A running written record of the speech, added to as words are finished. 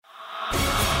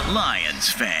Lions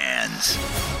fans,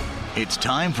 it's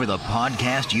time for the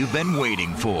podcast you've been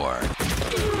waiting for.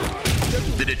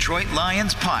 The Detroit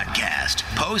Lions Podcast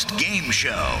post-game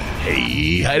show.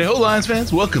 Hey, hi-ho, Lions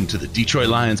fans. Welcome to the Detroit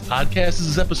Lions Podcast. This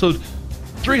is episode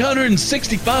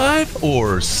 365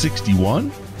 or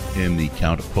 61 in the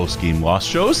count of post-game loss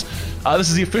shows. This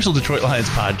is the official Detroit Lions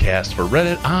Podcast for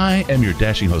Reddit. I am your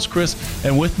dashing host, Chris,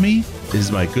 and with me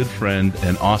is my good friend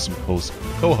and awesome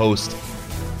co-host,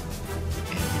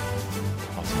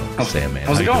 Sam, man.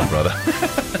 How's it going, brother?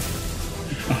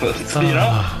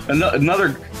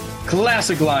 Another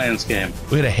classic Lions game.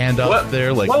 We had a handout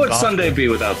there. What would Sunday be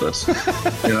without this?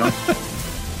 You know,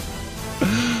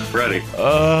 ready.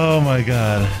 Oh my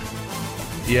God.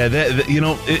 Yeah,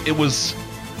 it was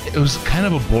kind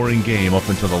of a boring game up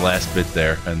until the last bit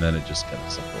there, and then it just kind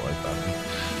of sucked the life out of me.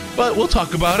 But we'll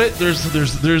talk about it.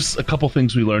 There's a couple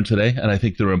things we learned today, and I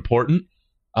think they're important.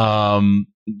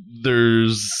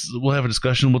 We'll have a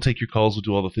discussion. We'll take your calls. We'll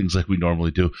do all the things like we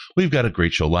normally do. We've got a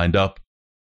great show lined up.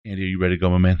 Andy, are you ready to go,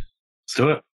 my man? Let's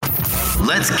do it.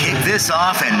 Let's kick this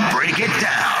off and break it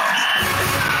down.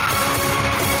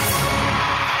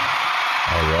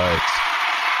 All right.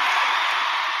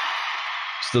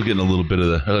 Still getting a little bit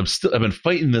of I've been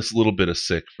fighting this little bit of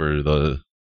sick for the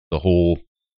whole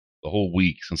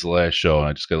week since the last show, and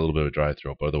I just got a little bit of a dry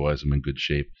throat, but otherwise I'm in good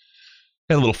shape.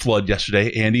 Had a little flood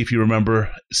yesterday. Andy, if you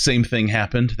remember, same thing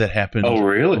happened. Oh,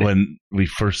 really? When we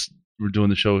first were doing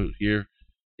the show here.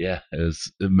 Yeah, it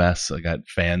was a mess. I got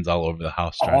fans all over the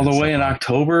house. All the way in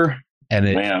October? And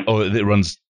it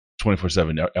runs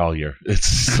 24/7 all year.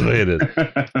 It's the way it is.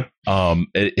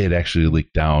 It actually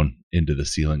leaked down into the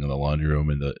ceiling of the laundry room,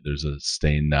 and there's a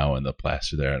stain now in the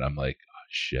plaster there, and I'm like, oh,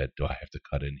 shit, do I have to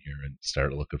cut in here and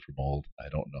start looking for mold? I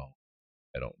don't know.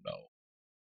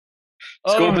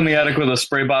 Just go up in the attic with a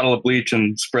spray bottle of bleach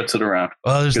and spritz it around.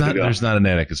 Well, there's not an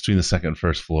attic. It's between the second and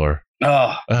first floor.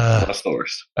 Oh, that's the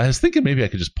worst. I was thinking maybe I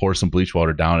could just pour some bleach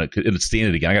water down. It would stain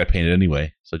it again. I got to paint it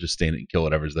anyway, so just stain it and kill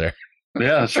whatever's there.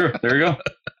 Yeah, sure. There you go.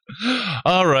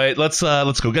 All right, let's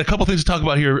go. Got a couple things to talk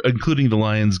about here, including the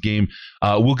Lions game.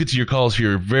 We'll get to your calls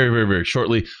here very, very, very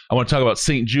shortly. I want to talk about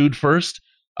St. Jude first.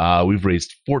 We've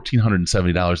raised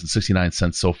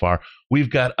 $1,470.69 so far. We've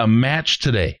got a match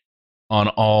today on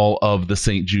all of the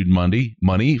St. Jude money.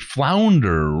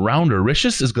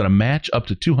 Flounder-Ricious is going to match up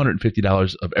to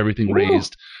 $250 of everything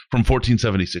raised from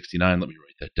 $1,470.69. Let me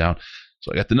write that down.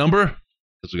 So I got the number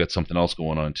because we got something else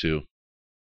going on too.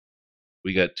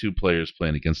 We got two players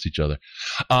playing against each other.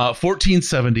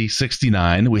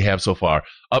 $1,470.69 we have so far.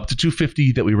 Up to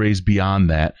 $250 that we raise beyond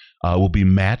that will be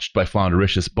matched by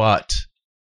Flounder-Ricious, but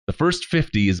the first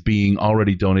 $50 is being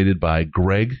already donated by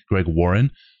Greg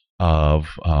Warren.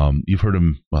 You've heard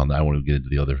him. Well, now I won't get into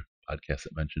the other podcast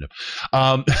that mentioned him.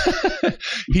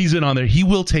 He's in on there. He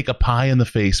will take a pie in the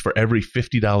face for every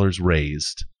 $50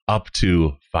 raised up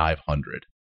to $500.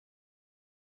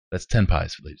 That's 10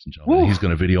 pies, ladies and gentlemen. Woo. He's going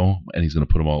to video them, and he's going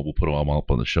to put them all. We'll put them all up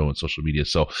on the show and social media.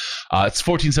 So it's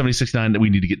 $1,470.69 that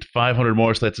we need to get to 500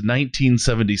 more. So that's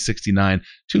 $1,970.69.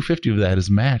 $250 of that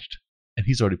is matched. And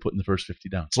he's already putting the first 50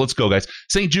 down. So let's go, guys.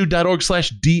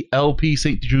 stjude.org/DLP.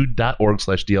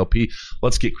 stjude.org/DLP.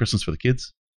 Let's get Christmas for the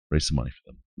kids. Raise some money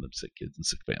for them sick kids and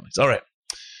sick families. All right.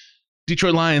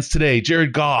 Detroit Lions today.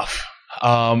 Jared Goff.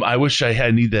 I wish I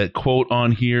had need that quote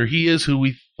on here. He is who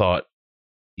we thought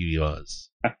he was.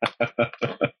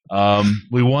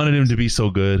 We wanted him to be so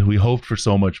good. We hoped for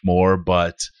so much more,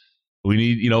 but we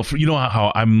need,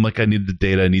 how I'm like, I need the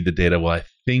data. Well, I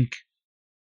think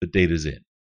the data's in.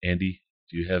 Andy,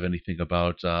 do you have anything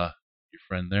about your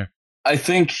friend there? I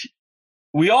think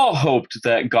we all hoped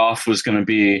that Goff was going to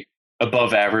be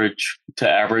above average to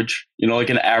average, like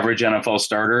an average NFL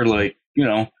starter,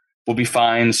 will be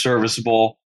fine,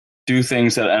 serviceable, do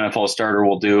things that an NFL starter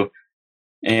will do.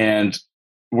 And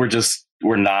we're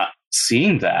not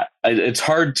seeing that. It's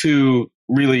hard to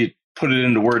really put it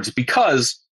into words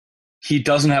because he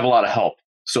doesn't have a lot of help.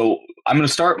 So I'm going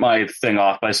to start my thing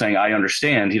off by saying I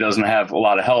understand he doesn't have a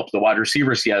lot of help. The wide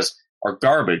receivers he has are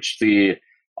garbage. The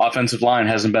offensive line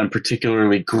hasn't been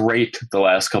particularly great the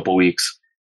last couple weeks.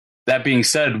 That being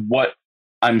said, what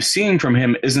I'm seeing from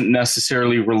him isn't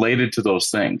necessarily related to those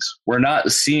things. We're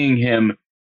not seeing him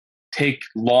take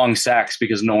long sacks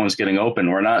because no one's getting open.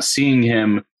 We're not seeing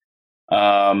him,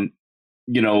 having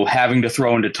to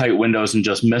throw into tight windows and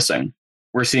just missing.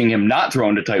 We're seeing him not throw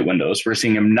into tight windows. We're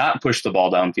seeing him not push the ball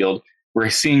downfield. We're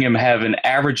seeing him have an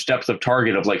average depth of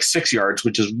target of like 6 yards,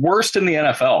 which is worst in the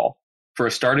NFL for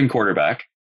a starting quarterback,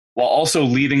 while also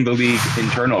leading the league in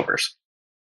turnovers.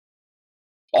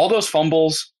 All those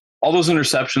fumbles, all those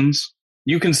interceptions,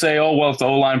 you can say, oh, well, if the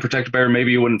O-line protected better,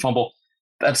 maybe you wouldn't fumble.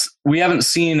 we haven't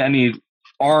seen any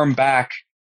arm back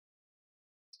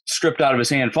stripped out of his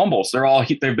hand fumbles.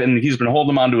 He's been holding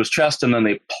them onto his chest and then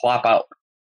they plop out.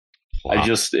 Plop.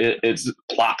 It's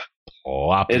plop.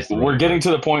 Plop. We're getting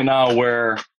to the point now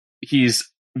where he's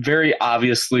very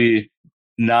obviously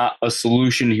not a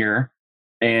solution here,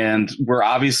 and we're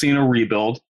obviously in a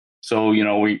rebuild. So,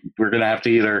 we're going to have to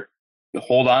either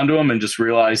hold on to him and just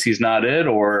realize he's not it,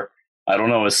 or I don't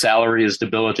know, his salary is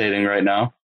debilitating right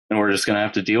now, and we're just going to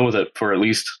have to deal with it for at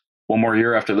least one more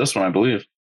year after this one, I believe.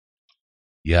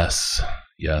 Yes.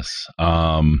 We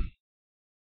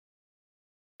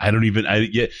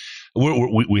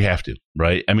have to,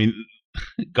 right? I mean,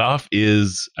 Goff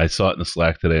I saw it in the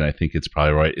Slack today, and I think it's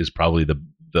probably right, is probably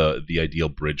the ideal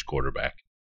bridge quarterback.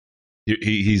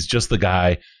 He's just the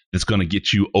guy that's going to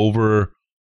get you over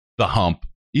the hump.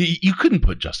 You couldn't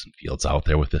put Justin Fields out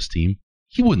there with this team.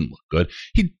 He wouldn't look good.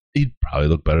 He'd probably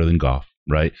look better than Goff,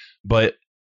 right? But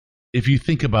if you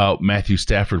think about Matthew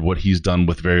Stafford, what he's done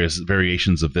with various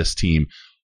variations of this team,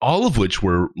 all of which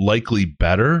were likely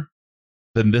better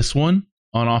than this one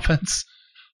on offense,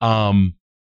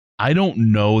 I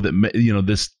don't know that,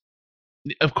 this,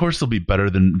 of course they'll be better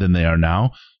than they are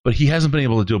now, but he hasn't been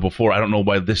able to do it before. I don't know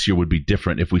why this year would be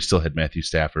different if we still had Matthew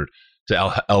Stafford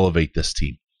to elevate this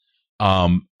team.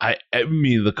 I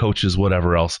mean, the coaches,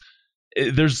 whatever else,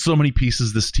 there's so many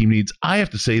pieces this team needs. I have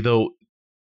to say, though,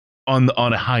 on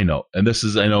a high note, and this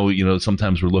is, I know,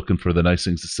 sometimes we're looking for the nice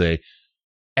things to say,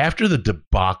 after the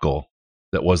debacle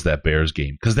that was that Bears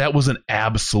game, because that was an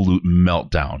absolute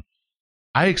meltdown.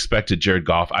 I expected Jared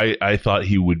Goff. I thought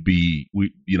he would be,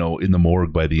 in the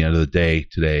morgue by the end of the day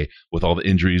today with all the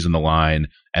injuries in the line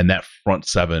and that front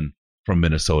seven from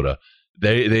Minnesota.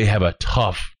 They have a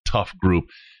tough group.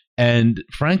 And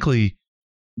frankly,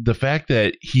 the fact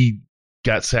that he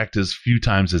got sacked as few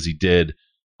times as he did,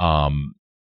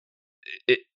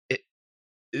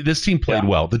 this team played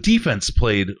well. The defense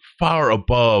played far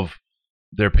above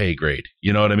their pay grade.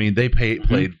 You know what I mean? They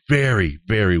played very,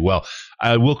 very well.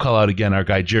 I will call out again our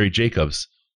guy Jerry Jacobs,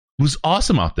 who's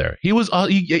awesome out there. He was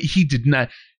he did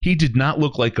not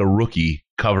look like a rookie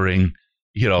covering,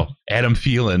 Adam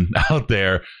Thielen out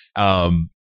there. And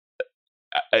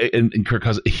Kirk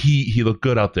Cousins, he looked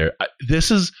good out there.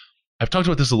 I've talked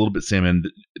about this a little bit, Sam,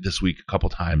 this week a couple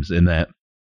times, in that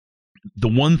the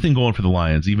one thing going for the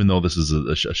Lions, even though this is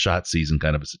a shot season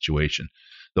kind of a situation,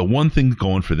 the one thing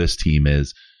going for this team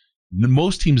is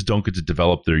most teams don't get to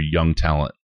develop their young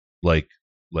talent like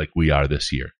we are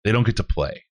this year. They don't get to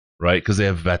play, right? Because they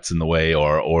have vets in the way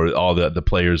or all the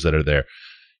players that are there.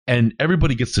 And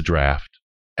everybody gets to draft.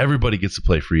 Everybody gets to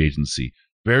play free agency.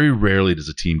 Very rarely does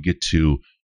a team get to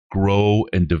grow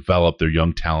and develop their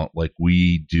young talent like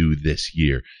we do this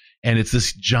year. And it's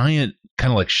this giant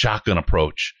kind of like shotgun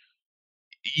approach.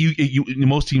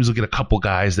 Most teams will get a couple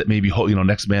guys that maybe,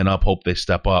 next man up, hope they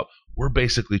step up. We're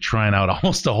basically trying out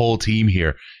almost a whole team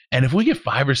here. And if we get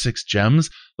 5 or 6 gems,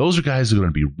 those are guys who are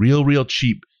going to be real, real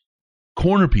cheap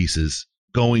corner pieces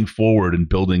going forward and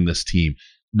building this team.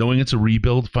 Knowing it's a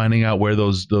rebuild, finding out where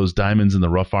those diamonds in the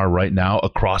rough are right now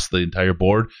across the entire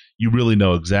board, you really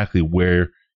know exactly where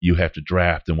you have to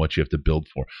draft and what you have to build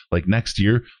for. Like next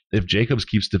year, if Jacobs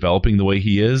keeps developing the way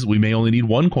he is, we may only need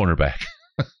 1 cornerback.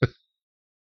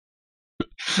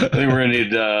 I think we're going to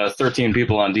need 13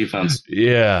 people on defense.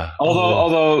 Yeah.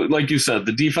 Although, like you said,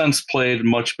 the defense played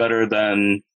much better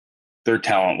than their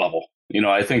talent level.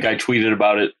 I think I tweeted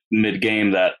about it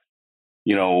mid-game that,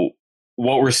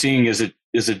 what we're seeing is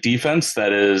a defense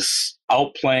that is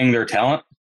outplaying their talent,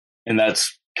 and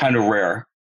that's kind of rare.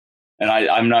 And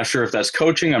I'm not sure if that's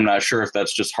coaching. I'm not sure if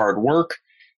that's just hard work,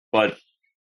 but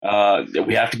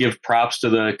we have to give props to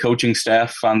the coaching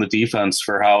staff on the defense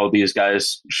for how these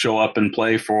guys show up and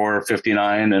play for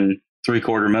 59 and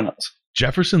 3/4 minutes.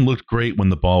 Jefferson looked great when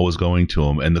the ball was going to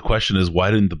him, and the question is,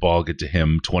 why didn't the ball get to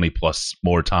him 20 plus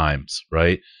more times,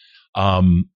 right?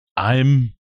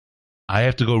 I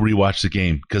have to go rewatch the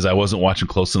game because I wasn't watching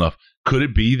close enough. Could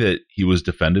it be that he was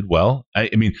defended well? I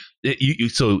mean,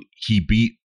 so he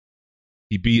beat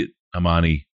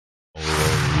Amani.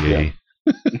 Yeah.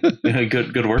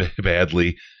 Good work.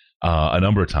 Badly a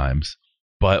number of times.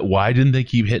 But why didn't they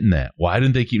keep hitting that? Why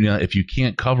didn't they keep, if you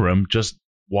can't cover him, just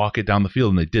walk it down the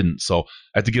field, and they didn't. So I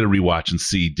have to get a rewatch and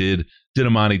see, did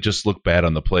Amani just look bad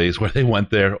on the plays where they went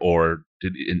there, or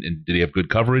did he have good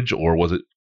coverage, or was it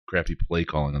crappy play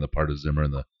calling on the part of Zimmer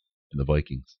and the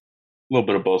Vikings? A little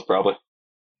bit of both, probably.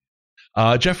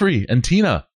 Jeffrey and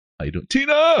Tina. How you doing?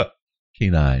 Tina!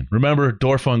 K9. Remember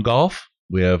Dorf on golf?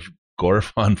 We have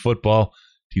Gorf on football.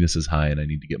 Tina says hi, and I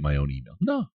need to get my own email.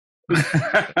 No.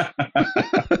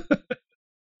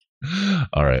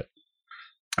 All right.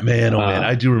 Man, oh man,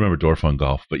 I do remember Dorf on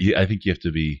golf, but I think you have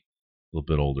to be a little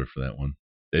bit older for that one.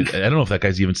 I don't know if that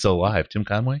guy's even still alive. Tim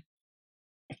Conway?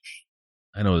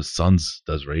 I know his son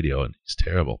does radio, and he's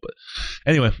terrible. But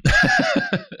anyway,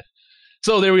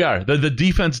 so there we are. The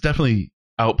defense definitely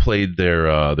outplayed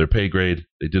their pay grade.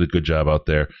 They did a good job out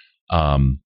there.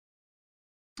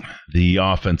 The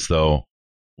offense, though,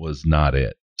 was not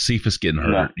it. Cephas getting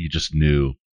hurt, you just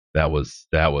knew that was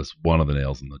one of the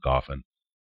nails in the coffin.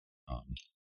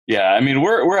 Yeah, I mean,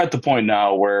 we're at the point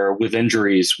now where with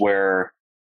injuries, where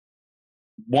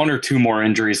one or two more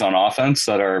injuries on offense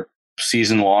that are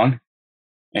season long,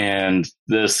 and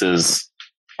this is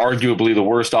arguably the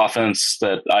worst offense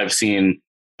that I've seen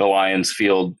the Lions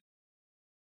field,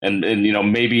 and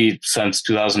maybe since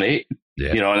 2008.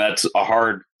 Yeah. And that's a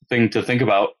hard thing to think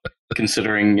about,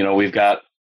 considering we've got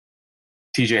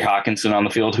TJ Hawkinson on the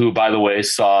field, who, by the way,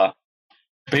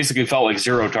 basically felt like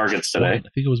 0 targets today. I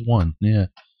think it was 1. Yeah.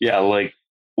 Yeah, like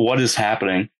what is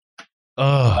happening?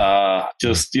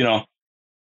 Just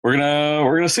we're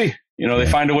gonna see. They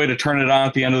find a way to turn it on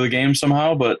at the end of the game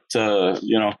somehow, but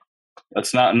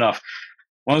that's not enough.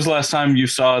 When was the last time you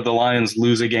saw the Lions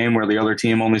lose a game where the other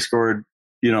team only scored,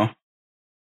 however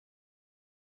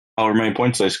many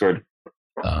points they scored?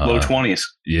 Low 20s.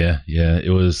 Yeah.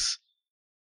 It was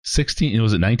 16.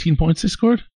 Was it 19 points they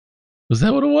scored? Was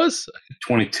that what it was?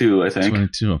 22, I think.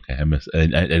 22. Okay, I missed. I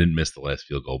didn't miss the last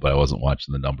field goal, but I wasn't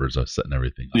watching the numbers. I was setting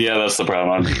everything up. Yeah, that's the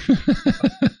problem.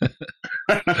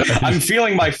 I'm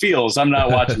feeling my feels. I'm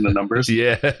not watching the numbers.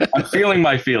 Yeah, I'm feeling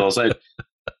my feels.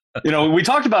 We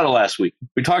talked about it last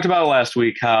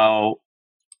week. How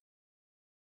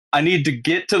I need to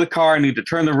get to the car. I need to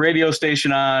turn the radio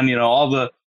station on.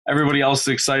 Everybody else is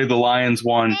excited. The Lions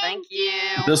won. Thank you.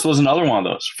 This was another one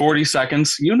of those. 40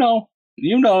 seconds. You know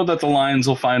that the Lions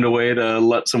will find a way to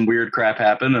let some weird crap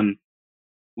happen and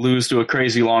lose to a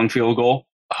crazy long field goal.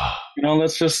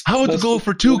 Let's just. How would the goal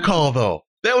for 2 call though?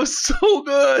 That was so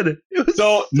good.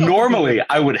 Normally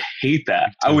I would hate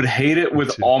that. I would hate it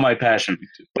with all my passion.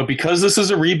 But because this is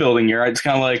a rebuilding year, it's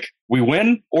kind of like we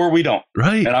win or we don't.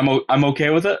 Right. And I'm okay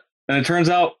with it. And it turns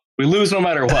out we lose no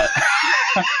matter what.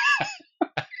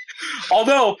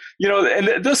 Although,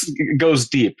 and this goes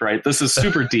deep, right? This is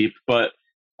super deep, but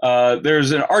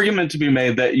there's an argument to be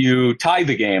made that you tie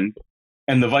the game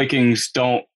and the Vikings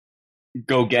don't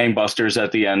go gangbusters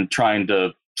at the end trying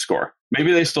to score.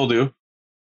 Maybe they still do.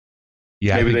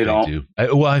 Yeah, maybe they don't. Do.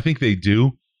 I think they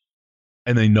do,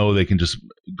 and they know they can just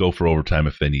go for overtime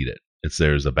if they need it. It's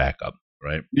there as a backup,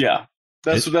 right? Yeah,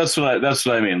 that's what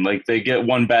I mean. Like they get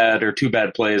 1 bad or 2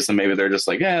 bad plays, and maybe they're just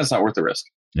like, it's not worth the risk.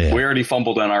 Yeah. We already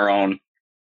fumbled in our own,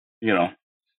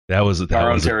 that was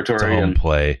our own territory. A dumb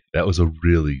play. That was a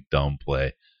really dumb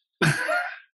play.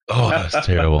 Oh, that's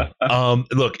terrible.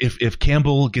 Look, if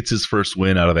Campbell gets his first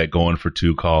win out of that going for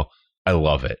 2 call, I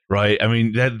love it, right? I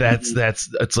mean, that's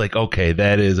it's like, okay,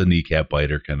 that is a kneecap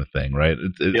biter kind of thing, right?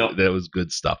 Yep. That was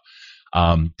good stuff.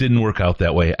 Didn't work out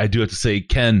that way. I do have to say,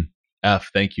 Ken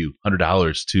F, thank you,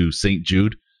 $100 to St.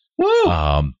 Jude. Woo!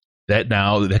 That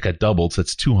got doubled, so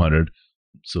that's $200.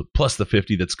 So plus the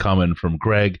 50 that's coming from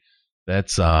Greg,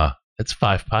 that's 5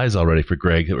 pies already for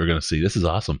Greg that we're going to see. This is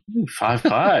awesome. Ooh, 5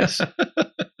 pies.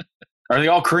 Are they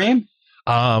all cream?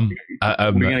 I'm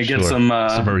We're going to get some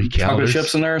chocolate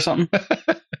chips in there or something.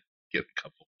 Get a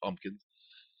couple pumpkins.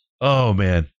 Oh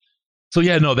man. So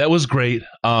yeah, no, that was great.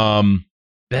 The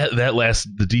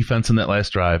defense in that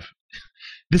last drive.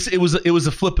 It was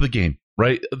a flip of the game,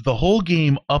 right? The whole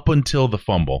game up until the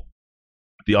fumble,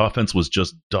 the offense was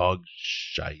just dog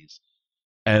shies,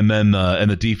 and then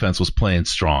the defense was playing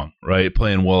strong, right?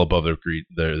 Playing well above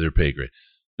their pay grade.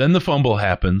 Then the fumble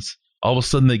happens. All of a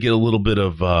sudden, they get a little bit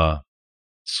of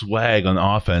swag on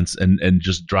offense and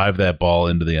just drive that ball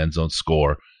into the end zone,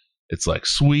 score. It's like,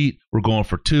 sweet, we're going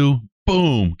for 2.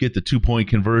 Boom, get the 2-point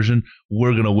conversion.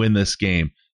 We're going to win this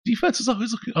game. Defense is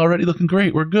already looking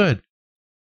great. We're good.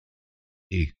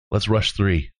 Hey, let's rush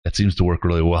 3. That seems to work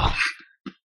really well.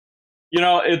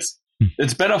 It's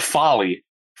been a folly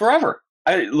forever.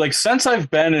 Since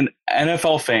I've been an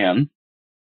NFL fan,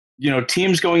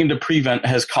 teams going into prevent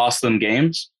has cost them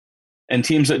games. And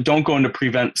teams that don't go into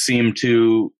prevent seem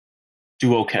to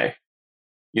do okay.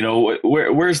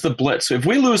 Where's the blitz? If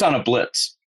we lose on a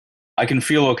blitz, I can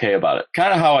feel okay about it.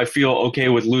 Kind of how I feel okay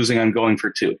with losing on going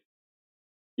for 2.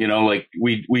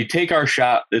 We take our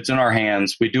shot. It's in our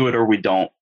hands. We do it or we don't.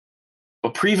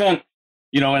 But prevent,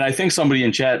 and I think somebody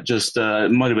in chat just,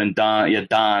 it might have been Don. Yeah,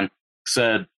 Don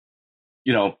said,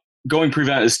 going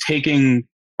prevent is taking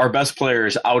our best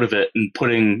players out of it and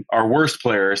putting our worst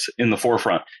players in the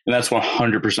forefront. And that's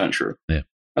 100% true. Yeah.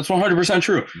 That's 100%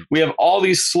 true. We have all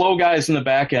these slow guys in the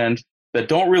back end that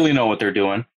don't really know what they're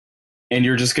doing. And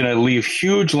you're just going to leave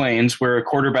huge lanes where a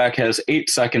quarterback has 8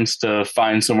 seconds to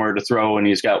find somewhere to throw. And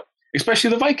he's got,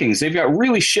 especially the Vikings, they've got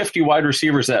really shifty wide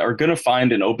receivers that are going to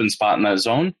find an open spot in that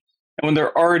zone. And when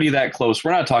they're already that close,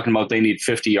 we're not talking about they need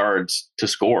 50 yards to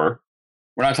score.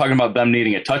 We're not talking about them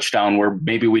needing a touchdown where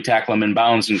maybe we tackle them in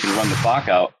bounds and can run the clock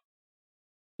out.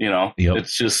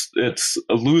 It's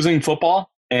a losing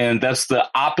football. And that's the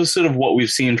opposite of what we've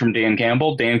seen from Dan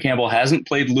Campbell. Dan Campbell hasn't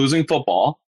played losing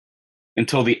football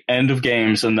until the end of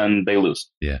games, and then they lose.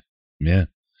 Yeah.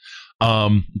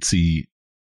 Let's see.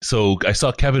 So I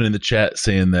saw Kevin in the chat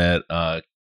saying that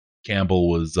Campbell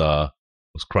was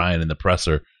crying in the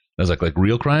presser. I was like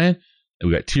real crying? And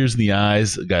we got tears in the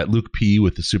eyes. Got Luke P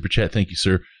with the super chat. Thank you,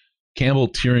 sir. Campbell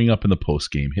tearing up in the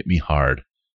post game. Hit me hard.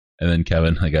 And then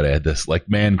Kevin, I got to add this, like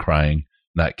man crying,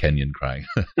 not Kenyon crying.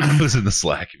 It was in the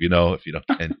Slack, if you don't,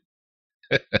 Ken.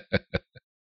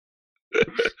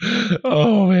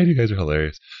 Oh man, you guys are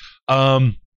hilarious.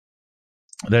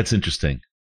 That's interesting.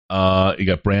 You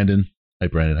got Brandon. Hi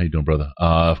Brandon, how you doing, brother?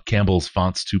 Campbell's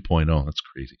Fonts 2.0. That's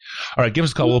crazy. All right, give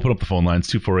us a call. We'll open up the phone lines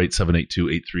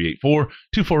 248-782-8384,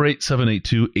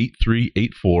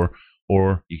 248-782-8384,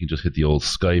 or you can just hit the old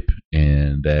Skype,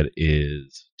 and that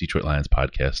is Detroit Lions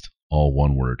Podcast, all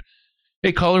one word.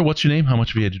 Hey caller, what's your name? How much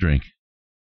have you had to drink?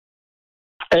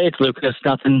 Hey, it's Lucas.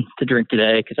 Nothing to drink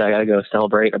today because I got to go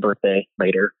celebrate a birthday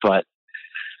later. But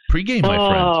pre-game, my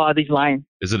friend. Oh, these Lions!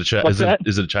 Is it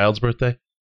a child's birthday?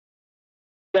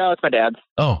 No, it's my dad's.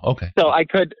 Oh, okay. So I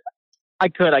could, I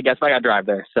guess, but I got to drive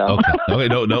there. So okay,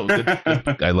 no, good.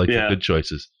 I like the good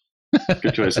choices.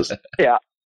 Good choices. Yeah.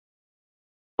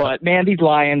 But man, these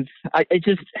Lions,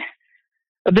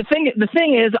 the thing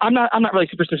is, I'm not really a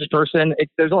superstitious person.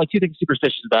 There's only two things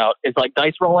superstitious about. It's like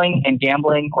dice rolling and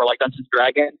gambling, or like Dungeons &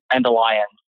 Dragons and the Lions.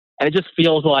 And it just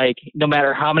feels like no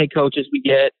matter how many coaches we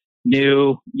get,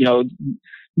 new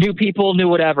people, new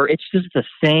whatever, it's just the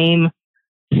same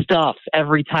stuff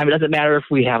every time. It doesn't matter if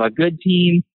we have a good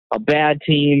team, a bad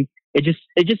team. It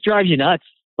just drives you nuts.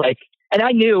 Like, and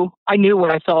I knew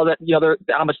when I saw that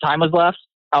how much time was left.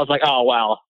 I was like, oh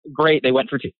wow, great, they went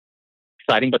for two.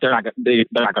 Exciting, but they're not going to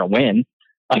win.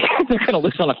 Like they're going to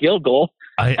lose on a field goal.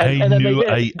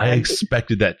 I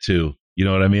expected that too. You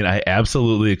know what I mean? I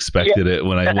absolutely expected it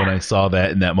when I saw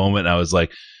that in that moment. I was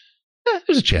like,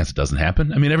 there's a chance it doesn't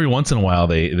happen. I mean, every once in a while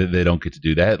they don't get to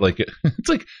do that. Like it's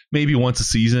like maybe once a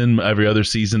season, every other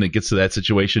season, it gets to that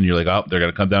situation. You're like, oh, they're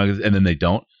going to come down, and then they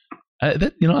don't.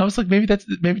 I was like, maybe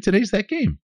today's that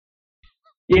game.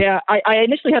 Yeah, I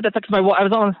initially had that text. My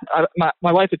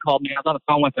wife had called me. I was on the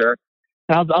phone with her.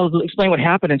 And I was explaining what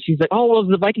happened, and she's like, "Oh, well, is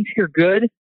the Vikings here good?" And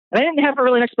I didn't have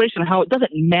really an explanation of how it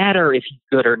doesn't matter if he's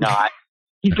good or not.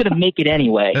 He's going to make it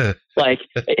anyway. Like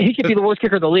he could be the worst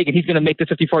kicker in the league, and he's going to make the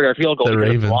 54-yard field goal. The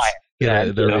Ravens,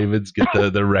 Ravens get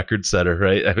the record setter,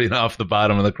 right? I mean, off the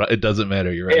bottom of the it doesn't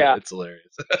matter. You're right. Yeah. It's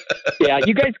hilarious. Yeah,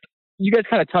 you guys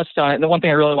kind of touched on it. And the one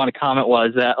thing I really want to comment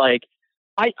was that, like,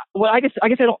 I guess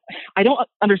I don't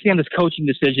understand this coaching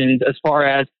decision as far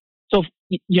as. So,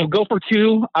 go for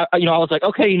two. I was like,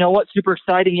 okay, you know what? Super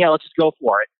exciting. Yeah, let's just go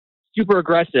for it. Super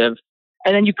aggressive.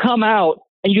 And then you come out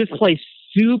and you just play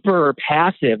super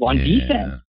passive on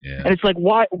defense. Yeah. And it's like,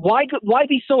 why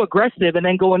be so aggressive and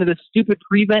then go into this stupid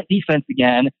prevent defense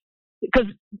again? Because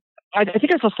I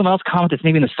think I saw someone else comment this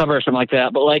maybe in the summer or something like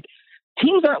that. But like,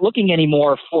 teams aren't looking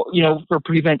anymore for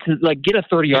prevent to like get a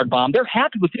 30-yard bomb. They're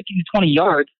happy with 15 to 20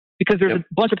 yards because there's a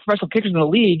bunch of professional kickers in the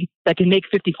league that can make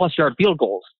 50+ yard field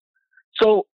goals.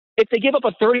 So if they give up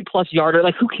a 30+ yarder,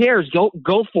 like who cares? Go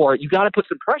for it. You got to put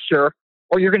some pressure,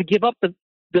 or you're going to give up the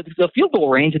field goal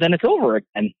range, and then it's over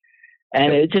again.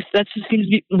 And it just seems to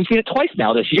be, we've seen it twice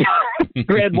now this year.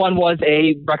 Granted, one was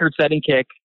a record-setting kick,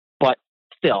 but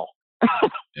still.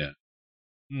 Yeah.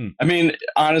 I mean,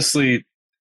 honestly,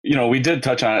 we did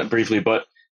touch on it briefly, but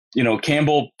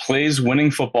Campbell plays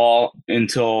winning football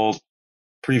until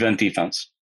prevent defense,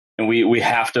 and we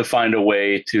have to find a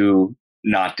way to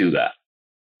not do that.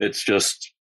 It's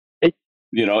just, the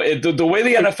way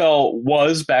the NFL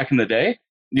was back in the day,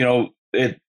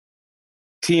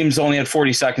 teams only had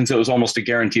 40 seconds. It was almost a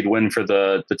guaranteed win for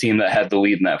the team that had the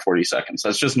lead in that 40 seconds.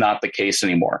 That's just not the case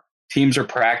anymore. Teams are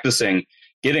practicing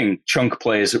getting chunk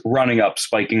plays, running up,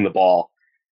 spiking the ball.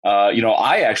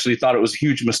 I actually thought it was a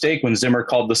huge mistake when Zimmer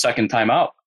called the second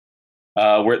timeout.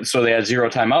 So they had 0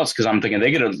 timeouts because I'm thinking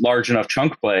they get a large enough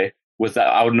chunk play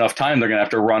without enough time, they're going to have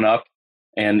to run up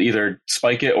and either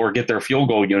spike it or get their field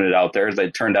goal unit out there.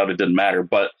 It turned out it didn't matter,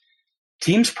 but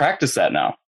teams practice that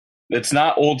now. It's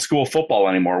not old school football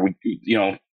anymore.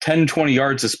 10, 20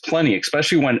 yards is plenty,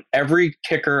 especially when every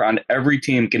kicker on every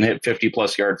team can hit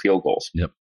 50-plus yard field goals.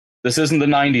 Yep. This isn't the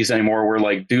 90s anymore where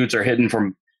like dudes are hitting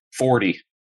from 40,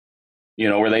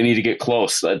 where they need to get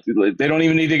close. They don't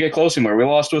even need to get close anymore. We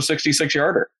lost to a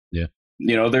 66-yarder. Yeah.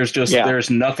 There's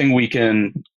nothing we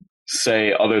can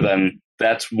say other than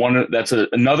that's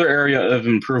another area of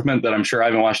improvement that I'm sure I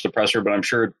haven't watched the presser, but I'm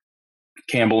sure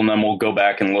Campbell and them will go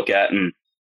back and look at and,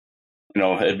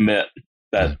 admit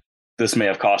that this may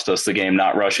have cost us the game,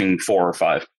 not rushing 4 or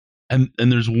 5. And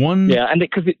there's one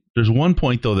there's one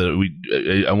point though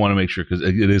that I want to make sure, because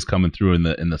it is coming through in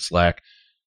the Slack.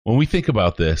 When we think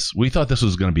about this, we thought this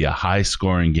was going to be a high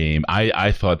scoring game.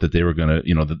 I thought that they were going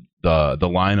to, the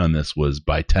line on this was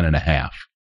by 10.5,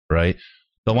 right?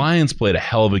 The Lions played a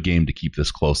hell of a game to keep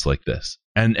this close like this,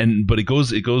 but it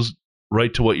goes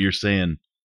right to what you're saying,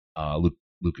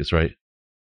 Lucas, right?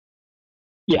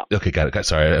 Yeah. Okay, got it.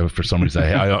 Sorry, for some reason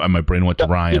my brain went to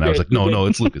Ryan. I was like, no,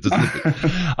 it's Lucas. It's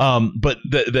Lucas. But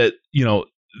that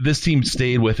this team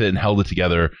stayed with it and held it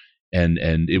together, and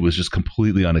it was just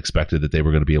completely unexpected that they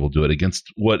were going to be able to do it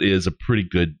against what is a pretty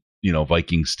good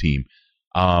Vikings team.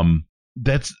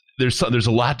 There's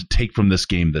a lot to take from this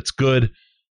game that's good.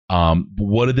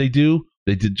 What did they do?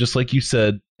 They did just like you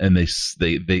said, and they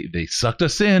sucked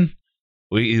us in.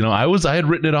 I had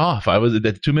written it off. I was at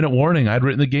that 2-minute warning. I'd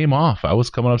written the game off. I was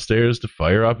coming upstairs to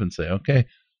fire up and say, okay,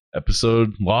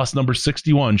 episode loss number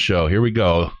 61 show. Here we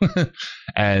go.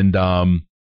 And all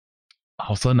of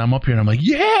a sudden I'm up here and I'm like,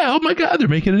 yeah, oh my God, they're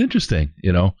making it interesting,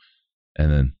 And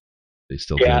then they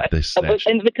still did. They snatched.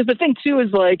 And because the thing too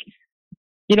is like,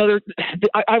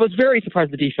 I was very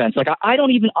surprised at the defense. Like I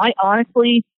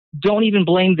honestly don't even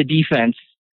blame the defense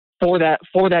for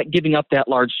that giving up that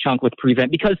large chunk with prevent,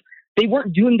 because they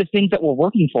weren't doing the things that were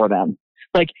working for them.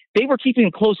 Like they were keeping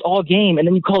it close all game, and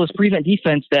then you call this prevent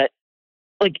defense that,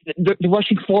 like the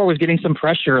rushing 4 was getting some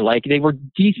pressure, like they were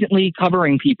decently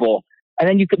covering people, and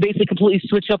then you could basically completely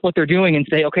switch up what they're doing and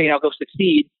say, okay, now go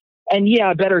succeed. And yeah,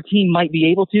 a better team might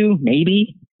be able to,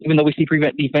 maybe, even though we see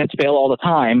prevent defense fail all the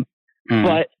time.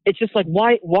 But it's just like,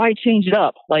 why change it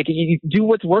up? Like you do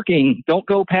what's working. Don't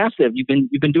go passive. You've been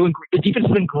doing. The defense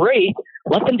has been great.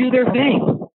 Let them do their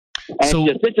thing. And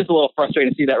it's just a little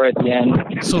frustrating to see that right at the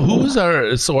end.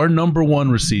 So our number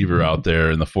one receiver out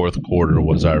there in the fourth quarter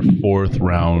was our 4th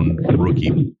round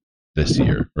rookie this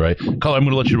year, right? Colin, I'm going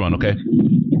to let you run, okay?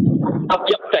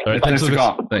 Yep. Thanks. All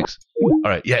right, thanks. All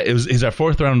right, yeah, he's our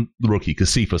 4th round rookie because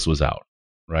Cephas was out,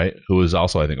 right? Who was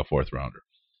also, I think, a 4th rounder.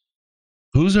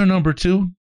 Who's our number 2?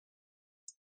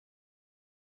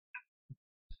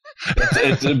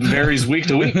 It varies week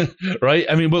to week, right?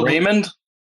 I mean, but Raymond.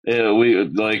 I don't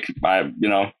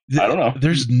know.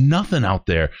 There's nothing out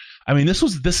there. I mean,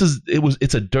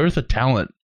 it's a dearth of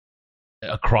talent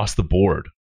across the board.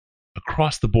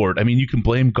 I mean, you can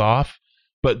blame Goff,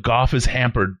 but Goff is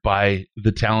hampered by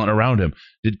the talent around him.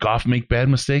 Did Goff make bad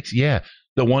mistakes? Yeah.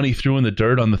 The one he threw in the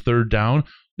dirt on the 3rd down,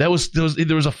 there was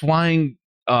a flying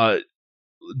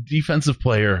defensive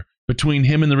player between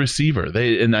him and the receiver.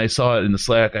 And I saw it in the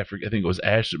Slack. I think it was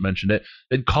Ash that mentioned it.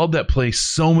 They'd called that play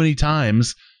so many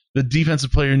times, the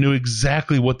defensive player knew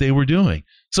exactly what they were doing.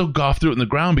 So Goff threw it in the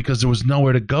ground because there was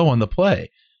nowhere to go on the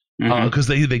play, because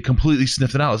they completely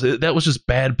sniffed it out. That was just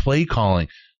bad play calling.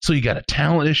 So you got a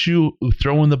talent issue,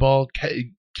 throwing the ball,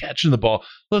 catching the ball.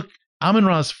 Look,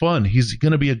 Amon-Ra's fun. He's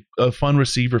going to be a fun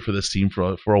receiver for this team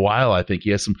for a while. I think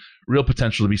he has some real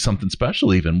potential to be something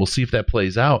special even. We'll see if that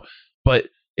plays out. But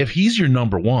if he's your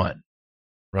number 1,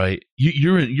 right,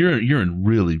 you're in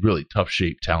really, really tough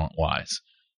shape talent-wise.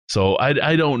 So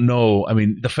I don't know. I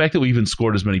mean, the fact that we even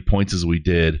scored as many points as we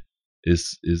did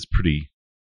is pretty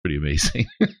amazing.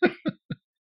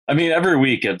 I mean, every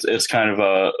week it's kind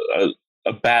of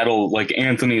a battle, like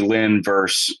Anthony Lynn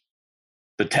versus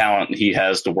the talent he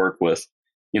has to work with.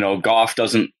 Goff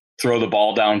doesn't throw the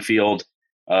ball downfield.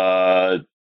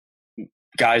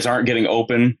 Guys aren't getting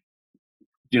open.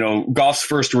 Goff's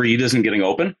first read isn't getting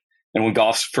open. And when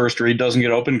Goff's first read doesn't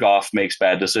get open, Goff makes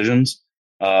bad decisions.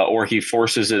 Or he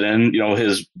forces it in.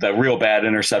 That real bad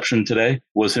interception today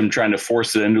was him trying to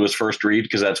force it into his first read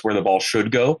because that's where the ball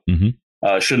should go.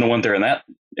 Mm-hmm. Shouldn't have went there in that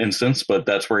instance, but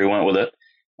that's where he went with it.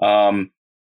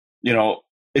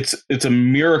 It's a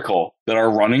miracle that our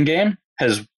running game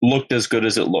has looked as good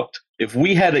as it looked. If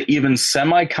we had an even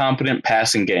semi-competent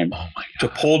passing game to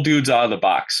pull dudes out of the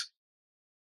box,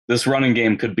 this running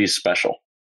game could be special.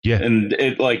 Yeah, and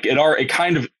it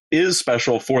kind of is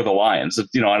special for the Lions. I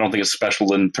don't think it's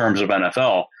special in terms of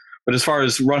NFL, but as far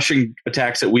as rushing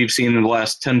attacks that we've seen in the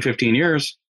last 10, 15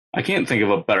 years, I can't think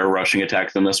of a better rushing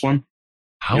attack than this one.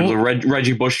 The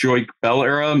Reggie Bush, Joy Bell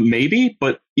era, maybe,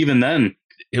 but even then,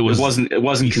 It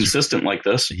wasn't consistent like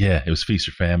this. Yeah, it was feast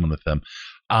or famine with them.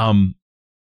 How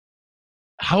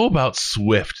about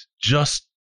Swift just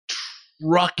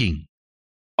trucking?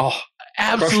 Oh,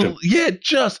 absolutely. Yeah,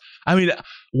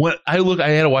 when I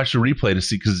had to watch the replay to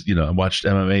see, because I watched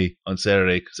MMA on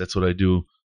Saturday because that's what I do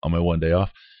on my one day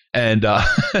off, and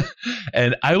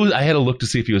and I had to look to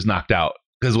see if he was knocked out,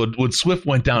 because when Swift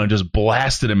went down and just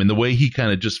blasted him, and the way he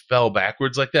kind of just fell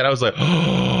backwards like that, I was like,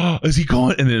 oh, is he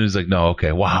going? And then it was like, no,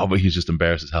 okay, wow, but he's just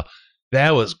embarrassed as hell.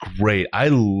 That was great. I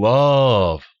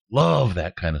love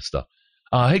that kind of stuff.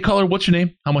 Hey, caller, what's your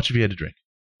name? How much have you had to drink?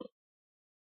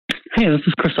 Hey, this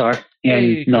is Chris R.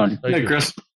 And none. Hey,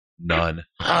 Chris. None.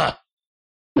 I'll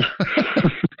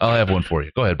have one for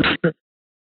you. Go ahead.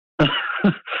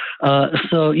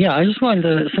 I just wanted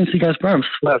to, since you guys brought up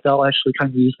Swift, I'll actually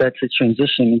kind of use that to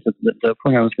transition into the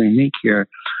point I was going to make here,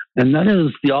 and that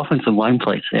is the offensive line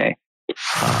play today.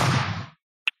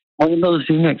 One of those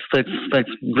units that's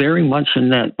very much in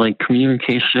that like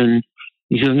communication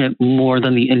unit more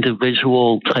than the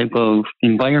individual type of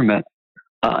environment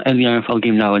in the NFL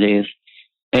game nowadays.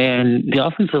 And the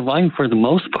offensive line, for the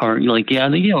most part, they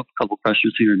get a couple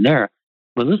pressures here and there,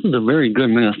 but this is a very good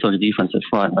Minnesota defensive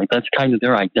front. Like, that's kind of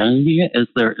their identity is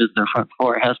their front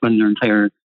four. It has been their entire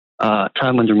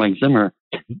time under Mike Zimmer.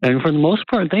 And for the most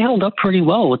part, they held up pretty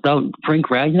well without Frank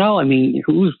Ragnow. I mean,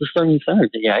 who was the starting center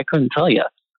today? I couldn't tell you.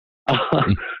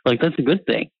 That's a good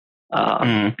thing.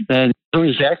 Then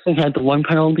Tony Jackson had the one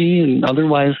penalty, and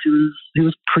otherwise he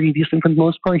was pretty decent for the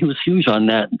most part. He was huge on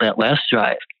that last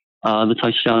drive, the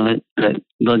touchdown that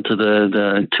led to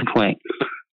the 2-point.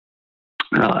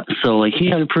 He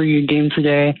had a pretty good game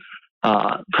today.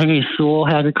 Penny Sewell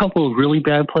had a couple of really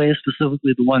bad plays,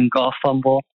 specifically the one golf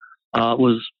fumble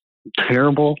was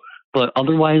terrible. But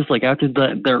otherwise, after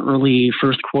their early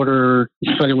first quarter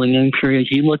settling in period,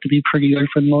 he looked to be pretty good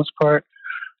for the most part.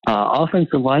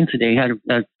 Offensive line today had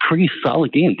a pretty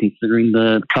solid game considering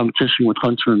the competition with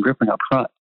Hunter and Griffin up front.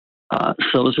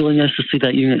 So it was really nice to see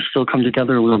that unit still come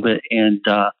together a little bit, and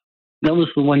that was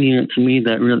the one unit to me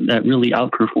that really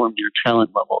outperformed their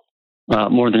talent level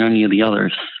more than any of the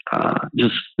others,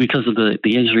 just because of the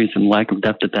injuries and lack of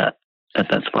depth at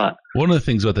that spot. One of the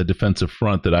things about the defensive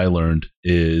front that I learned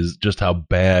is just how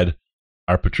bad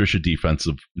our Patricia defense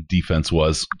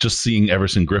was. Just seeing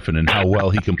Everson Griffin and how well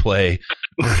he can play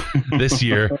this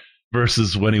year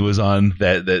versus when he was on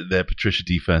that Patricia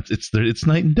defense. It's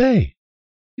night and day.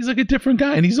 He's like a different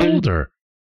guy, and he's older.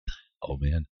 Oh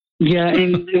man. Yeah,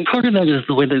 and part of that is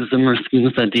the way that Zimmer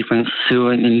schemes that defense too,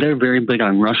 and they're very big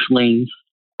on rush lanes,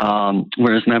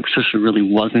 whereas Matt Patricia really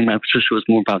wasn't. Matt Patricia was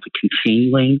more about the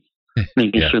contained lanes,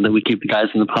 making sure that we keep the guys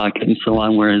in the pocket and so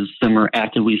on, whereas Zimmer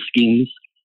actively schemes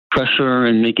pressure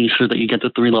and making sure that you get the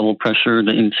 3-level pressure,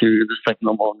 the interior, the second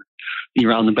level, and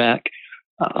around the back.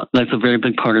 That's a very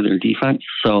big part of their defense.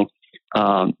 So,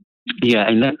 and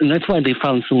that's why they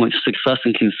found so much success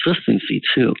and consistency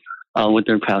too with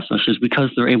their pass rushes, because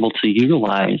they're able to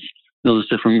utilize those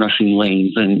different rushing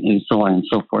lanes and so on and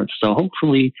so forth. So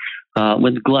hopefully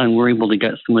with Glenn, we're able to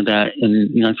get some of that in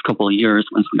the next couple of years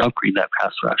once we upgrade that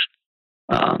pass rush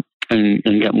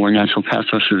and get more natural pass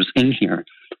rushers in here.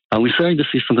 We started to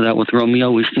see some of that with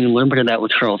Romeo. We've seen a little bit of that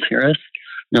with Charles Harris,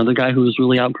 another guy who's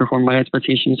really outperformed my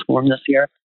expectations for him this year.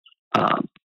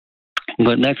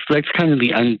 But that's kind of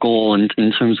the end goal in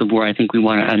terms of where I think we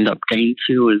want to end up getting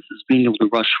to is being able to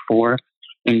rush 4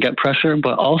 and get pressure,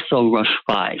 but also rush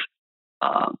 5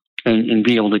 and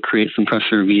be able to create some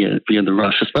pressure via the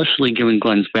rush, especially given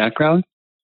Glenn's background.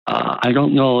 I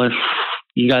don't know if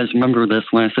you guys remember this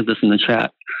when I said this in the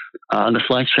chat, the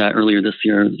Slack chat earlier at the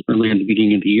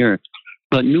beginning of the year.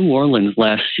 But New Orleans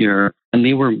last year, and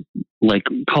they were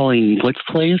calling blitz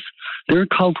plays, their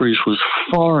coverage was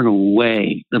far and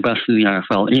away the best in the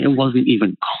NFL, and it wasn't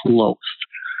even close.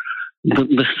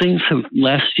 The Saints have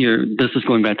last year, this is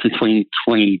going back to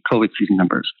 2020 COVID season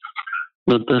numbers,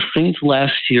 but the Saints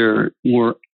last year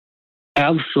were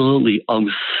absolutely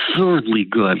absurdly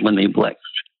good when they blitzed.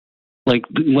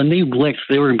 When they blitzed,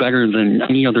 they were better than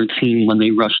any other team when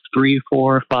they rushed 3,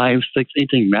 4, 5, 6, it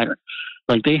didn't matter.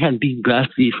 They had the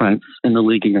best defense in the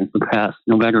league against the pass,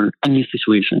 no matter any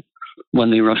situation, when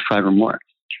they rushed 5 or more.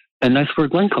 And that's where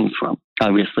Glenn comes from,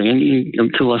 obviously,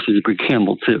 and to a lesser degree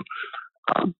Campbell, too.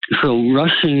 So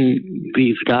rushing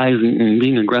these guys and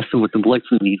being aggressive with the blitz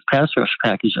and these pass rush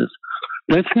packages,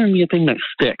 that's going to be a thing that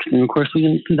sticks. And, of course, we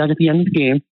didn't see that at the end of the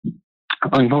game.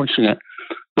 Unfortunate.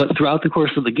 But throughout the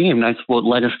course of the game, that's what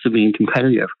led us to being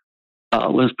competitive,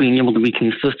 was being able to be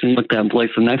consistent with that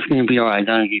blitz. And that's going to be our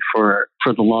identity for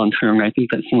the long term. And I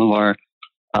think that some of our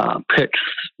picks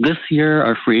this year,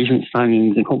 our free agent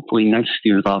signings, and hopefully next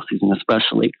year's offseason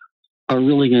especially, are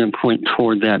really going to point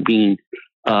toward that being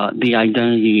the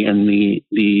identity and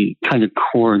the kind of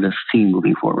core of this team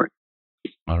moving forward.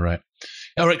 All right,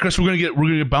 Chris, we're gonna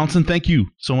get bouncing. Thank you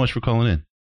so much for calling in.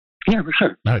 Yeah, for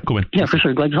sure. All right, cool, man. Yeah, for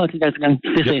sure. Glad to talk to you guys again.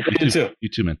 Stay safe. You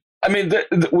too, man. I mean,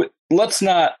 let's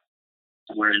not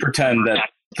pretend that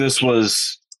this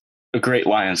was a great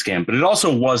Lions game, but it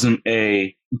also wasn't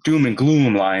a doom and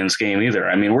gloom Lions game either.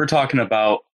 I mean, we're talking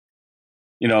about,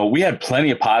 we had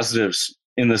plenty of positives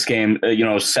in this game.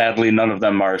 Sadly, none of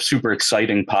them are super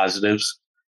exciting positives,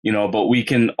 but we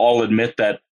can all admit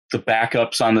that the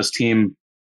backups on this team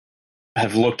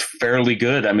have looked fairly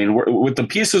good. I mean, with the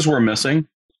pieces we're missing,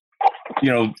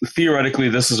 theoretically,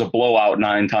 this is a blowout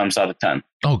 9 times out of 10.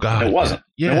 Oh God, it wasn't.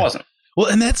 Yeah. It wasn't. Well,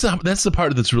 and that's the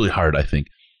part that's really hard. I think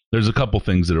there's a couple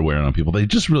things that are wearing on people. They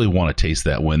just really want to taste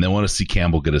that win. They want to see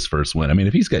Campbell get his first win. I mean,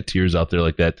 if he's got tears out there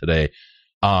like that today,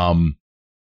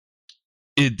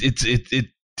 it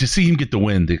to see him get the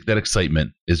win, that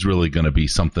excitement is really going to be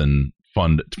something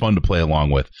fun to play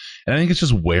along with. And I think it's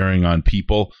just wearing on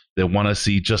people that want to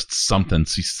see just something,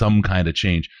 see some kind of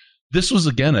change. This was,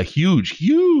 again, a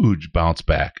huge bounce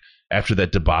back after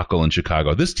that debacle in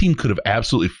Chicago. This team could have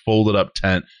absolutely folded up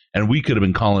tent, and we could have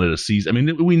been calling it a season. I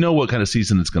mean, we know what kind of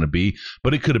season it's going to be,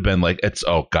 but it could have been like, it's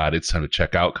time to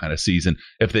check out kind of season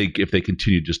if they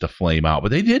continued just to flame out.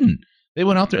 But they didn't. They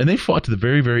went out there and they fought to the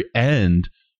very, very end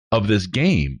of this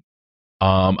game.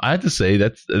 I have to say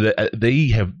that they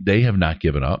have not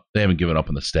given up. They haven't given up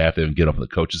on the staff. They haven't given up on the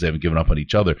coaches. They haven't given up on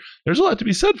each other. There's a lot to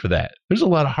be said for that. There's a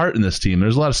lot of heart in this team.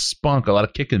 There's a lot of spunk, a lot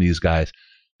of kick in these guys.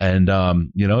 And,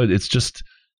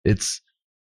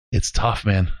 it's tough,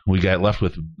 man. We got left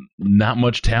with not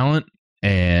much talent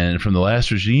and from the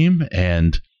last regime.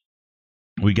 And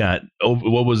we got,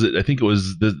 what was it? I think it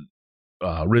was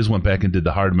Riz went back and did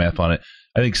the hard math on it.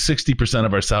 I think 60%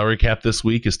 of our salary cap this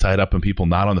week is tied up in people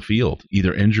not on the field,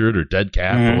 either injured or dead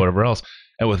cap or whatever else.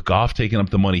 And with Goff taking up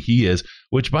the money he is,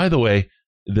 which, by the way,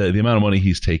 the amount of money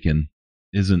he's taken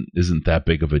isn't that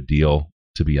big of a deal,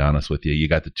 to be honest with you. You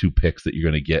got the 2 picks that you're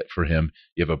going to get for him.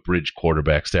 You have a bridge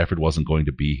quarterback. Stafford wasn't going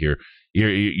to be here.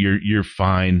 You're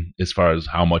fine as far as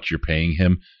how much you're paying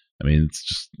him. I mean, it's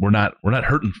just we're not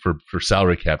hurting for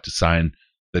salary cap to sign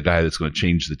the guy that's going to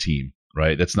change the team.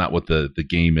 Right, that's not what the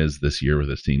game is this year with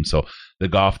this team. So the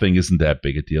Goff thing isn't that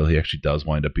big a deal. He actually does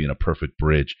wind up being a perfect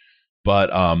bridge. But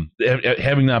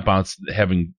having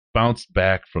bounced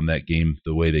back from that game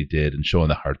the way they did and showing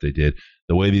the heart they did,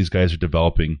 the way these guys are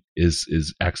developing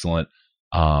is excellent.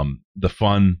 The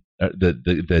fun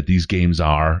that these games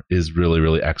is really,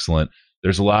 really excellent.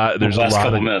 There's a lot of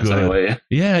minutes good. Anyway.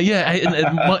 Yeah.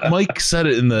 And Mike said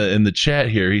it in the chat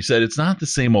here. He said it's not the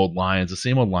same old Lions. The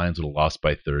same old Lions would have lost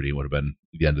by 30. It would have been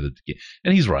the end of the game,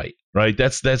 and he's right.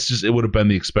 That's just it would have been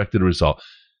the expected result.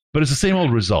 But it's the same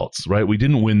old results, right? We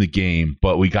didn't win the game,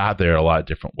 but we got there a lot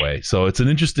different way. So it's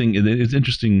interesting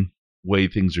way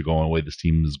things are going, the way this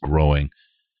team is growing.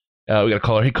 We got a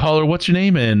caller. Hey, caller, what's your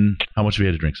name and how much have you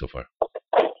had to drink so far?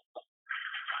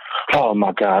 Oh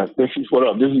my God! What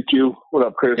up? This is Q. What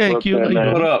up, Chris? Hey, Q.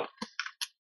 Man? What up?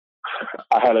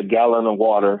 I had a gallon of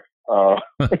water.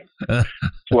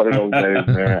 It's one of those days,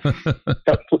 man.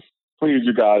 Please,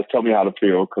 you guys, tell me how to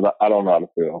feel because I don't know how to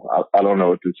feel. I don't know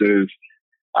what this is.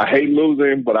 I hate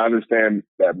losing, but I understand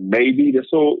that maybe this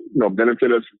will,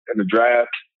 benefit us in the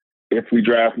draft if we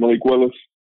draft Malik Willis.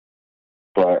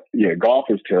 But yeah, Goff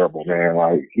is terrible, man.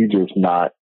 Like he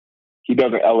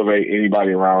doesn't elevate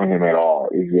anybody around him at all.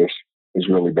 It's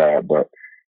really bad. But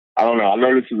I don't know. I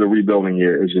know this is a rebuilding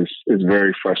year. It's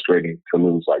very frustrating to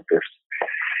lose like this.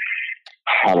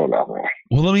 I don't know, man.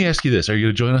 Well, let me ask you this: are you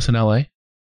going to join us in LA?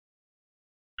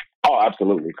 Oh,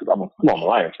 absolutely. Because I'm a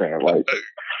Lions fan. Like,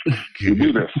 we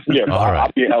do this. Yeah, so right.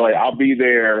 I'll be in LA. I'll be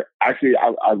there. Actually,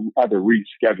 I had to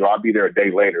reschedule. I'll be there a day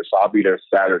later. So I'll be there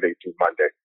Saturday through Monday.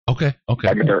 Okay.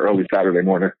 I get there early Saturday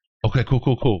morning. Okay,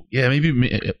 cool. Yeah, maybe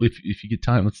if you get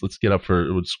time, let's get up for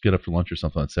lunch or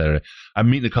something on Saturday. I'm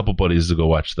meeting a couple buddies to go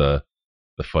watch the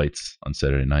fights on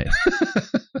Saturday night.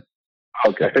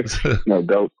 Okay, no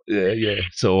dope. Yeah.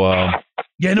 So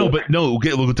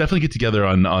we'll definitely get together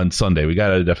on Sunday. We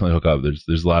gotta definitely hook up.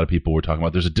 There's a lot of people we're talking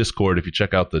about. There's a Discord. If you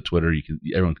check out the Twitter,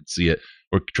 everyone can see it.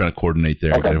 We're trying to coordinate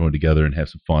there, get everyone together, and have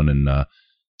some fun and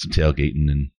some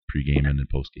tailgating and pre-gaming and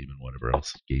post-gaming, whatever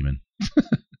else gaming.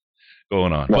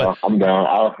 Going on. No, but I'm down.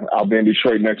 I'll be in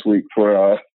Detroit next week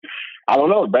for I don't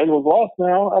know. Bengals lost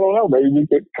now. I don't know. Maybe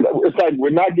it's like we're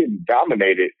not getting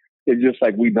dominated. It's just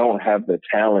like we don't have the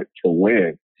talent to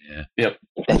win. Yeah. Yep.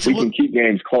 So we can keep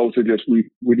games close.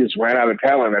 We just ran out of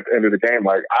talent at the end of the game.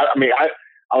 Like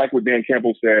I like what Dan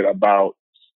Campbell said about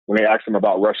when they asked him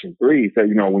about rushing three. He said,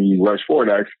 when you rush four,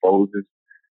 that exposes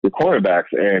the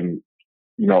cornerbacks. And,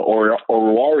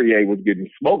 Aurier was getting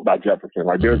smoked by Jefferson.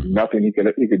 Like, there's nothing he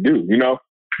could do,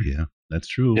 Yeah, that's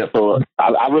true. Yeah, so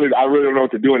I really don't know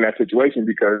what to do in that situation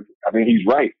because, he's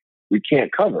right. We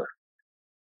can't cover.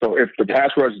 So if the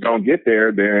pass rush don't get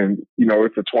there, then,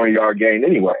 it's a 20-yard gain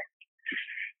anyway.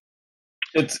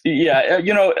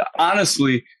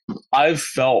 Honestly, I've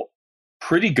felt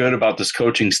pretty good about this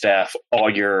coaching staff all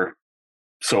year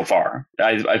so far.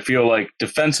 I feel like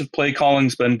defensive play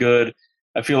calling's been good.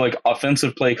 I feel like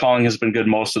offensive play calling has been good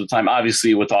most of the time.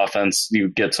 Obviously, with offense, you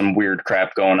get some weird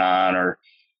crap going on, or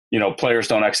players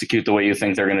don't execute the way you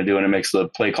think they're going to do, and it makes the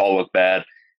play call look bad.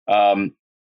 But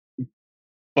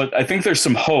I think there's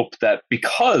some hope that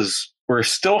because we're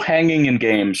still hanging in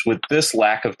games with this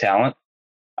lack of talent,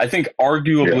 I think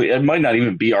arguably, it might not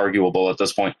even be arguable at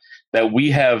this point, that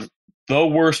we have the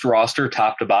worst roster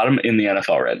top to bottom in the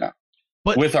NFL right now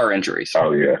with our injuries.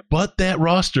 Oh, yeah. But that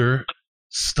roster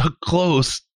stuck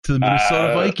close to the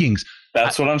Minnesota Vikings.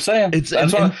 That's what I'm saying.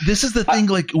 And this is the thing,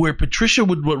 like where Patricia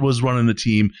was running the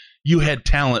team, you had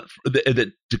talent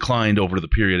that declined over the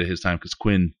period of his time because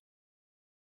Quinn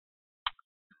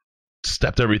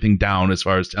stepped everything down as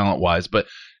far as talent-wise, but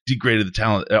degraded the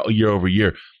talent year over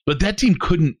year. But that team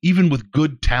couldn't, even with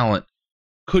good talent,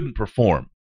 couldn't perform,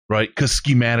 right? Because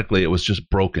schematically it was just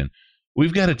broken.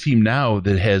 We've got a team now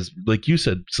that has, like you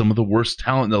said, some of the worst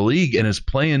talent in the league and is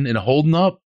playing and holding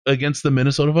up against the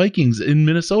Minnesota Vikings in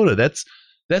Minnesota. That's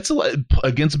a lot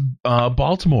against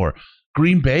Baltimore.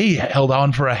 Green Bay held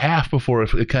on for a half before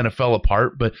it kind of fell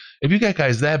apart. But if you got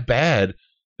guys that bad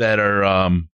that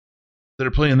are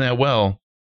playing that well,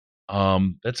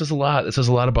 that says a lot. It says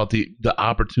a lot about the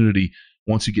opportunity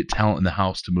once you get talent in the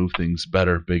house to move things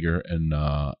better, bigger, and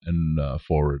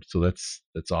forward. So that's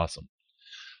awesome.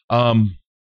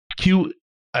 Q,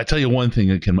 I tell you one thing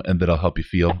that'll help you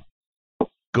feel.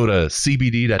 Go to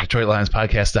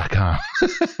cbd.detroitlionspodcast.com.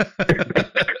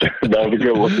 That was a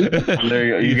good one. There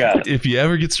you go. You got it. If you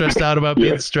ever get stressed out about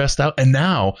being stressed out, and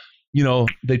now,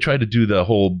 they tried to do the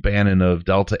whole banning of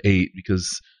Delta 8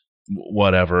 because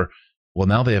whatever. Well,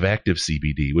 now they have active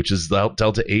CBD, which is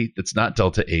Delta 8. That's not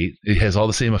Delta 8. It has all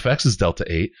the same effects as Delta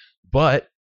 8, but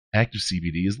active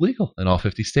CBD is legal in all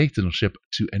 50 states and it'll ship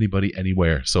to anybody,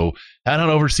 anywhere. So head on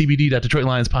over to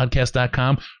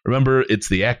cbd.detroitlionspodcast.com. Remember, it's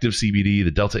the active CBD,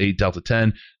 the Delta 8, Delta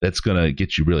 10, that's going to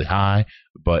get you really high,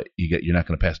 but you're not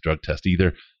going to pass a drug test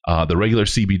either. The regular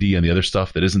CBD and the other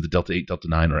stuff that isn't the Delta 8, Delta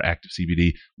 9, or active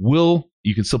CBD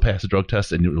you can still pass a drug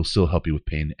test and it will still help you with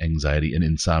pain, anxiety, and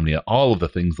insomnia. All of the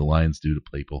things the Lions do to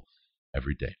people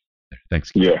every day.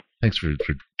 Thanks. Yeah. Thanks for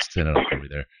standing up for me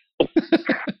there.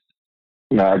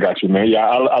 No, I got you, man. Yeah,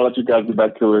 I'll let you guys get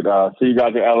back to it. See you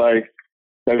guys in LA.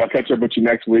 Maybe I'll catch up with you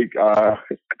next week to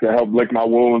help lick my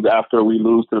wounds after we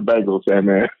lose to the Bengals,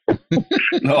 man.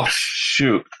 Oh,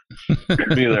 shoot.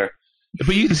 Be there.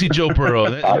 But you can see Joe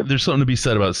Burrow. There's something to be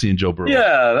said about seeing Joe Burrow.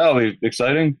 Yeah, that'll be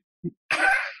exciting.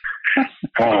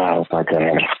 Oh, my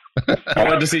God. I'd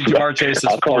like to see Jamar Chase's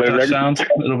 4 touchdowns.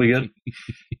 It'll be good.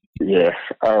 Yeah.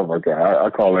 Oh, my God.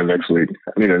 I'll call in next week.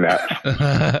 I need a nap.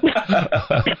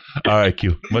 All right,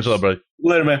 Q. Much love, buddy.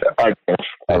 Later, man. All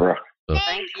right.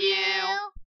 Thank you.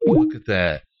 Look at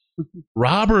that.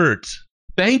 Robert,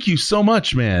 thank you so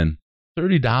much, man.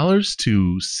 $30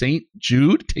 to St.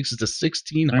 Jude takes us to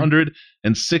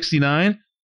 $1,669.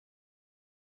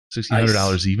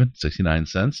 $1,600 even, 69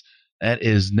 cents. That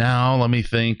is now, let me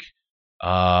think,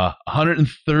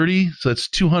 130. So that's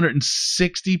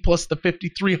 260 plus the 50,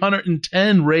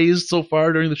 310 raised so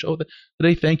far during the show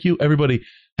today. Thank you, everybody.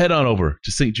 Head on over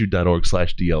to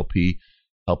stjude.org/DLP.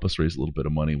 Help us raise a little bit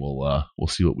of money. We'll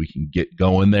see what we can get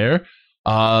going there.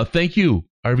 Thank you,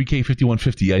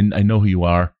 RVK5150. I know who you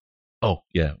are. Oh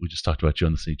yeah, we just talked about you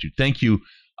on the St. Jude. Thank you.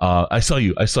 I saw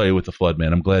you with the flood,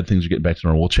 man. I'm glad things are getting back to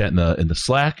normal. We'll chat in the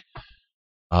Slack.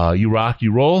 You rock,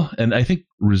 you roll, and I think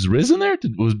Riz in there.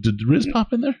 Did Riz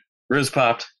pop in there? Riz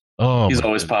popped. Oh, he's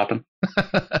always popping.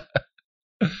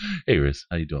 Hey Riz,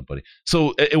 how you doing, buddy?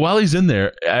 So while he's in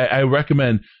there, I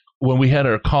recommend when we had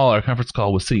our conference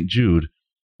call with St. Jude,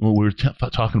 when we were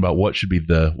talking about what should be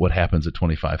what happens at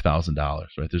 $25,000.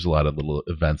 Right? There's a lot of little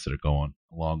events that are going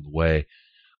along the way.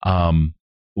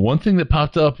 One thing that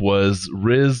popped up was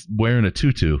Riz wearing a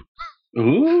tutu.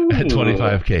 Ooh. At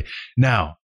 $25K.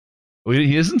 Now,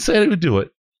 he hasn't said he would do it,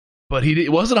 but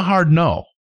it wasn't a hard no.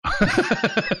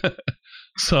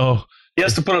 So he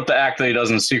has to put up the act that he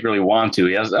doesn't secretly want to.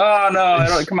 He has, oh no, I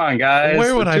don't. Come on, guys.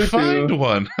 Where would I find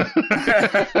one?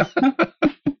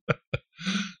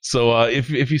 So if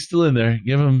he's still in there,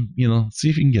 give him, see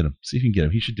if you can get him. See if you can get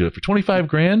him. He should do it for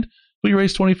 $25,000. Will you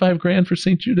raise $25,000 for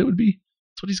St. Jude? That's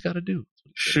what he's got to do.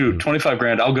 Shoot,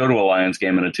 $25,000. I'll go to a Lions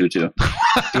game in a tutu.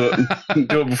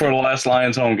 do it before the last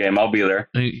Lions home game. I'll be there.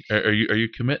 Are you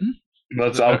committing?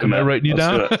 I'll commit. Am I writing you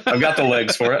down? I've got the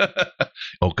legs for it.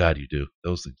 Oh God, you do.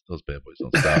 Those bad boys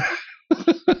don't stop.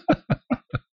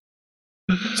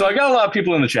 So I got a lot of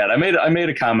people in the chat. I made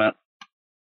a comment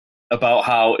about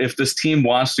how if this team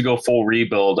wants to go full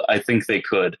rebuild, I think they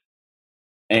could.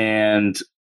 And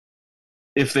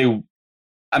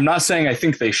I'm not saying I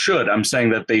think they should. I'm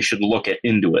saying that they should look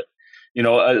into it.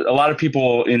 A lot of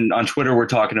people on Twitter were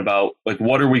talking about, like,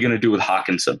 what are we going to do with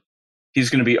Hawkinson? He's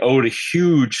going to be owed a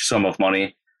huge sum of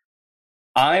money.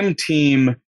 I'm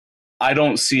team, I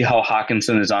don't see how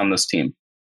Hawkinson is on this team.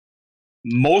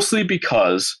 Mostly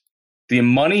because the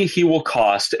money he will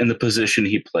cost and the position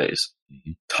he plays.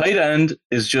 Mm-hmm. Tight end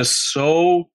is just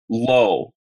so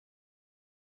low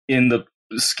in the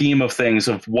scheme of things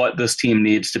of what this team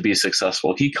needs to be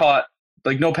successful. He caught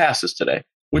no passes today,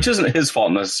 which isn't his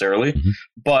fault necessarily, mm-hmm.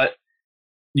 but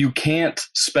you can't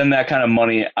spend that kind of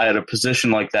money at a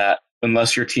position like that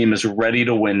unless your team is ready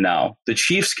to win now. The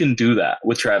Chiefs can do that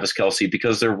with Travis Kelce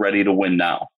because they're ready to win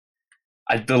now.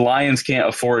 The Lions can't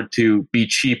afford to be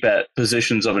cheap at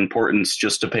positions of importance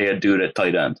just to pay a dude at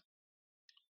tight end.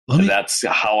 That's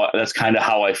kind of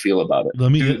how I feel about it.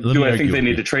 Do I think they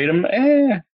need to trade him?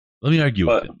 Let me argue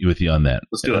with you on that.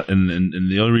 Let's do it.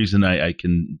 And the only reason I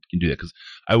can do that, because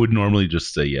I would normally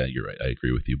just say, yeah, you're right, I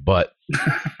agree with you. But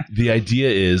the idea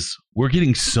is we're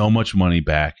getting so much money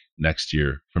back next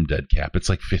year from dead cap. It's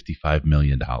like $55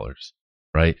 million,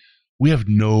 right? We have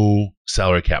no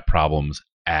salary cap problems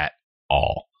at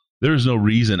all. There's no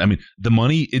reason. I mean, the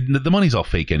money's all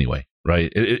fake anyway,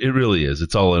 right? It really is.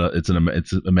 It's all it's an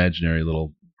imaginary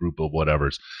little group of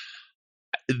whatevers.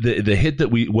 The hit that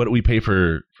we pay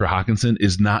for Hawkinson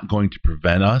is not going to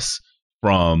prevent us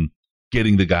from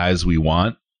getting the guys we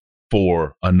want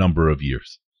for a number of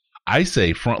years. I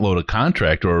say front load a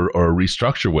contract or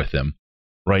restructure with him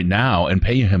right now and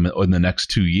pay him in the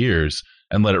next 2 years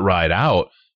and let it ride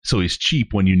out so he's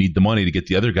cheap when you need the money to get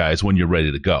the other guys when you're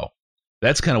ready to go.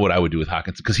 That's kind of what I would do with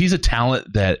Hawkinson, because he's a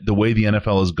talent that the way the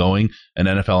NFL is going and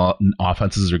NFL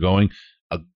offenses are going,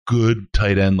 a good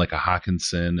tight end like a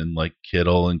Hawkinson and like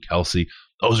Kittle and Kelce,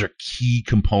 those are key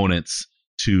components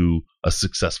to a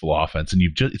successful offense. And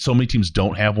so many teams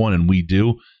don't have one, and we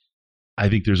do. I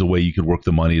think there's a way you could work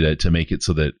the money to make it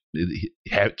so that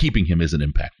keeping him isn't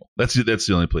impactful. That's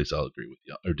the only place I'll agree with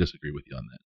you or disagree with you on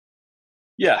that.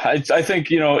 Yeah, I think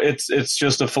it's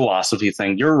just a philosophy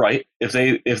thing. You're right. If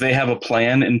they have a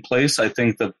plan in place, I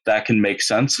think that can make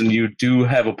sense. And you do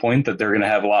have a point that they're going to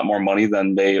have a lot more money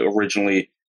than they originally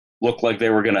looked like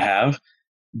they were going to have.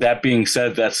 That being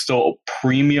said, that's still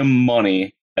premium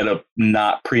money at a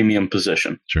not premium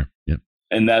position. Sure. Yeah.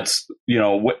 And that's,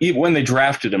 when they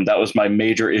drafted him, that was my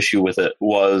major issue with it.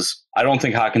 Was I don't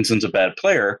think Hawkinson's a bad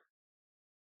player,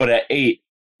 but at 8,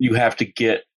 you have to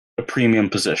get a premium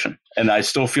position. And I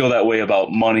still feel that way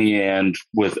about money and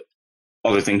with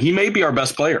other things. He may be our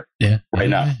best player right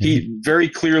now. Yeah. He very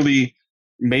clearly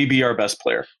may be our best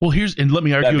player. Well, let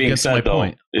me argue against my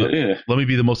point. Let me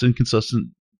be the most inconsistent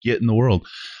git in the world.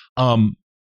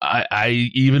 I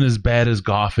even as bad as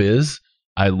Goff is,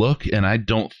 I look and I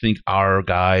don't think our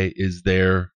guy is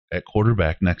there at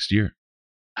quarterback next year.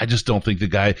 I just don't think the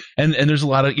guy, and there's a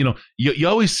lot of, you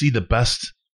always see the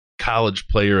best college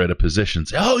player at a position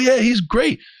say, oh yeah, he's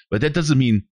great, but that doesn't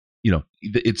mean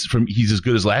he's as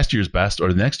good as last year's best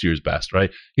or the next year's best,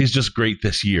 right? He's just great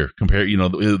this year.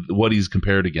 What he's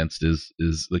compared against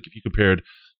is like, if you compared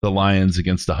the Lions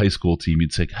against the high school team,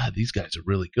 you'd say, God, these guys are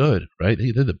really good, right?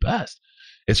 They're the best.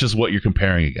 It's just what you're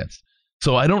comparing against.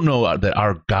 So I don't know that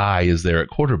our guy is there at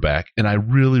quarterback, and I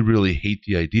really, really hate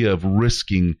the idea of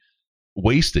wasting,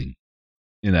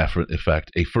 in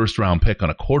effect, a first-round pick on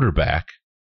a quarterback.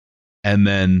 And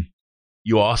then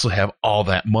you also have all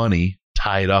that money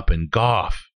tied up in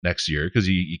Goff next year because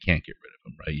you can't get rid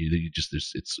of him, right?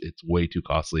 It's way too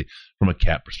costly from a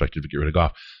cap perspective to get rid of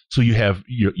Goff. So you have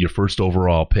your first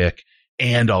overall pick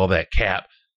and all that cap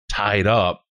tied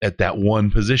up at that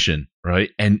one position, right?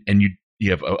 And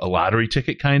you have a lottery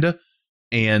ticket kind of,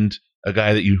 and a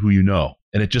guy who you know,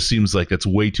 and it just seems like that's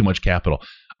way too much capital.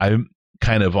 I'm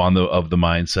kind of of the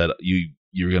mindset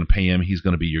you're going to pay him, he's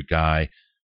going to be your guy.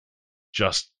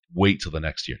 Just wait till the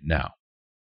next year. Now,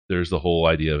 there's the whole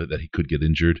idea of it that he could get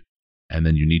injured, and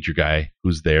then you need your guy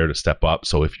who's there to step up.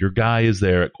 So if your guy is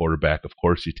there at quarterback, of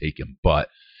course you take him. But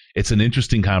it's an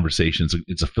interesting conversation.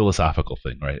 It's a philosophical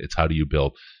thing, right? It's how do you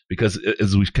build? Because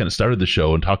as we kind of started the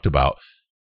show and talked about,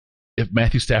 if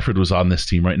Matthew Stafford was on this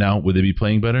team right now, would they be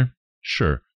playing better?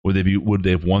 Sure. Would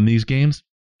they have won these games?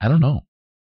 I don't know.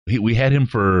 We had him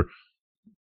for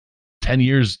 10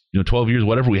 years, 12 years,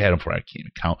 whatever we had him for. I can't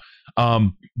even count.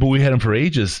 But we had him for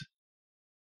ages.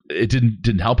 It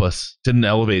didn't help us. Didn't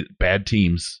elevate bad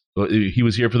teams. He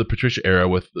was here for the Patricia era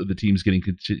with the teams getting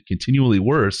continually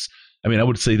worse. I mean, I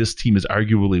would say this team is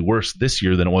arguably worse this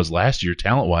year than it was last year,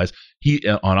 talent-wise. He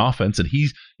on offense, and he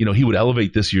would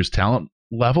elevate this year's talent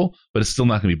level, but it's still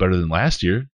not going to be better than last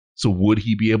year. So would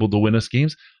he be able to win us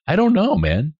games? I don't know,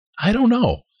 man. I don't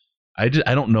know. I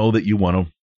don't know that you want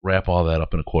to wrap all that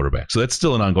up in a quarterback. So that's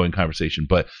still an ongoing conversation.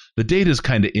 But the data is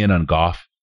kind of in on Goff,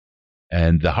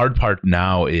 and the hard part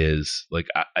now is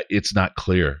it's not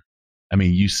clear. I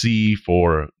mean, you see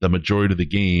for the majority of the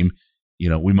game,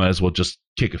 we might as well just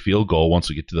kick a field goal once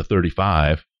we get to the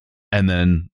 35, and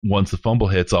then once the fumble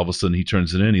hits, all of a sudden he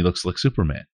turns it in. He looks like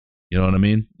Superman. You know what I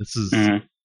mean? This is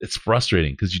it's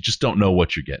frustrating because you just don't know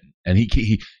what you're getting, and he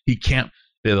can't.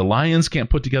 The Lions can't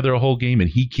put together a whole game, and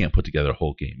he can't put together a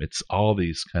whole game. It's all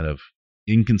these kind of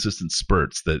inconsistent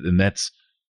spurts and that's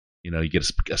you get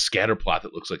a scatter plot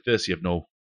that looks like this. You have no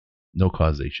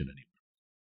causation anymore.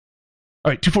 All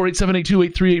right,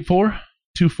 248-782-8384.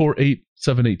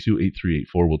 248-782-8384.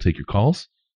 We'll take your calls.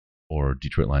 Or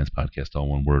Detroit Lions Podcast, all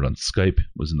one word, on Skype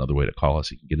was another way to call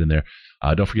us. You can get in there.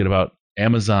 Don't forget about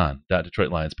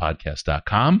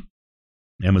Amazon.DetroitLionsPodcast.com.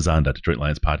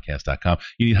 Amazon.DetroitLionsPodcast.com.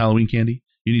 You need Halloween candy?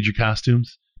 You need your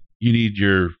costumes? You need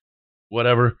your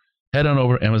whatever? Head on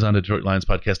over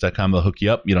Amazon.DetroitLionsPodcast.com. They'll hook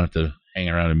you up. You don't have to hang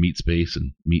around in meet space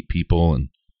and meet people and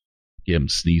get them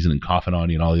sneezing and coughing on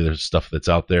you and all the other stuff that's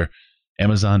out there.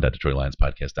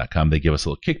 Amazon.DetroitLionsPodcast.com. They give us a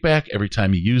little kickback every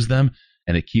time you use them,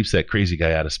 and it keeps that crazy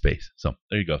guy out of space. So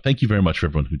there you go. Thank you very much for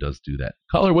everyone who does do that.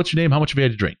 Caller, what's your name? How much have you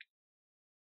had to drink?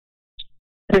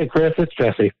 Hey, Chris, it's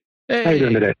Jesse. Hey, how are you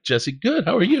doing today? Jesse, good.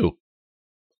 How are you?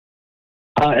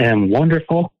 I am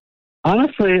wonderful.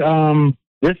 Honestly,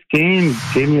 this game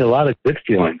gave me a lot of good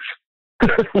feelings,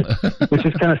 which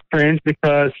is kind of strange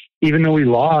because even though we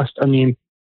lost, I mean,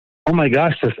 oh my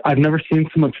gosh, I've never seen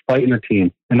so much fight in a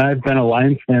team. And I've been a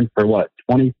Lions fan for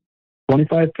 20,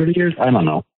 25, 30 years? I don't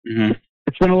know. Mm-hmm.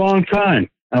 It's been a long time,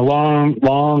 a long,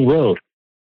 long road.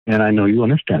 And I know you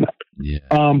understand that. Yeah.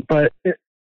 But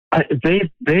they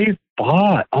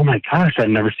fought. Oh my gosh, I've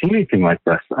never seen anything like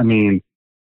this. I mean,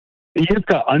 you've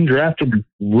got undrafted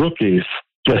rookies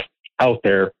just out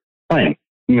there playing.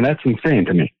 I mean, that's insane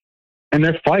to me. And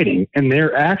they're fighting, and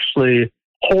they're actually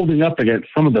holding up against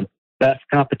some of the best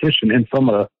competition in against some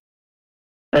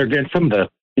of the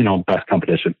best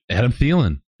competition. Adam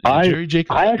Thielen, Jerry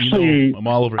Jacobs. I'm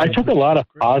all over. I took a lot of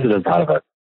positives out of it.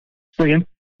 So again?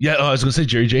 Yeah, I was going to say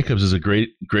Jerry Jacobs is a great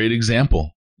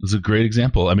example. It was a great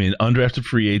example. I mean, undrafted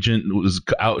free agent, was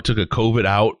out, took a COVID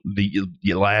out the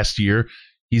last year.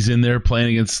 He's in there playing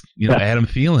against Adam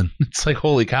Thielen. It's like,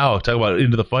 holy cow! Talk about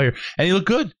into the fire, and he looked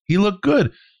good. He looked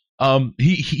good.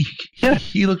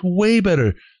 He looked way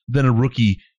better than a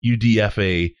rookie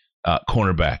UDFA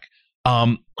cornerback.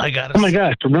 Oh my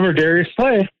gosh! Remember Darius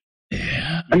Slay?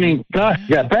 Yeah. I mean, God,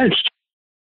 he got benched.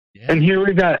 Yeah. And here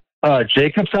we got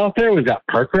Jacobs out there. We've got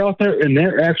Parker out there, and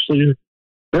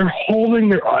they're holding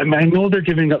their. I mean, I know they're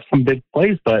giving up some big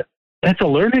plays, but that's a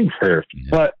learning curve. Yeah.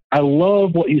 But I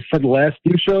love what you said the last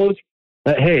few shows.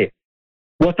 That hey,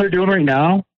 what they're doing right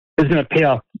now is going to pay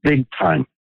off big time.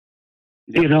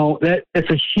 That it's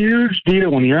a huge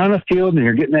deal when you're on the field and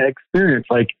you're getting that experience.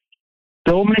 Like,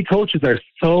 so many coaches are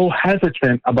so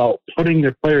hesitant about putting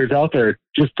their players out there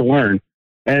just to learn,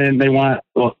 and they want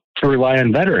to rely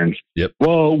on veterans. Yep.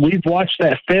 Well, we've watched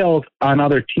that fail on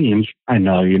other teams. I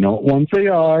know what ones they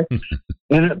are,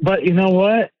 but you know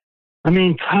what? I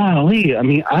mean, golly. I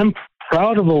mean, I'm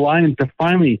proud of the Lions to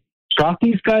finally drop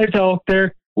these guys out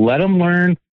there, let them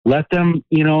learn, let them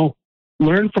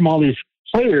learn from all these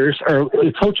players or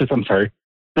coaches. I'm sorry,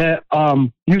 that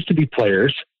used to be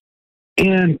players.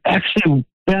 And actually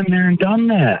been there and done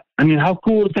that. I mean, how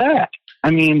cool is that? I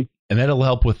mean, and that'll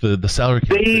help with the salary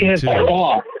cap they have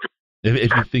too.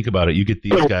 If you think about it, you get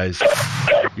these guys.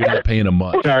 You're not paying them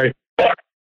much. Sorry,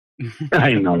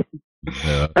 I know.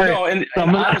 Yeah. All right, so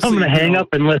I'm going to hang up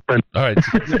and listen. All right,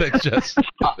 thanks, Jess.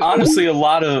 Honestly, a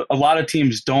lot of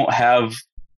teams don't have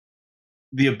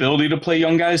the ability to play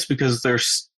young guys because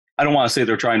I don't want to say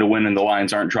they're trying to win and the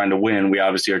Lions aren't trying to win. We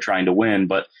obviously are trying to win,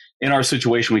 but in our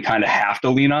situation, we kind of have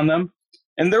to lean on them.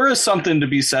 And there is something to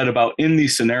be said about in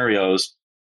these scenarios,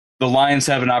 the Lions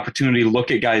have an opportunity to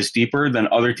look at guys deeper than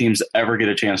other teams ever get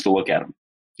a chance to look at them.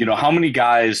 How many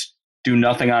guys do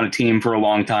nothing on a team for a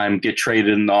long time, get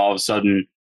traded, and all of a sudden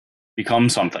become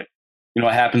something?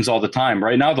 it happens all the time.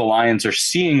 Right now, the Lions are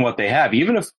seeing what they have.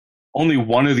 Even if only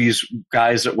one of these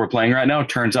guys that we're playing right now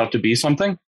turns out to be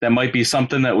something, that might be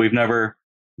something that we've never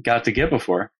got to get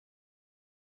before.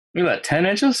 Look at that, 10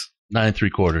 inches? 9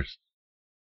 3/4.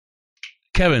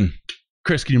 Kevin,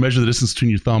 Chris, can you measure the distance between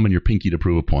your thumb and your pinky to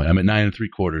prove a point? I'm at 9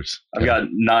 3/4. I've got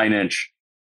 9 inch.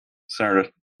 Center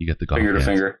to You get the golf finger to hands.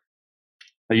 finger.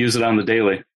 I use it on the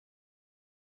daily.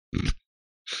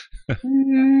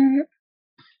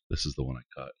 This is the one I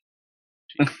caught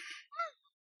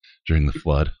during the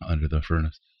flood under the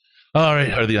furnace. All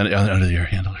right, under the air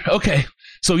handler. Okay,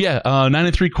 so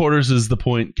 9 3/4 is the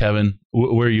point, Kevin.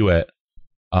 Where are you at?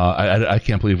 I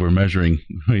can't believe we're measuring.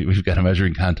 We've got a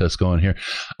measuring contest going here.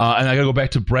 And I got to go back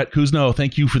to Brett Kuzno.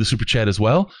 Thank you for the super chat as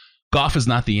well. Goff is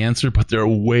not the answer, but there are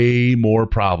way more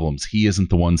problems. He isn't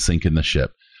the one sinking the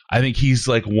ship. I think he's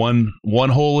like one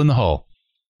hole in the hull,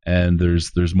 and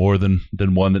there's more than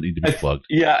one that need to be plugged.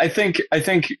 I think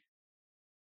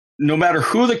no matter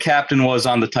who the captain was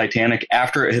on the Titanic,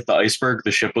 after it hit the iceberg,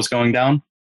 the ship was going down.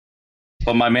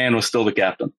 But my man was still the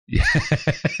captain. Yeah.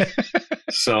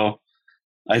 So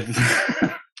I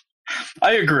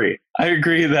agree. I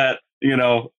agree that,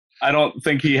 I don't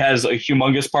think he has a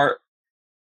humongous part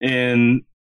in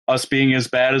us being as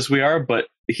bad as we are, but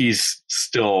he's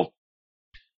still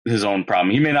his own problem.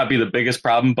 He may not be the biggest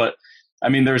problem, but I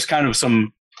mean, there's kind of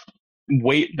some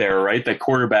weight there, right? That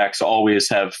quarterbacks always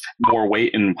have more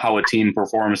weight in how a team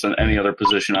performs than any other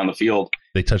position on the field.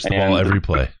 They touch the ball every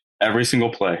play. Every single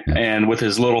play, and with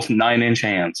his little 9-inch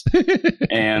hands.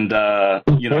 And, I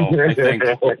think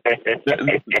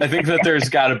that there's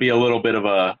got to be a little bit of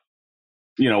a,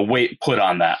 weight put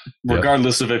on that,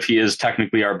 regardless of if he is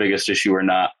technically our biggest issue or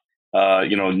not.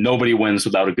 Nobody wins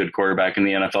without a good quarterback in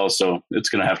the NFL, so it's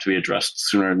going to have to be addressed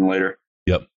sooner than later.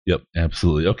 Yep,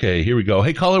 absolutely. Okay, here we go.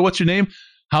 Hey, caller, what's your name?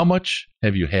 How much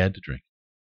have you had to drink?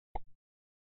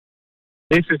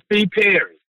 This is Steve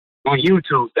Perry on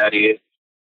YouTube, that is.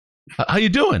 How you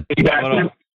doing?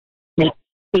 Can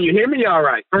you hear me all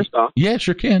right, first off? Yeah,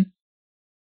 sure can.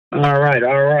 All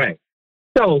right.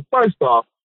 So, first off,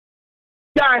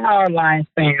 die-hard Lions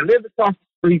fan, live across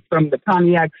the street from the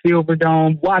Pontiac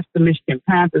Silverdome, watch the Michigan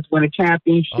Panthers win a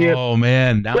championship. Oh,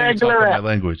 man, now you're talking my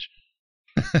language.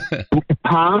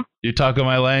 Huh? You're talking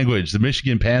my language. The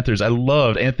Michigan Panthers. I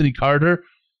loved Anthony Carter.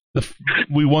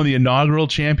 We won the inaugural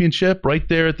championship right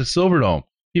there at the Silverdome.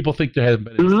 People think there haven't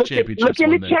been any championships. Look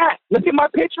in the chat. Look at my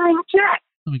picture in the chat.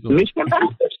 Let me go. Michigan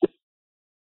Panthers. Let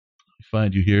me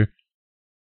find you here.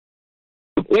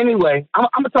 Anyway, I'm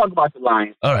going to talk about the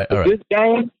Lions. All right. This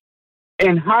game,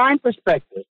 in hindsight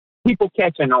perspective, people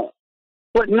catching on,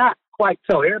 but not quite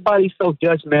so. Everybody's so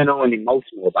judgmental and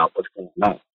emotional about what's going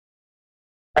on.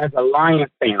 As a Lions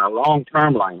fan, a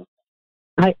long-term Lions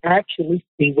fan, I actually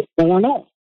see what's going on.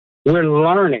 We're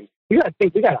learning. You got to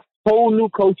think, we got a whole new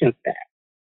coaching staff.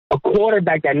 A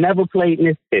quarterback that never played in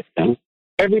this system.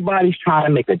 Everybody's trying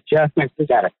to make adjustments. We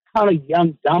got a ton of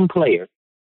young, dumb players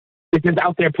that is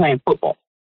out there playing football.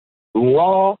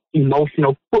 Raw,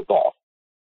 emotional football.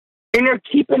 And they're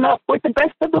keeping up with the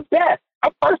best of the best.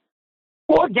 Our first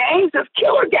 4 games is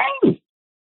killer games.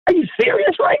 Are you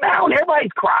serious right now? And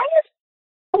everybody's crying?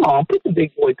 Come on, put the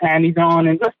big boy panties on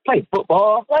and let's play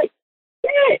football. Like,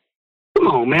 yeah. Come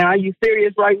on, man. Are you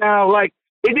serious right now? Like,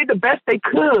 they did the best they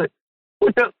could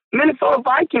with the Minnesota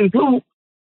Vikings, who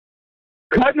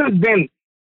Cousins been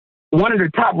one of the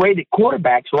top-rated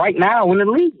quarterbacks right now in the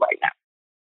league right now.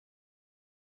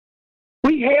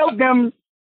 We held them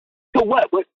to what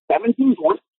 17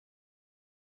 points?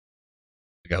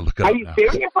 I gotta look up. Are you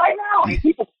serious right now? And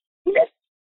people,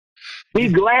 be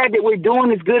glad that we're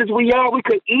doing as good as we are. We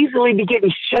could easily be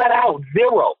getting shut out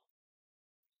 0.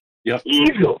 Yep.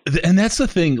 Easily. And that's the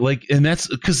thing, and that's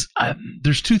because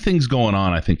there's 2 things going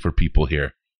on, I think, for people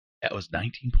here. That was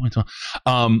 19 points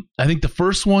on. I think the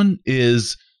first one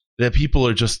is that people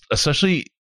are just, especially,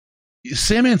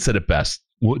 Sandman said it best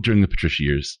during the Patricia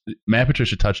years. Matt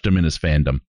Patricia touched him in his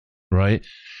fandom, right?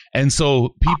 And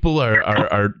so people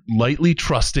are lightly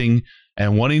trusting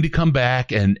and wanting to come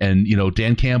back, and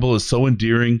Dan Campbell is so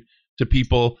endearing to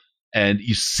people, and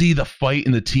you see the fight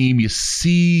in the team, you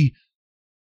see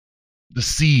the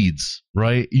seeds,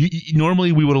 right?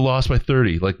 Normally we would have lost by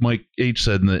 30, like Mike H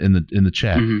said in the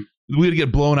chat. Mm-hmm. We would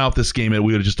get blown out this game, and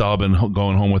we would have just all been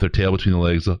going home with our tail between the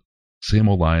legs. Same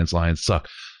old Lions suck.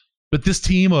 But this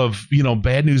team of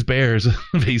bad news bears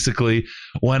basically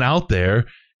went out there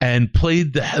and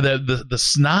played the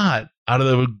snot out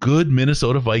of a good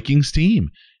Minnesota Vikings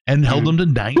team and held them to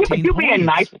 19 points. You're being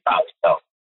nice about it, though.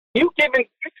 You're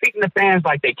treating the fans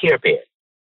like they care bears.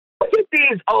 Look at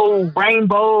these old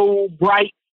rainbow,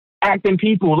 bright acting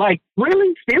people. Like,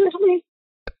 really? Seriously?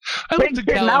 I lived in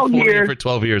California for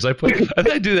 12 years. I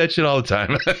do that shit all the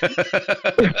time.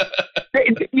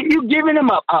 You're giving them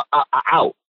a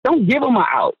out. Don't give them an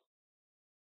out.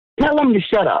 Tell them to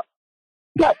shut up.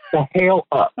 Shut the hell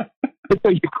up.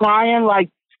 Because you're crying like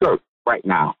skirts right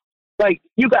now. Like,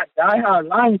 you got diehard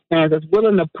Lions fans that's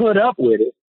willing to put up with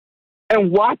it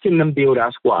and watching them build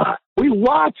our squad. We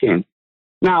watching.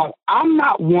 Now, I'm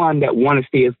not one that want to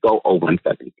see us go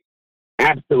 0-17.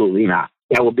 Absolutely not.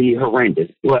 That would be horrendous.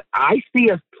 But I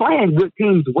see us playing good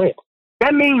teams well.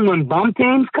 That means when bum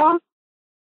teams come,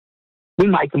 we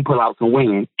might can pull out some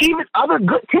wins. Even other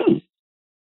good teams.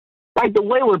 Like the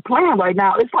way we're playing right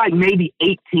now, it's like maybe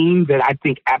 8 teams that I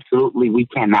think absolutely we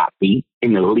cannot beat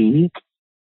in the league.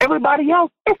 Everybody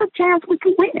else, it's a chance we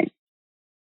can win.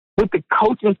 With the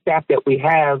coaching staff that we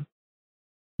have,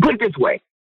 put it this way,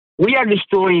 we are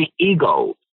destroying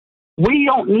egos. We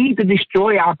don't need to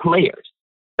destroy our players.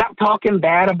 Stop talking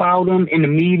bad about them in the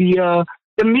media.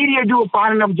 The media do a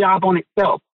fine enough job on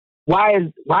itself. Why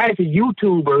is the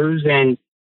YouTubers and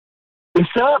the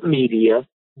sub media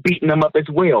beating them up as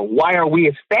well? Why are we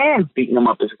as fans beating them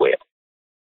up as well?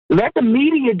 Let the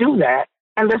media do that,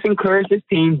 and let's encourage this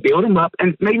team, build them up,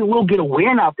 and maybe we'll get a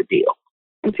win out the deal.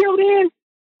 Until then,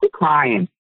 quit crying.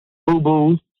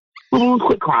 Boo-boos. Boo-boos,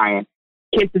 quit crying.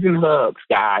 Kisses and hugs,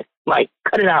 guys. Like,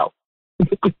 cut it out.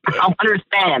 I don't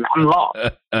understand. I'm lost.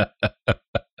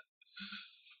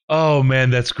 Oh,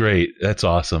 man, that's great. That's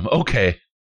awesome. Okay.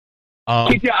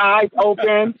 Keep your eyes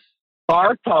open.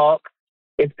 Bar Talk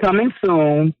is coming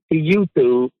soon to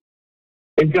YouTube.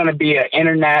 It's going to be an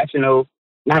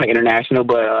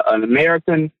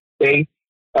American-based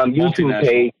YouTube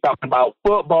page talking about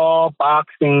football,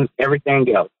 boxing,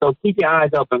 everything else. So keep your eyes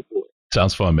open for it.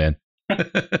 Sounds fun, man.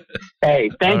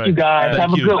 Hey, thank you, guys.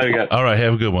 Have a good one. All right,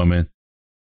 have a good one, man.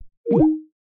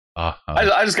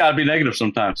 I just got to be negative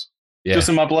sometimes. Yeah. Just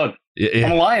in my blood. Yeah.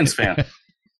 I'm a Lions fan.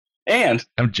 And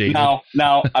I'm jaded.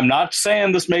 Now, I'm not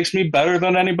saying this makes me better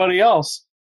than anybody else,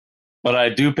 but I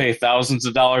do pay thousands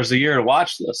of dollars a year to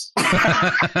watch this.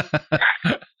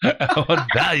 I want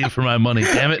value for my money,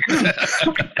 damn it.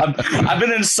 I've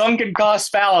been in sunken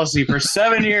cost fallacy for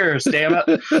 7 years, damn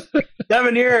it.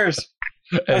 7 years.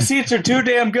 My seats are too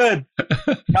damn good.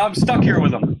 Now I'm stuck here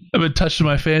with them. I've been touching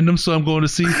my fandom, so I'm going to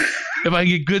see if I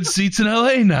can get good seats in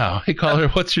LA now. Hey, caller,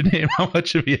 what's your name? How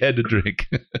much have you had to drink?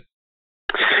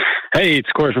 Hey, it's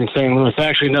Corey from St. Louis.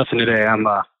 Actually, nothing today. I'm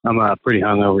pretty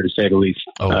hungover, to say the least,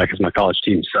 because my college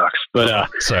team sucks. But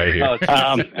sorry to hear.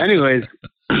 Anyways,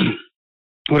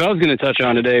 what I was going to touch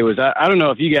on today was I don't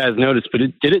know if you guys noticed, but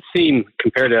did it seem,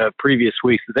 compared to previous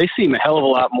weeks, that they seem a hell of a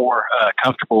lot more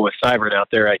comfortable with Seibert out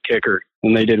there at kicker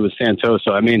than they did with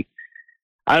Santoso. I mean,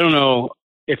 I don't know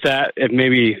if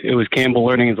maybe it was Campbell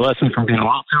learning his lesson from being a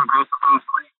little too aggressive,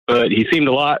 but he seemed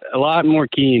a lot more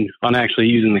keen on actually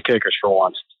using the kickers for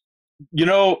once. You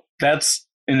know, that's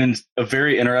a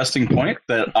very interesting point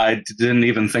that I didn't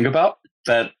even think about,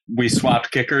 that we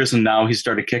swapped kickers and now he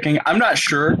started kicking. I'm not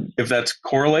sure if that's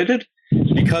correlated,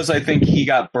 because I think he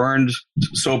got burned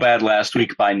so bad last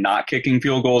week by not kicking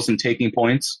field goals and taking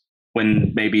points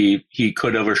when maybe he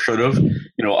could have or should have,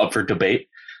 up for debate.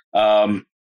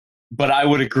 But I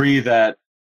would agree that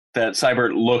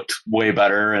Seibert looked way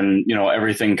better, and,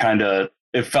 everything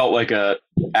it felt like a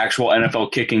actual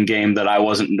NFL kicking game that I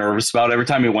wasn't nervous about. Every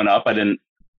time he went up, I didn't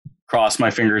cross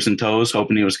my fingers and toes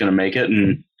hoping he was going to make it.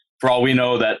 And for all we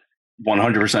know, that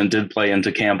 100% did play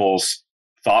into Campbell's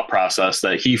thought process,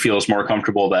 that he feels more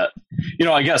comfortable that,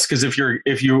 I guess, because if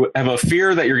you have a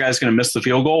fear that your guy's going to miss the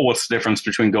field goal, what's the difference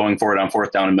between going for it on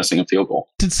fourth down and missing a field goal?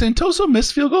 Did Santoso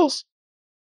miss field goals?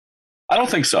 I don't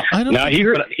think so. No, he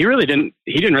really didn't.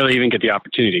 He didn't really even get the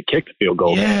opportunity to kick the field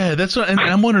goal. Yeah, that's what. And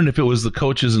I'm wondering if it was the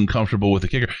coaches and comfortable with the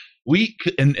kicker.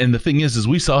 And the thing is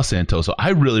we saw Santoso.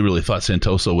 I really, really thought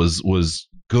Santoso was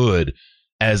good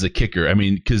as a kicker. I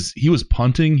mean, because he was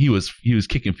punting, he was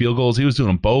kicking field goals, he was doing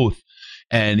them both,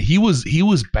 and he was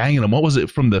banging them. What was it,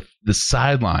 from the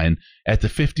sideline at the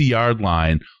 50-yard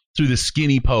line through the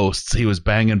skinny posts? He was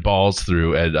banging balls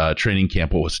through at training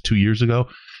camp. What was it, 2 years ago?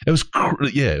 It was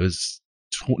it was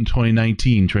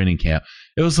 2019 training camp.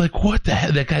 It was like, what the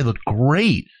heck? That guy looked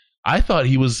great. I thought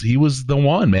he was the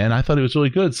one, man. I thought he was really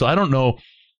good. So I don't know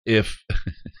if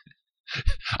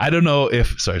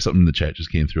sorry, something in the chat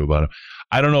just came through about him.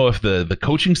 I don't know if the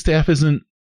coaching staff isn't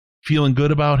feeling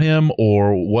good about him,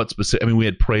 or what specific. I mean, we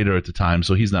had Prater at the time,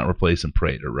 so he's not replacing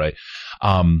Prater, right?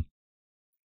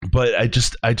 But I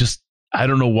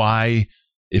don't know why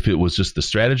if it was just the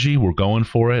strategy, we're going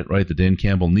for it, right? The Dan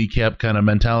Campbell kneecap kind of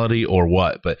mentality, or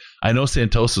what. But I know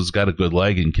Santosa's got a good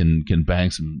leg and can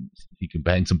bang some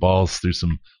balls through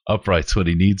some uprights when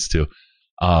he needs to.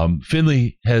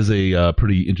 Finley has a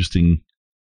pretty interesting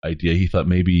idea. He thought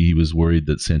maybe he was worried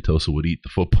that Santosa would eat the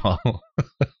football.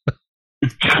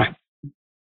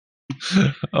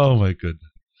 Oh my goodness.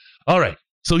 All right.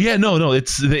 So yeah, no,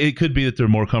 it could be that they're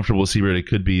more comfortable with Seabird. It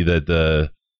could be that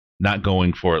the not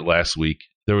going for it last week.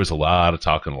 There was a lot of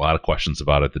talk and a lot of questions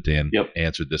about it that Dan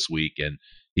answered this week, and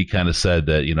he kind of said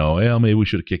that, well, maybe we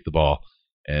should have kicked the ball.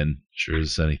 And sure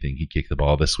as anything, he kicked the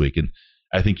ball this week. And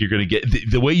I think you're going to get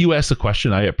the way you asked the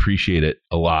question. I appreciate it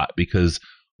a lot, because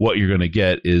what you're going to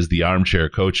get is the armchair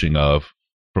coaching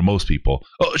for most people.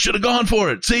 Oh, should have gone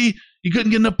for it. See, you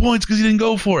couldn't get enough points because you didn't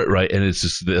go for it, right? And it's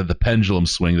just the pendulum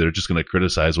swing. They're just going to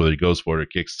criticize whether he goes for it or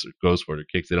kicks. They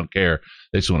don't care.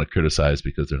 They just want to criticize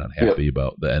because they're not happy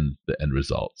about the end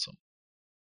result. So,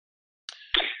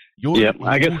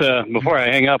 I guess before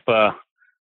I hang up,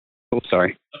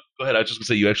 sorry. Go ahead. I was just going to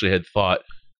say you actually had thought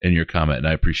in your comment, and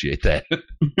I appreciate that.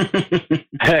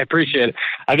 I appreciate it.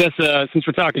 I guess since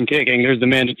we're talking kicking, there's the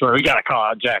mandatory. We got to call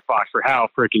out Jack Fox for how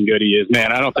freaking good he is,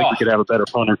 man. I don't think we could have a better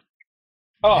punter.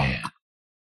 Oh,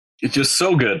 it's just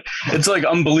so good. It's like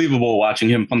unbelievable watching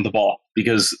him punt the ball,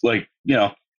 because he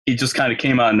just kind of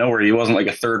came out of nowhere. He wasn't like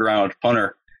a third round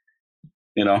punter,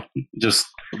 just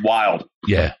wild.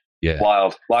 Yeah.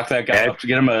 Wild. Lock that guy up to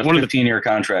get him a 15-year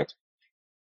contract.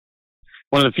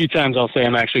 One of the few times I'll say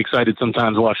I'm actually excited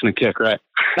sometimes watching a kick, right?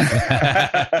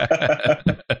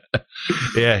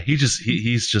 Yeah,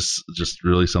 he's just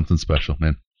really something special,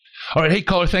 man. All right, hey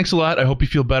caller, thanks a lot. I hope you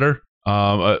feel better.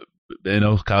 I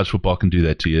know college football can do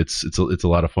that to you. It's a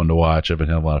lot of fun to watch. I've been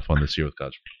having a lot of fun this year with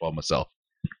college football myself.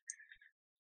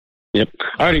 Yep.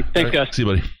 All righty. Thanks, guys. See you,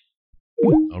 buddy.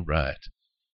 All right.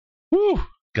 Woo.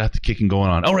 Got the kicking going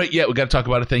on. All right. Yeah, we got to talk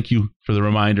about it. Thank you for the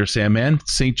reminder, Sam, man.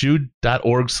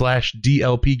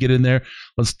 stjude.org/DLP. Get in there.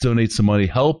 Let's donate some money.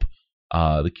 Help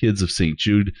the kids of St.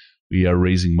 Jude. We are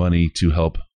raising money to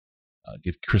help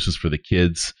give Christmas for the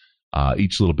kids.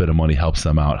 Each little bit of money helps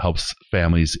them out, helps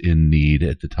families in need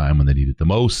at the time when they need it the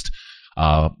most.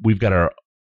 We've got our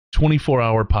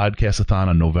 24-hour podcast-a-thon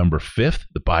on November 5th,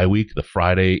 the bye week, the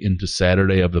Friday into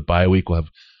Saturday of the bye week. We'll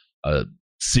have a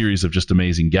series of just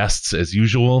amazing guests as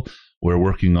usual. We're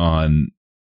working on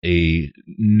a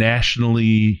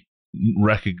nationally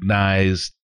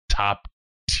recognized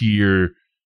top-tier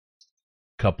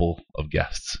couple of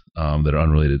guests that are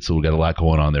unrelated. So we've got a lot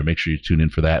going on there. Make sure you tune in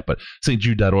for that. But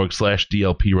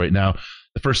stjude.org/DLP right now.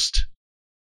 The first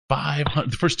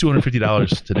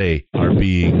 $250 today are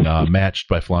being matched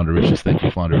by Floundericious. Thank you,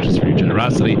 Floundericious, for your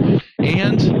generosity.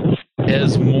 And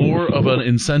as more of an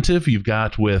incentive, you've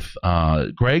got with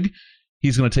Greg.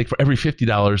 He's going to take, for every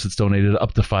 $50 that's donated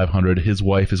up to $500, his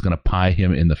wife is going to pie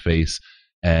him in the face.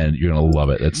 And you're going to love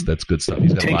it. That's good stuff.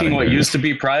 He's got taking what used to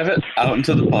be private out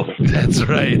into the public. That's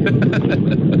right.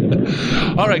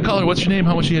 All right, caller, what's your name?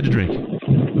 How much you had to drink? Hey,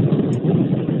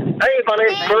 my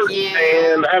name's Bert,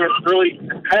 and I haven't really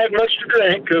had much to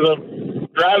drink because I'm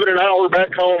driving an hour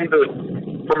back home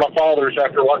for my father's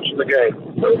after watching the game.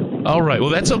 So. All right.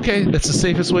 Well, that's okay. That's the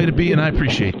safest way to be, and I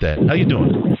appreciate that. How you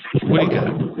doing? What do you got?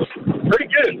 Pretty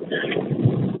good.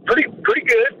 Pretty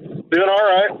good. Doing all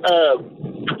right.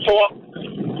 So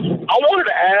I wanted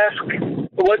to ask,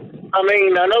 I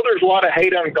know there's a lot of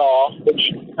hate on Goff,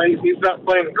 which he's not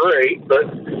playing great, but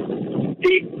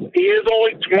he is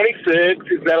only 26.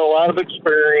 He's got a lot of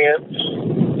experience.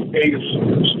 He's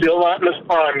still not in his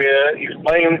prime yet. He's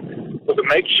playing with a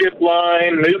makeshift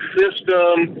line, new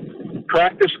system,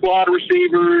 practice squad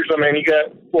receivers. I mean, you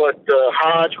got,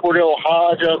 Cordell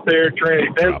Hodge out there, Trinity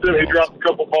Benson, who dropped a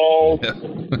couple balls.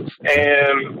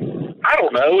 And I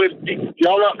don't know.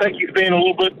 Y'all not think he's being a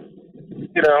little bit,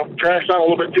 trashed on a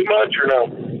little bit too much, or no?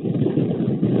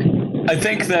 I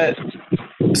think that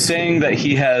saying that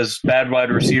he has bad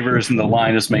wide receivers and the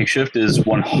line is makeshift is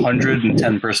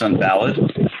 110% valid.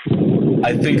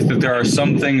 I think that there are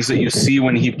some things that you see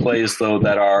when he plays, though,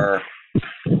 that are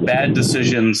bad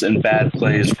decisions and bad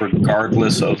plays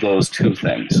regardless of those two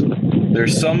things.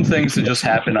 There's some things that just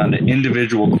happen on the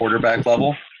individual quarterback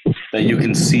level that you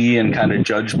can see and kind of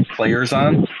judge players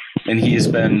on, and he's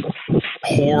been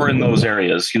poor in those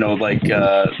areas.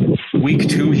 Week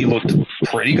 2, he looked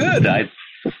pretty good. I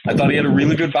thought he had a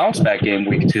really good bounce back game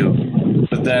week 2,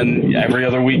 but then every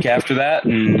other week after that,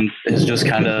 and is just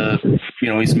kind of,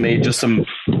 he's made just some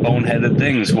boneheaded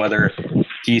things, whether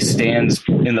he stands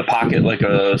in the pocket like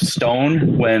a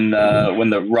stone when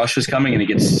the rush is coming and he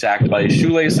gets sacked by his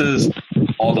shoelaces,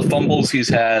 all the fumbles he's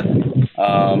had.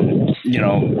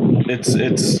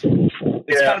 it's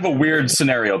kind of a weird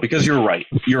scenario because you're right.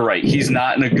 He's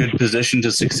not in a good position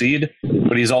to succeed,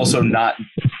 but he's also not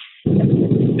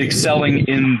excelling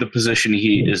in the position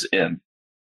he is in.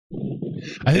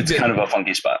 I think it's kind of a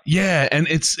funky spot. Yeah, and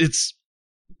it's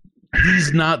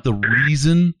he's not the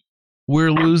reason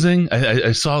we're losing.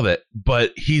 I saw that,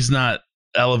 but he's not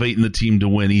elevating the team to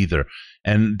win either.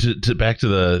 And to back to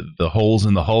the holes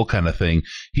in the hull kind of thing,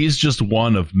 he's just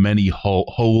one of many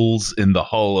holes in the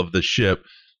hull of the ship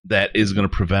that is going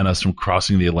to prevent us from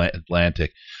crossing the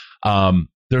Atlantic.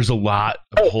 There's a lot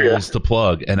of holes to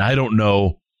plug, and I don't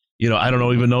know. I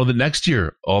don't even know that next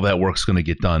year all that work's going to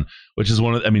get done, which is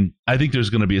I think there's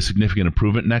going to be a significant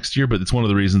improvement next year, but it's one of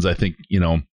the reasons I think,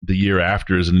 the year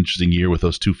after is an interesting year with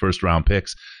those 2 first-round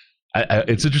picks.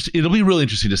 It's interesting. It'll be really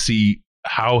interesting to see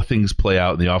how things play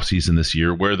out in the offseason this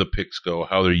year, where the picks go,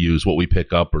 how they're used, what we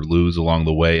pick up or lose along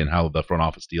the way, and how the front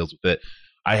office deals with it.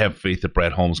 I have faith that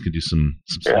Brad Holmes can do some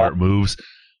smart moves,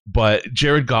 but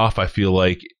Jared Goff, I feel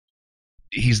like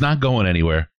he's not going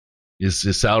anywhere.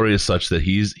 His salary is such that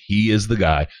he is the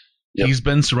guy. Yep. He's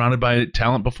been surrounded by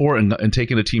talent before and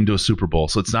taken a team to a Super Bowl,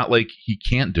 so it's not like he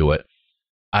can't do it.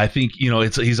 I think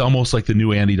he's almost like the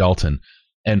new Andy Dalton,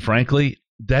 and frankly,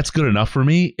 that's good enough for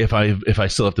me. If I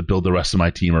still have to build the rest of my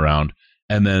team around,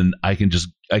 and then I can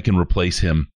replace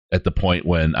him at the point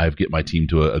when I get my team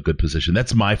to a good position.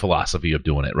 That's my philosophy of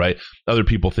doing it. Right? Other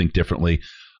people think differently.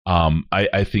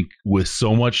 I think with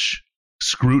so much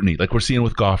scrutiny, like we're seeing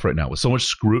with Goff right now, with so much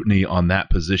scrutiny on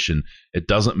that position, it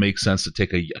doesn't make sense to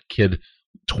take a kid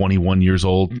 21 years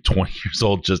old, 20 years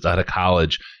old, just out of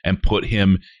college, and put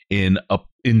him in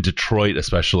Detroit,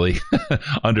 especially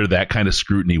under that kind of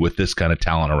scrutiny with this kind of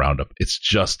talent around him.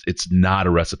 It's not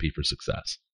a recipe for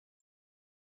success.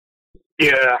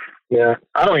 Yeah.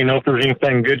 I don't even know if there's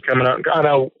anything good coming out. I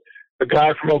know the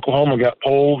guy from Oklahoma got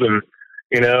pulled, and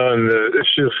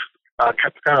it's just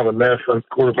kind of a mess on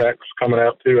quarterbacks coming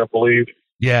out too, I believe.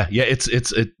 Yeah. It's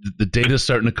the data's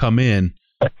starting to come in,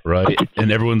 right?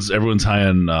 And everyone's high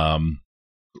on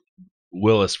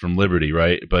Willis from Liberty,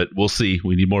 right? But we'll see.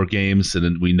 We need more games, and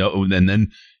then we know. And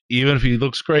then even if he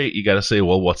looks great, you got to say,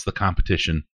 well, what's the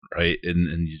competition, right?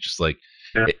 And you're just like,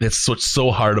 it's what's so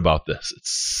hard about this.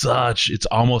 It's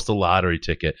almost a lottery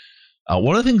ticket.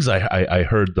 One of the things I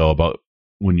heard though about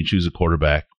when you choose a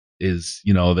quarterback is,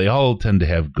 they all tend to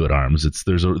have good arms.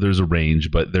 There's a range,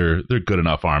 but they're good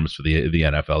enough arms for the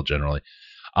NFL generally.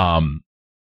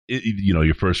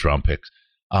 Your first round picks.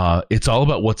 It's all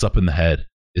about what's up in the head.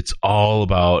 It's all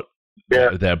about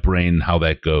that brain, how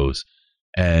that goes.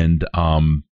 And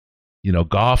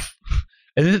Goff.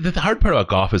 And the hard part about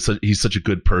Goff is he's such a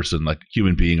good person, like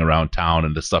human being around town,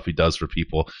 and the stuff he does for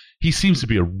people. He seems to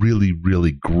be a really,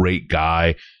 really great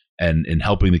guy, and in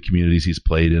helping the communities he's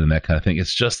played in and that kind of thing.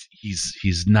 It's just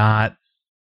he's not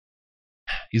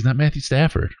Matthew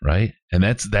Stafford, right? And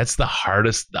that's the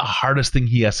hardest thing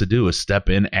he has to do is step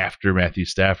in after Matthew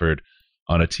Stafford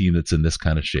on a team that's in this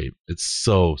kind of shape. It's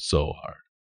so hard.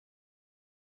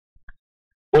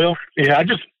 Well, yeah, I'll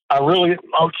just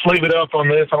leave it up on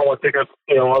this. I don't want to take up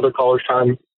other callers'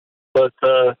 time, but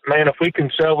man, if we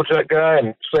can salvage that guy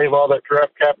and save all that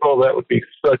draft capital, that would be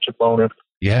such a bonus.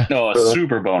 Yeah, no, a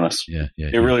super bonus. Yeah,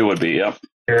 it really would be. Yep.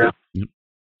 Yeah. Yep.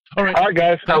 All right,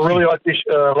 guys. I really like the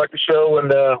show,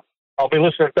 and I'll be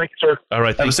listening. Thank you, sir. All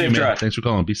right, have a safe drive. Thanks for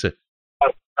calling. Be safe.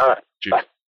 All right. Cheers. Bye.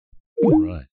 All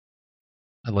right.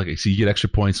 I like it. So you get extra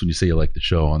points when you say you like the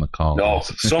show on the call. Oh,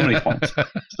 so many points.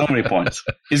 So many points.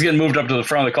 He's getting moved up to the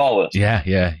front of the call list.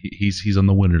 Yeah. He's on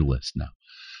the winner list now.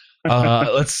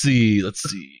 Let's see.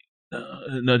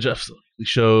 No, Jeff's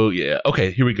show. Yeah.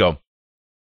 Okay, here we go.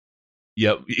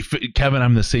 Yeah, Kevin,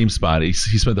 I'm in the same spot. He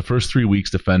spent the first 3 weeks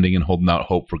defending and holding out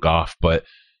hope for Goff, but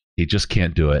he just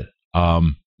can't do it.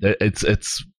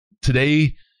 It's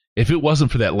today. If it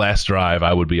wasn't for that last drive,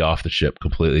 I would be off the ship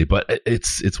completely. But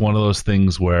it's one of those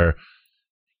things where,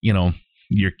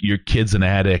 your kid's an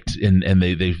addict and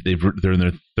they're in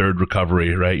their third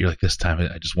recovery, right? You're like, this time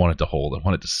I just want it to hold. I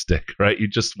want it to stick, right? You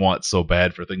just want so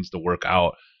bad for things to work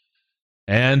out.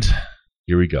 And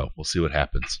here we go. We'll see what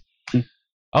happens.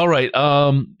 All right.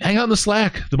 Hang out in the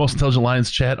Slack, the most intelligent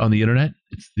Lions chat on the internet.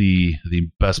 It's the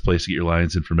best place to get your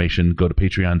Lions information. Go to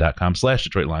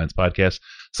patreon.com/Detroit Lions podcast.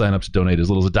 Sign up to donate as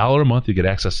little as $1 a month. You get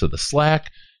access to the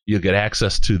Slack. You'll get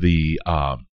access to the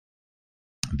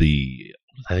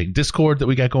Discord that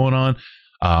we got going on.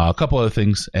 A couple other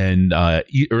things, and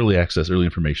early access, early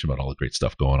information about all the great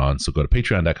stuff going on. So go to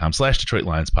patreon.com/Detroit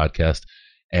Lions podcast.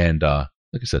 And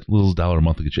like I said, a little $1 a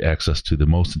month to get you access to the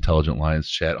most intelligent Lions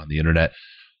chat on the internet.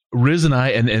 Riz and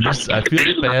I, and this, I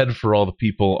feel bad for all the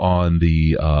people on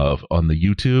the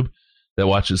YouTube. that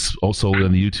watches solely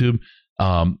on the YouTube.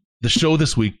 The show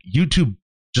this week, YouTube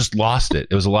just lost it.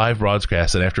 It was a live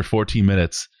broadcast, and after 14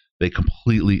 minutes, they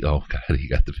completely. Oh God, you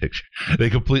got the picture. They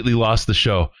completely lost the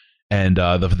show, and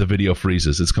the video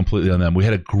freezes. It's completely on them. We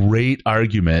had a great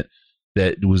argument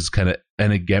that was kind of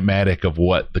enigmatic of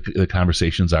what the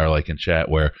conversations are like in chat,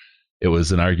 where it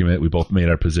was an argument. We both made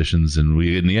our positions, and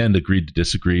we, in the end, agreed to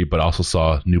disagree, but also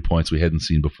saw new points we hadn't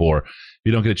seen before. If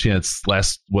you don't get a chance,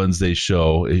 last Wednesday's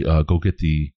show, go get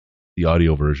the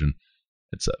audio version.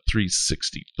 It's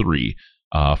 363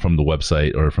 from the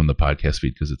website or from the podcast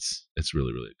feed, because it's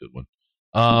really, really a good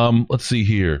one. Let's see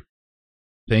here.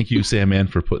 Thank you, Sam Man,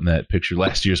 for putting that picture.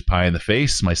 Last year's pie in the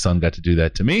face. My son got to do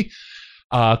that to me.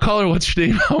 Caller, what's your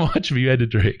name? How much have you had to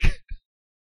drink?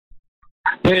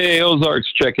 Hey,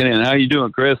 Ozark's checking in. How you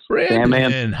doing, Chris? Sam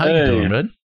Man, how you doing,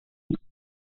 man?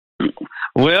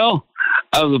 Well,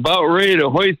 I was about ready to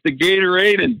hoist the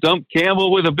Gatorade and dump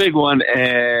Campbell with a big one,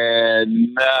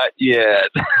 and not yet.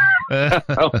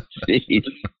 Oh, jeez.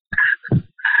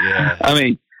 Yeah. I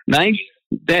mean,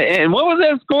 and what was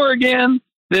that score again?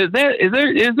 Is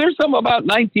there something about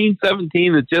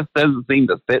 1917 that just doesn't seem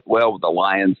to fit well with the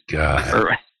Lions?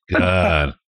 God.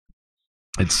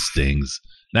 It stings.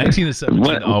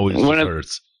 1917 always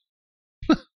hurts.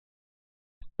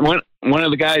 One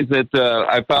of the guys that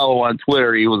I follow on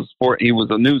Twitter, he was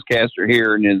a newscaster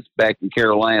here and is back in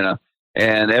Carolina,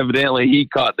 and evidently he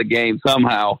caught the game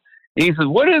somehow. And he says,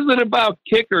 "What is it about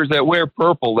kickers that wear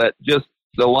purple that just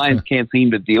the Lions can't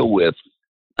seem to deal with?"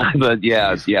 I said,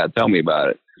 "Yeah, tell me about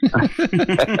it."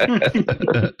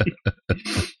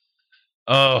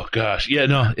 Oh gosh, yeah,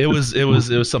 no, it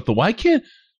was something. Why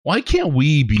can't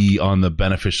we be on the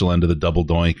beneficial end of the double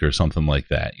doink or something like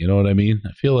that? You know what I mean?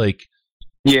 I feel like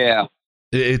we get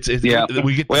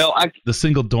the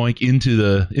single doink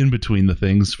in between the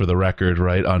things for the record,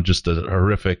 right? On just a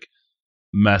horrific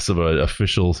mess of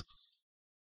officials.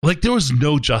 Like, there was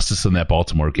no justice in that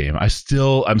Baltimore game. I'm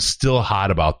still hot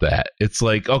about that. It's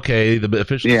like, okay, the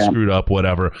officials screwed up,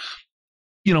 whatever.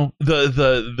 You know,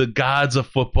 the gods of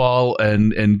football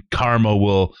and karma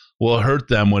will hurt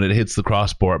them when it hits the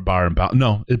crossbar and bounce.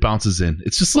 No, it bounces in.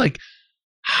 It's just like,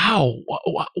 how?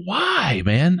 Why,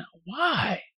 man?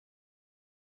 Why?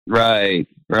 Right.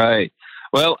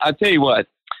 Well, I tell you what,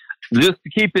 just to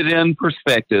keep it in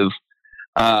perspective,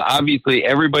 obviously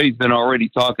everybody's been already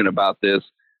talking about this,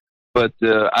 but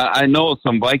I know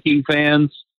some Viking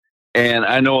fans, and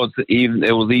I know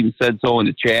it was even said so in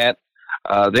the chat.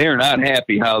 They are not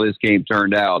happy how this game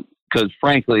turned out, because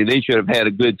frankly, they should have had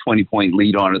a good 20-point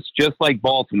lead on us, just like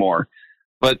Baltimore.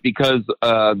 But because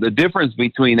the difference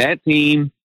between that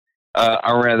team,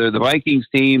 or rather the Vikings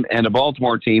team and the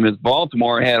Baltimore team, is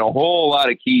Baltimore had a whole lot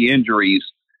of key injuries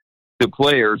to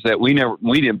players that we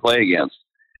didn't play against,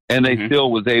 and they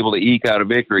still was able to eke out a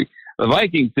victory. The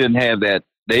Vikings didn't have that.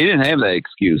 They didn't have that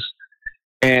excuse.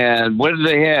 And what did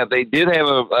they have? They did have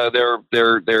their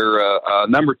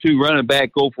number 2 running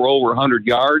back go for over 100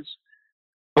 yards,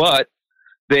 but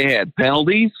they had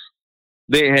penalties,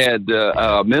 they had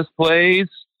misplays,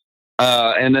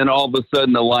 and then all of a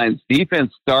sudden the Lions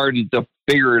defense started to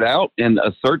figure it out and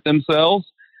assert themselves.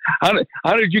 How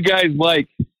did you guys like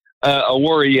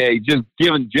Warrior just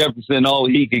giving Jefferson all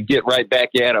he could get right back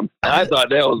at him? I thought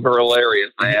that was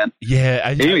hilarious, man.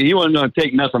 Yeah, he wasn't going to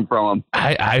take nothing from him.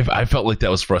 I felt like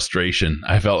that was frustration.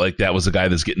 I felt like that was a guy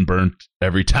that's getting burnt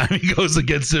every time he goes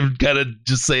against him, kind of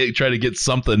just try to get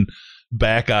something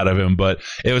back out of him. But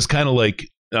it was kind of like,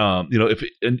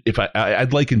 if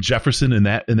I'd liken Jefferson in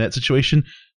that situation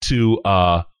to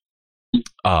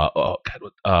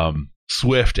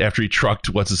Swift after he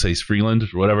trucked Freeland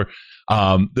or whatever.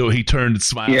 Though he turned and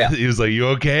smiled, he was like, "You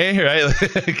okay?" Right?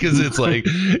 Because it's like,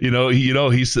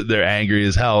 he's sitting there angry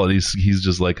as hell, and he's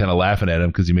just like kind of laughing at him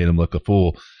because he made him look a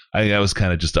fool. I think that was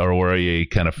kind of just Aurorier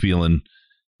kind of feeling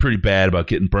pretty bad about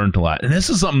getting burnt a lot. And this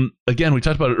is something, again, we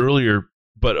talked about it earlier,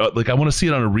 but I want to see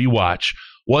it on a rewatch.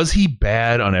 Was he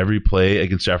bad on every play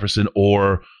against Jefferson,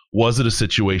 or was it a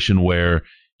situation where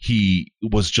he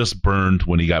was just burned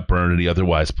when he got burned and he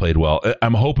otherwise played well?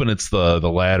 I'm hoping it's the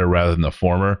latter rather than the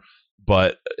former.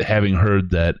 But having heard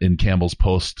that in Campbell's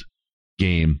post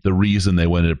game, the reason they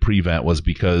went into prevent was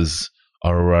because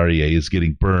Aurorier is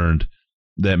getting burned.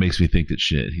 That makes me think that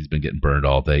he's been getting burned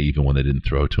all day, even when they didn't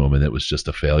throw to him, and it was just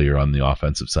a failure on the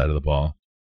offensive side of the ball.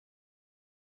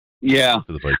 Yeah,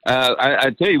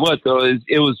 I tell you what, though,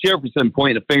 it was Jefferson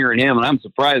pointing a finger at him, and I'm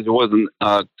surprised there wasn't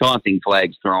taunting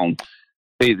flags thrown. To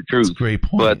tell you the truth, that's a great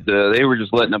point. But they were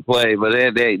just letting it play. But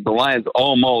the Lions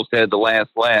almost had the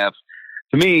last laugh.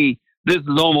 To me, this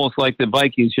is almost like the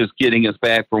Vikings just getting us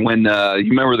back for when you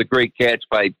remember the great catch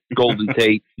by Golden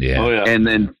Tate, and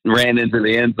then ran into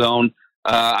the end zone.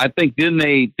 I think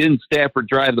didn't Stafford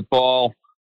drive the ball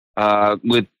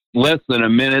with less than a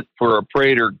minute for a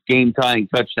Prater game-tying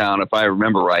touchdown, if I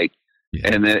remember right,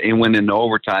 and then it went into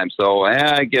overtime. So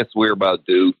I guess we're about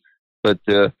due. But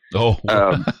the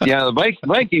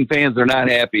Viking fans are not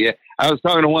happy. I was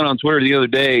talking to one on Twitter the other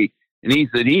day, and he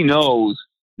said he knows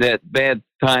that bad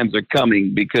times are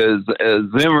coming because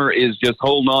Zimmer is just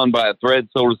holding on by a thread,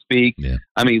 so to speak. Yeah.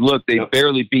 I mean, look, they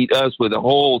barely beat us with a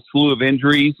whole slew of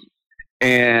injuries,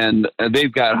 and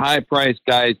they've got high-priced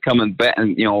guys coming back,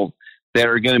 that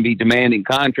are going to be demanding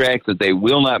contracts that they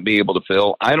will not be able to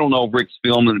fill. I don't know if Rick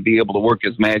Spielman will be able to work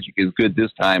his magic as good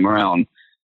this time around.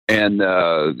 And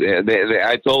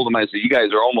I told them, I said, you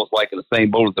guys are almost like in the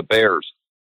same boat as the Bears.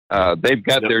 They've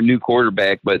got their new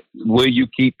quarterback, but will you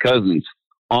keep Cousins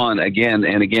on again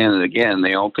and again and again?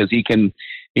 Because he's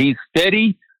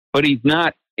steady, but he's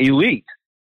not elite.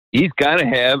 He's got to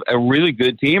have a really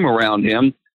good team around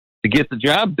him to get the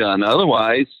job done.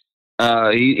 Otherwise,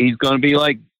 he's going to be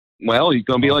like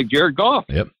Jared Goff.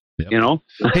 Yep.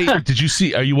 Hey,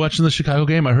 are you watching the Chicago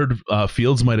game? I heard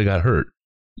Fields might have got hurt.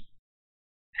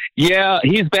 Yeah,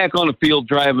 he's back on the field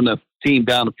driving the team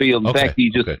down the field. In fact, he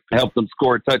just helped them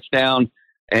score a touchdown,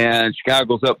 and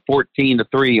Chicago's up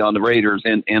 14-3 on the Raiders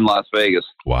in Las Vegas.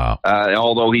 Wow.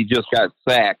 Although he just got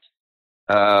sacked.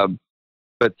 Bears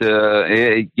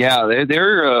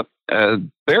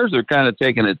are kind of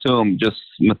taking it to him just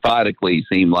methodically,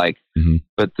 seem like. Mm-hmm.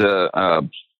 But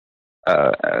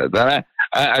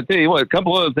I tell you what, a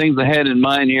couple other things I had in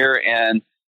mind here, and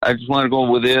I just want to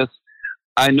go with this.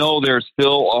 I know there's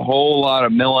still a whole lot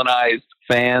of Millenized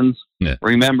fans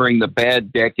remembering the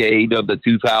bad decade of the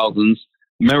 2000s.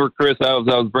 Remember, Chris, I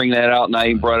was bringing that out, and I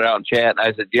even brought it out in chat, and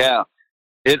I said, yeah,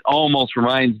 it almost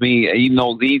reminds me, even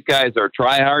though these guys are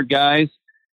try-hard guys,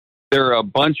 they're a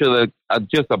bunch of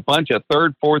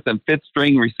third, fourth, and fifth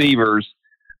string receivers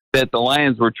that the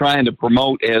Lions were trying to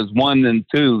promote as 1 and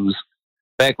 2s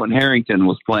back when Harrington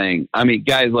was playing. I mean,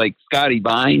 guys like Scotty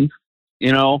Vines,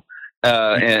 and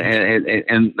when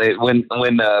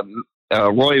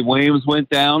Roy Williams went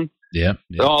down,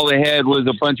 all they had was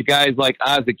a bunch of guys like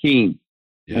Oz Hakeem,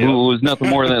 who was nothing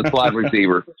more than a slot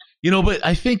receiver. But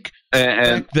I think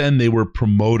back then they were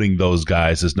promoting those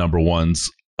guys as number ones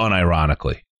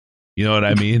unironically. You know what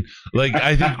I mean? Like,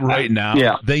 I think right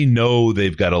now they know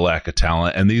they've got a lack of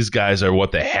talent, and these guys are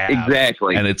what they have.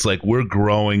 Exactly. And it's like, we're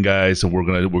growing, guys, and we're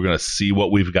gonna see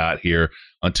what we've got here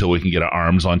until we can get our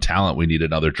arms on talent. We need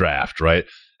another draft, right?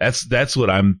 That's what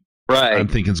I'm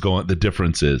thinking is going. The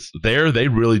difference is they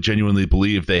really genuinely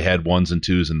believe they had 1s and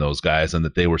 2s in those guys, and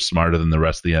that they were smarter than the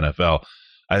rest of the NFL.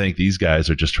 I think these guys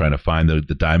are just trying to find the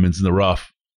diamonds in the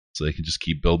rough so they can just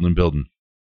keep building and building.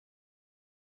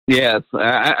 Yes,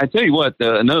 I tell you what,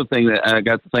 another thing that I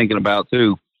got to thinking about,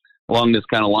 too, along this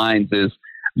kind of lines is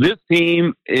this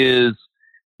team is,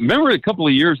 remember a couple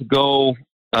of years ago,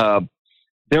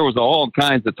 there was all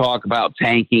kinds of talk about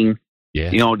tanking,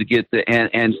 to get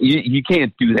and you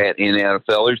can't do that in the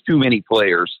NFL. There's too many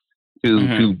players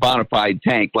to bona fide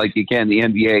tank like you can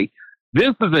in the NBA.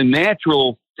 This is a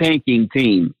natural tanking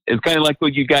team. It's kind of like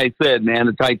what you guys said, man.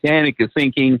 The Titanic is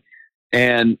sinking,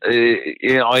 and,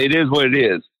 it is what it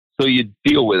is. So you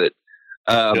deal with it.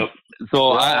 So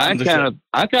I kind of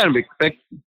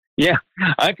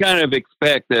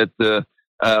expect that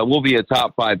we'll be a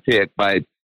top 5 pick by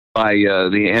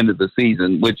the end of the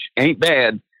season, which ain't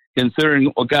bad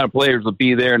considering what kind of players will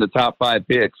be there in the top 5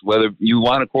 picks. Whether you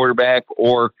want a quarterback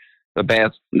or the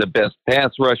best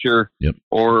pass rusher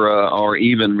or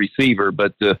even receiver,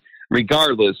 but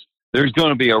regardless, there's going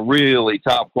to be a really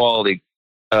top quality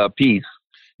piece.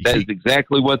 That is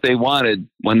exactly what they wanted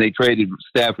when they traded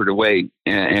Stafford away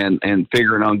and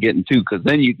figuring on getting 2, because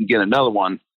then you can get another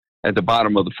one at the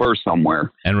bottom of the first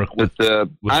somewhere. And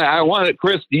I wanted,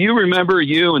 Chris, do you remember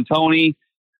you and Tony,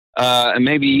 and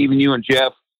maybe even you and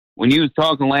Jeff, when you was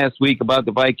talking last week about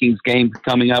the Vikings game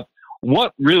coming up,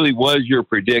 what really was your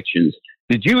predictions?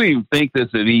 Did you even think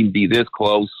this would even be this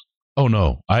close? Oh,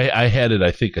 no. I had it,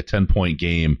 I think, a 10-point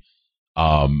game,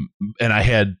 and I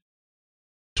had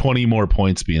 20 more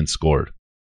points being scored.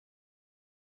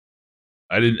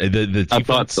 I didn't. The defense, I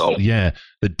thought so. Yeah,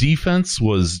 the defense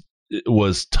was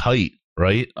tight,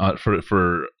 right? For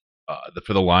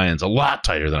the Lions, a lot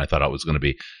tighter than I thought it was going to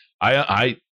be.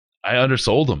 I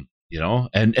undersold them,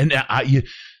 and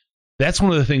that's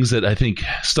one of the things that I think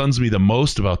stuns me the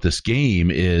most about this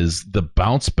game is the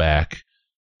bounce back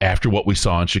after what we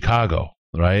saw in Chicago,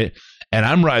 right? And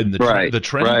I'm riding the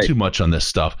trend too much on this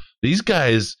stuff. These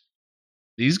guys.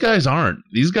 These guys aren't.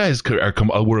 These guys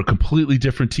were a completely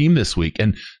different team this week.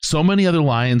 And so many other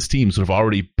Lions teams have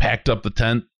already packed up the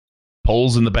tent,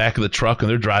 poles in the back of the truck, and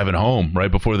they're driving home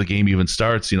right before the game even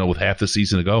starts, with half the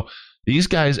season to go. These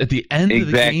guys, at the end of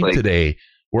the game today,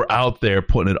 were out there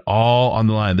putting it all on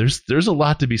the line. There's a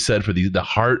lot to be said for the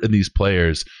heart in these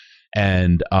players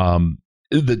and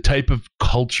the type of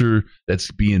culture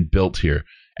that's being built here.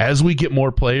 As we get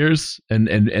more players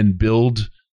and build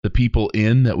the people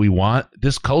in that we want,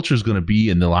 this culture is going to be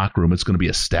in the locker room. It's going to be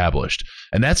established.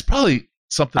 And that's probably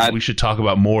something we should talk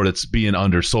about more that's being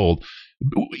undersold.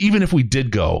 Even if we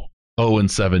did go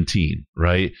 0-17,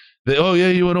 right?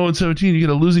 You went 0-17, you get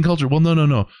a losing culture. Well,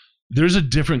 no. There's a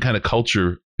different kind of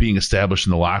culture being established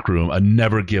in the locker room, a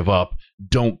never give up,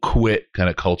 don't quit kind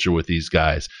of culture with these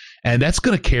guys. And that's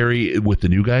going to carry with the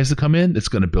new guys that come in. It's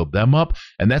going to build them up,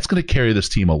 and that's going to carry this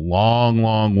team a long,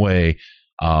 long way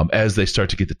as they start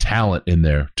to get the talent in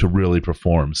there to really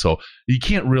perform. So you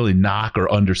can't really knock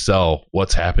or undersell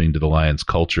what's happening to the Lions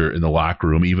culture in the locker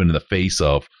room, even in the face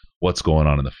of what's going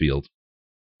on in the field.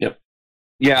 Yep.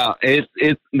 Yeah,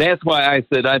 that's why I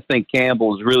said I think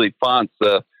Campbell is really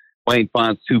Wayne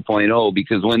Fonts 2.0,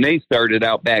 because when they started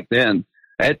out back then,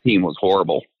 that team was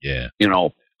horrible. Yeah.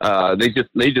 They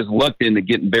just lucked into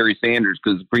getting Barry Sanders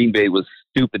because Green Bay was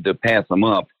stupid to pass them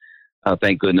up.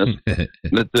 Thank goodness.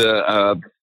 But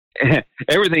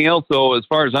everything else, though, as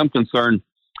far as I'm concerned,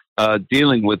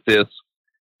 dealing with this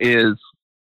is,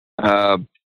 I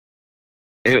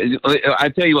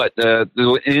tell you what,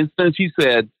 the instance you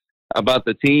said about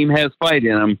the team has fight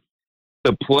in them,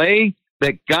 the play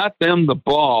that got them the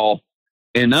ball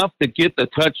enough to get the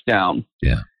touchdown.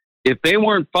 Yeah. If they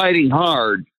weren't fighting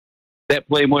hard, that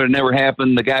play would have never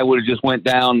happened. The guy would have just went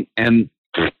down and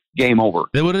game over.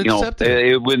 They would have accepted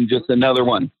it. It wouldn't just another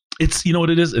one. It's, what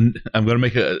it is, and I'm going to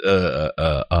make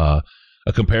a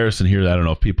comparison here that I don't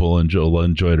know if people will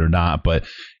enjoy it or not, but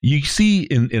you see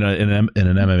in an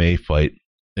MMA fight,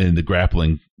 in the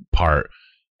grappling part,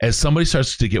 as somebody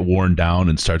starts to get worn down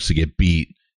and starts to get beat,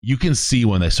 you can see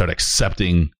when they start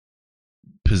accepting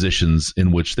positions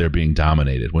in which they're being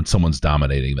dominated, when someone's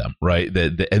dominating them, right?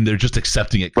 And they're just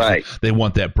accepting it. Right. They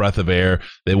want that breath of air.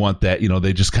 They want that,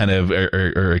 they just kind of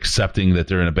are accepting that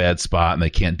they're in a bad spot and they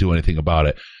can't do anything about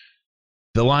it.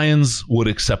 The Lions would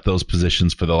accept those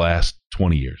positions for the last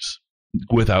 20 years.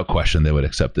 Without question, they would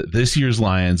accept it. This year's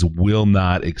Lions will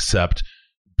not accept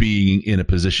being in a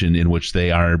position in which they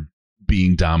are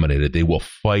being dominated. They will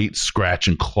fight, scratch,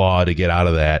 and claw to get out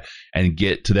of that and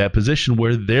get to that position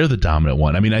where they're the dominant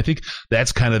one. I mean, I think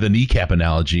that's kind of the kneecap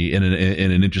analogy in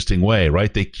an interesting way,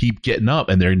 right? They keep getting up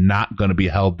and they're not going to be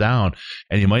held down.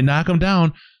 And you might knock them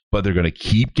down, but they're going to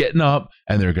keep getting up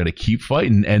and they're going to keep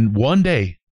fighting. And one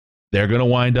day they're going to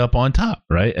wind up on top,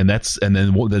 right? And then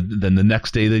the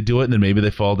next day they do it, and then maybe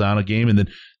they fall down a game, and then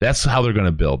that's how they're going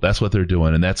to build. That's what they're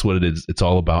doing, and that's what it is. It's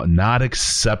all about not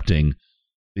accepting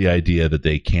the idea that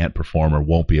they can't perform or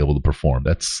won't be able to perform.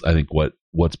 That's, I think,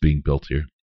 what's being built here.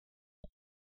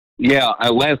 Yeah.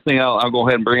 Last thing I'll go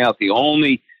ahead and bring out, you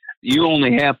only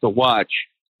have to watch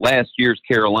last year's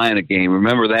Carolina game.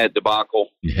 Remember that debacle?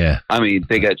 Yeah. I mean,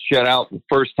 they got shut out the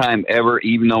first time ever,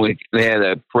 even though they had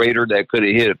a Prater that could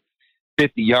have hit a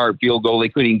 50-yard field goal. They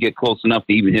couldn't even get close enough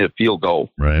to even hit a field goal.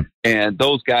 Right. And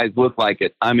those guys look like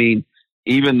it. I mean,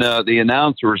 even the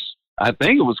announcers, I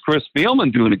think it was Chris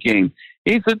Spielman doing the game.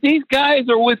 He said, these guys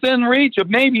are within reach of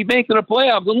maybe making a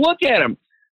playoffs. And look at him.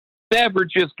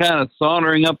 Stafford just kind of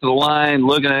sauntering up to the line,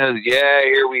 looking at it. Yeah,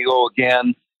 here we go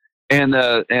again. And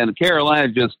Carolina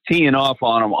just teeing off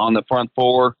on them on the front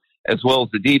four as well as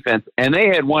the defense. And they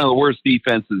had one of the worst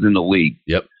defenses in the league.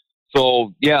 Yep.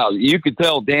 So, yeah, you could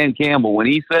tell Dan Campbell, when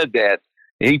he said that,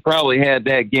 he probably had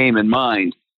that game in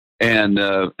mind. And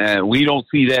we don't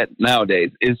see that nowadays.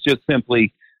 It's just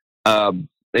simply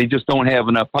they just don't have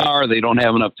enough power. They don't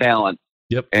have enough talent.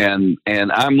 Yep. And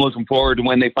I'm looking forward to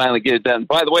when they finally get it done.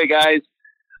 By the way, guys,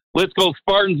 let's go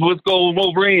Spartans. Let's go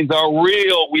Wolverines. Our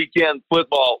real weekend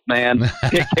football, man.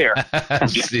 Take care.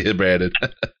 See you, Brandon.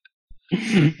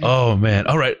 Oh, man.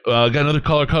 All right. Got another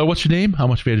caller. What's your name? How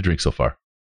much have you had to drink so far?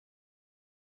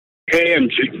 Hey, I'm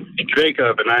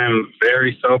Jacob, and I am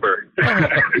very sober.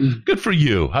 Good for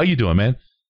you. How you doing, man?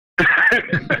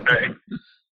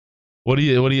 What do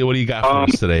you got for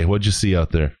us today? What'd you see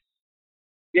out there?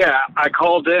 Yeah, I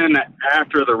called in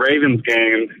after the Ravens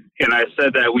game, and I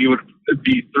said that we would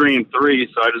be 3-3.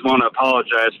 So I just want to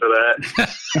apologize for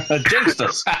that. Jinxed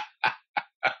us.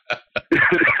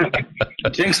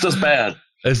 Jinxed us bad.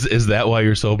 Is that why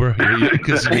you're sober?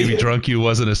 Because maybe drunk you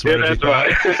wasn't as smart as you thought?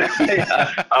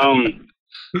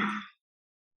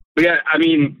 But yeah, I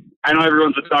mean, I know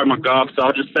everyone's been talking about Goff, so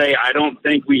I'll just say I don't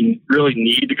think we really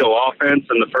need to go offense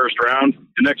in the first round,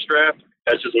 the next draft.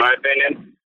 That's just my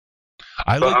opinion.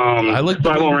 I like.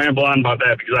 So I won't ramble on about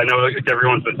that because I know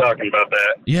everyone's been talking about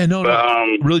that. Yeah, no.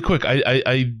 Really quick, I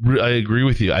agree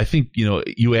with you. I think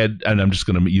you add, and I'm just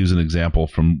going to use an example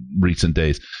from recent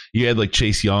days. You add like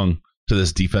Chase Young to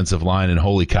this defensive line, and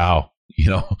holy cow,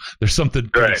 there's something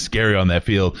pretty scary on that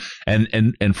field.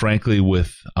 And frankly,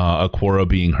 with Aquara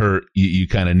being hurt, you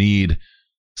kind of need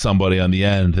somebody on the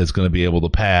end that's going to be able to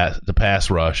pass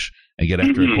rush and get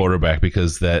after a quarterback,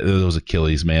 because those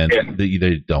Achilles, man,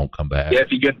 they don't come back. Yeah,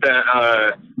 if you get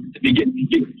that, if you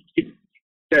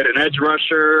get an edge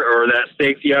rusher or that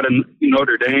safety out of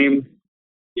Notre Dame,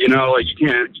 you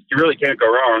really can't go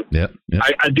wrong. Yep.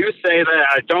 I do say that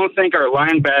I don't think our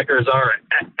linebackers are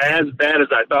as bad as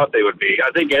I thought they would be. I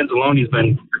think Anzalone's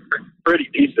been pretty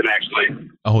decent, actually.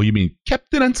 Oh, you mean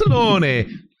Captain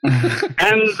Anzalone?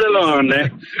 Anzalone.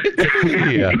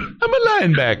 Yeah, I'm a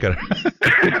linebacker.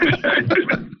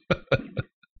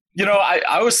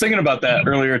 I was thinking about that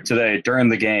earlier today during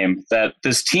the game, that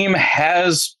this team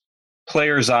has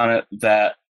players on it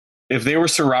that, if they were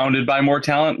surrounded by more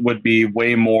talent, would be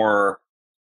way more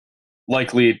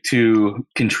likely to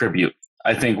contribute.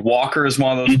 I think Walker is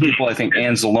one of those people. I think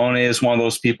Anzalone is one of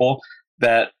those people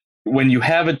that, when you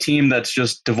have a team that's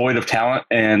just devoid of talent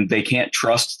and they can't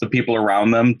trust the people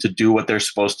around them to do what they're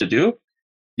supposed to do,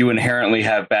 you inherently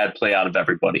have bad play out of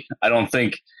everybody. I don't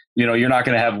think, you're not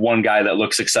going to have one guy that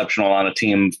looks exceptional on a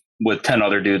team with 10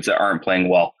 other dudes that aren't playing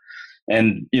well.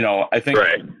 And, I think,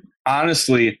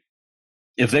 honestly,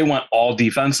 if they went all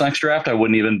defense next draft, I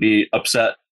wouldn't even be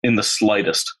upset in the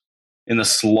slightest.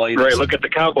 Right, look at the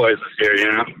Cowboys this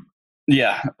year,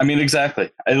 Yeah, I mean, exactly.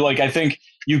 I think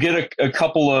you get a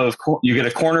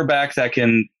cornerback that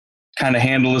can kind of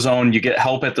handle his own. You get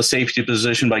help at the safety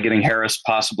position by getting Harris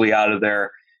possibly out of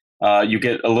there. You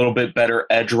get a little bit better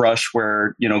edge rush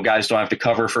where, guys don't have to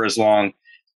cover for as long.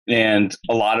 And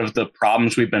a lot of the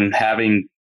problems we've been having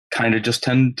kind of just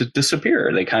tend to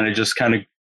disappear. They kind of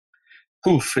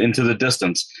poof into the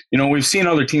distance. We've seen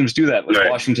other teams do that.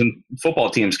 Like Washington football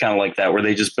teams kind of like that, where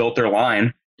they just built their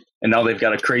line and now they've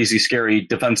got a crazy, scary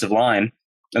defensive line,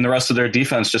 and the rest of their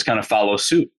defense just kind of follows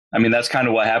suit. I mean, that's kind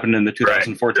of what happened in the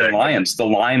 2014 Lions. The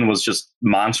line was just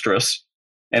monstrous,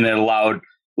 and it allowed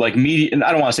and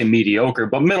I don't want to say mediocre,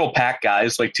 but middle pack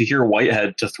guys like Tahir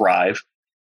Whitehead to thrive.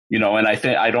 And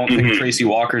I don't think Tracy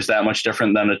Walker's that much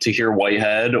different than a Tahir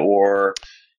Whitehead or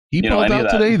he pulled out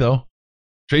today though.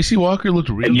 Tracy Walker looked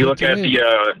really good. And you look today.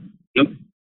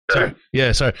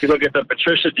 at sorry. You look at the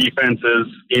Patricia defenses,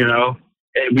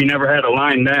 we never had a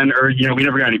line then, or, we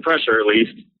never got any pressure at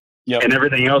least. Yep. And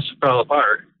everything else fell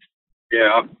apart.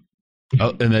 Yeah.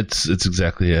 Oh, and it's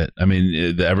exactly it. I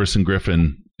mean, the Everson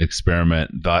Griffin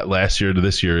experiment last year to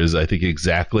this year is, I think,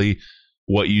 exactly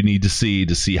what you need to see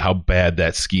how bad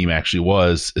that scheme actually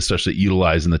was, especially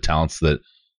utilizing the talents that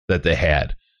they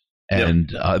had. And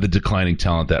the declining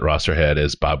talent that roster had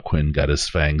as Bob Quinn got his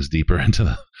fangs deeper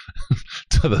into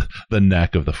the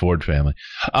neck of the Ford family.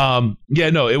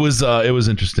 It was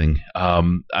interesting.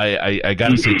 I got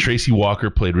to say, Tracy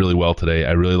Walker played really well today.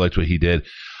 I really liked what he did.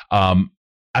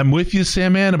 I'm with you,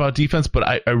 Sam, man, about defense, but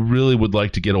I really would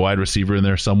like to get a wide receiver in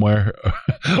there somewhere,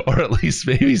 or at least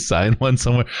maybe sign one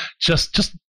somewhere.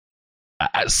 Just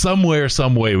somewhere,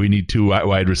 some way, we need two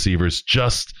wide receivers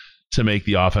just to make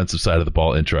the offensive side of the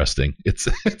ball interesting. It's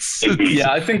I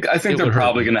think they're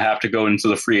probably going to have to go into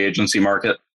the free agency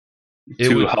market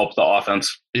to help the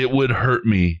offense. It would hurt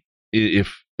me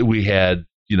if we had,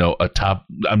 a top,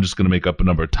 I'm just going to make up a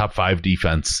number, top 5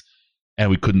 defense, and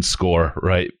we couldn't score,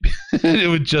 right? it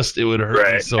would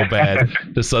hurt me so bad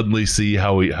to suddenly see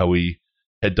how we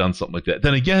had done something like that.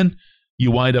 Then again, you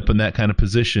wind up in that kind of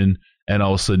position, and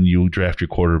all of a sudden you draft your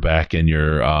quarterback and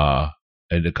your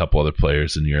and a couple other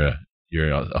players, and you're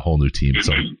a whole new team.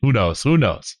 So who knows?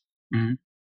 Mm-hmm.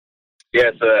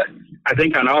 Yeah, I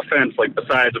think on offense,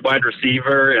 besides wide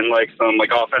receiver and some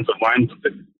offensive line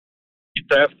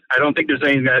stuff, I don't think there's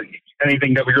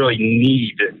anything that we really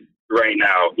need right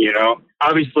now.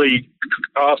 Obviously,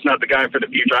 Goff's not the guy for the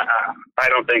future. I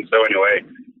don't think so anyway.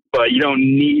 But you don't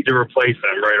need to replace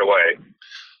him right away.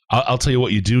 I'll tell you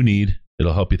what you do need.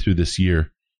 It'll help you through this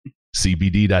year.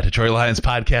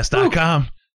 CBD.DetroitLionsPodcast.com.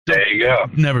 There you go.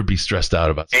 Never be stressed out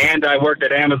about stuff. And I worked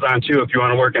at Amazon too. If you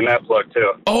want to work in that plug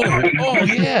too. Oh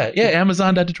yeah.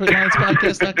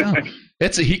 Amazon.DetroitLionsPodcast.com.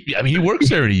 He works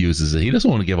there and he uses it. He doesn't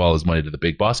want to give all his money to the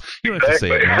big boss. You don't have to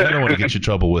say it. I don't want to get you in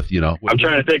trouble with, I'm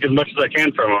trying to take as much as I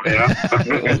can from him,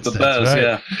 It's the best,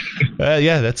 right.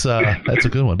 That's a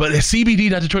good one. But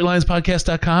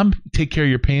cbd.DetroitLionsPodcast.com. Take care of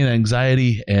your pain,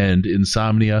 anxiety, and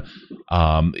insomnia.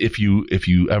 If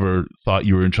you ever thought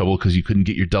you were in trouble because you couldn't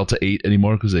get your Delta 8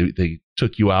 anymore because they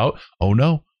took you out, oh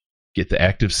no. Get the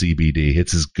active CBD.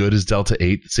 It's as good as Delta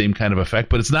 8, the same kind of effect,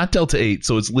 but it's not Delta 8,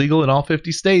 so it's legal in all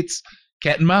 50 states.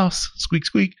 Cat and mouse, squeak,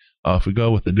 squeak. Off we go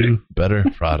with the new, better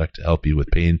product to help you with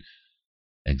pain,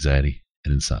 anxiety,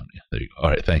 and insomnia. There you go.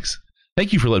 All right, thanks.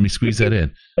 Thank you for letting me squeeze that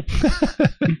in.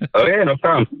 Okay, no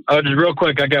problem. Just real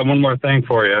quick, I got one more thing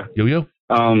for you. Yo.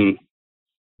 So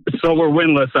we're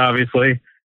winless, obviously,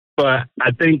 but I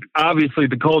think obviously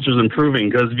the culture's improving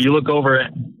because if you look over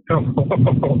at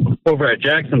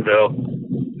Jacksonville,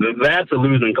 that's a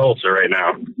losing culture right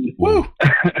now. Woo!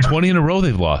 20 in a row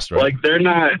they've lost, right? Like they're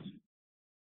not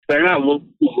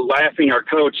laughing our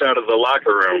coach out of the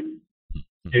locker room,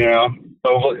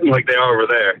 like they are over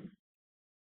there.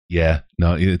 Yeah,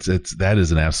 no, it's that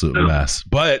is an absolute mess.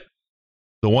 But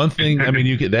the one thing,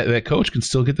 you get that coach can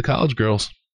still get the college girls.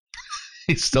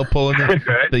 He's still pulling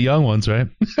the young ones, right?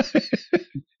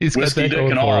 He's whiskey, dick,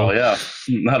 and all. Yeah,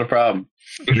 not a problem.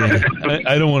 Yeah.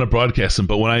 I don't want to broadcast him,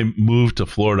 but when I moved to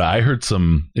Florida, I heard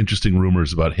some interesting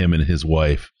rumors about him and his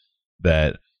wife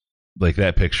that. Like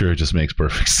that picture just makes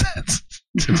perfect sense,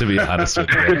 to be honest with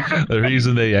you. The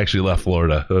reason they actually left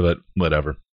Florida, but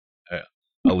whatever.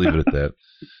 I'll leave it at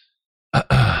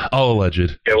that. All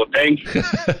alleged. Yeah, well, thanks.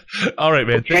 All right,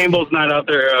 man. Well, Campbell's not out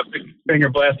there finger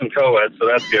blasting co-eds, so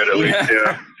that's good at least.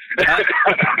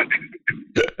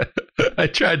 I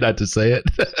tried not to say it.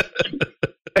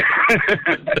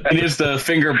 He needs to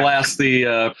finger blast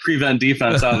the prevent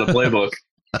defense out of the playbook.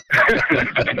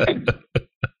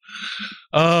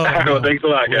 Oh, well, thanks a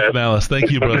lot, guys. Malice.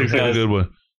 Thank you, brother. Have a good one.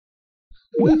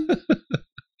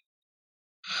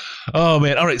 Oh,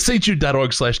 man. All right.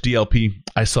 stjude.org/DLP.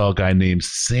 I saw a guy named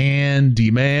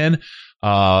Sandy Man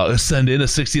send in a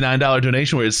 $69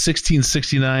 donation where it's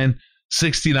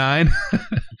 $16.69.69.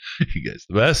 You guys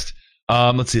the best.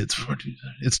 Let's see.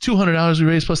 It's $200 we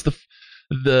raised plus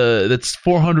that's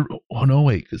 400. Oh no,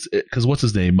 wait, because what's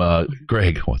his name?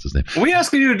 Greg. What's his name? Are we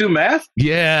asking you to do math?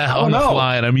 Yeah, on the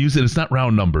fly, and I'm using. It's not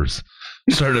round numbers.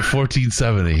 Started at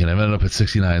 1470, and I've ended up at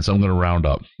 69, so I'm going to round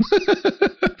up.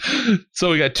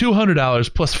 So we got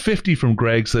 $200 plus 50 from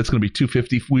Greg, so that's going to be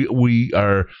 $250. We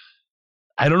are.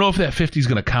 I don't know if that 50 is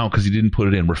going to count because he didn't put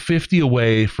it in. We're 50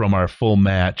 away from our full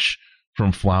match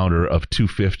from Flounder of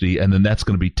 $250, and then that's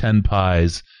going to be 10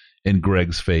 pies in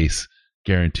Greg's face.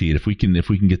 Guaranteed. If we can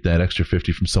get that extra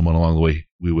 50 from someone along the way,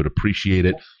 we would appreciate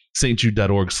it.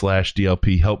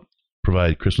 stjude.org/DLP. Help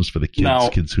provide Christmas for the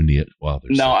kids who need it while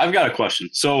they're sick. I've got a question.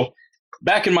 So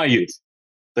back in my youth,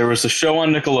 there was a show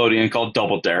on Nickelodeon called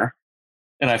Double Dare,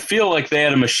 and I feel like they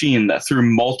had a machine that threw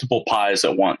multiple pies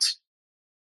at once.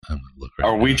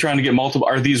 Are we trying to get multiple?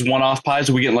 Are these one-off pies?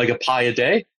 Are we getting like a pie a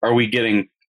day? Are we getting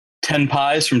 10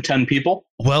 pies from 10 people?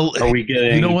 Well, are we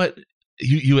getting? You know what?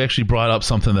 You actually brought up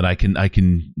something that I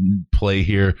can play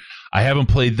here. I haven't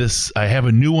played this. I have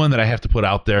a new one that I have to put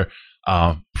out there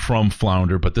from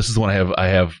Flounder, but this is the one I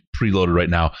have preloaded right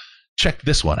now. Check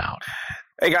this one out.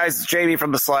 Hey guys, it's Jamie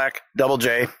from the Slack, Double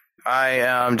J. I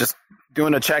am just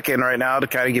doing a check-in right now to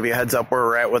kind of give you a heads up where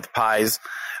we're at with pies.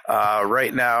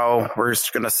 Right now, we're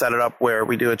just going to set it up where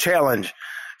we do a challenge.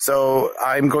 So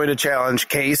I'm going to challenge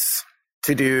Case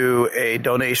to do a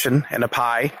donation and a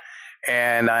pie.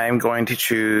 And I'm going to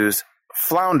choose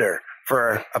Flounder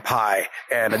for a pie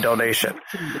and a donation.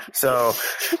 So,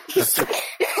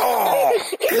 oh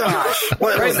gosh,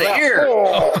 what right was in the that? ear.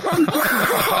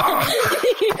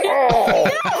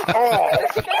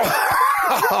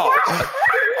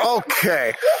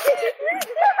 Okay,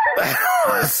 that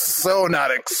was so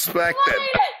not expected.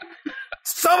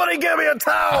 Somebody give me a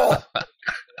towel.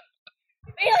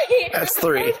 That's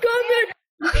 3.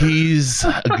 He's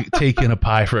taking a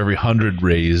pie for every 100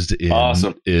 raised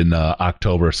in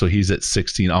October. So he's at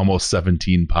 16, almost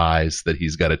 17 pies that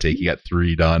he's got to take. He got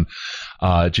 3 done.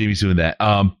 Jamie's doing that.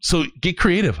 So get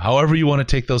creative. However you want to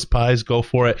take those pies, go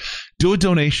for it. Do a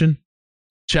donation.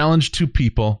 Challenge 2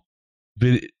 people.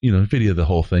 Video the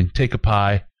whole thing. Take a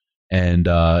pie and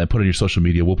put it on your social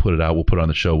media. We'll put it out. We'll put it on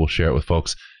the show. We'll share it with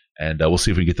folks. And we'll see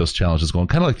if we can get those challenges going.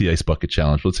 Kind of like the Ice Bucket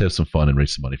Challenge. Let's have some fun and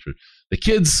raise some money for the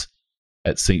kids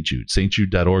at St. Jude.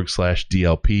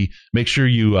 stjude.org/DLP. Make sure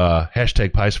you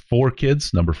hashtag pies for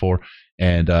kids, number 4,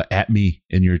 And at me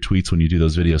in your tweets when you do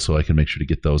those videos so I can make sure to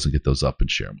get those up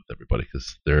and share them with everybody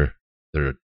because they're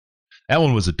that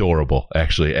one was adorable,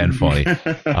 actually, and funny.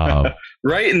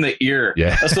 Right in the ear.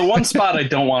 Yeah. That's the one spot I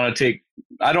don't want to take.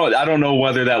 I don't know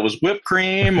whether that was whipped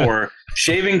cream or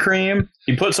shaving cream.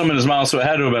 He put some in his mouth, so it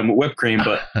had to have been whipped cream,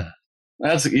 but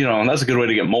that's a good way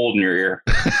to get mold in your ear.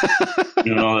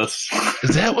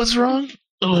 Is that what's wrong?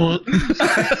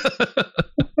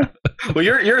 Well,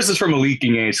 yours is from a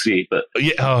leaking AC, but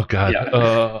yeah. Oh God.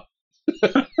 Yeah.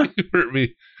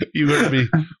 You hurt me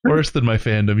worse than my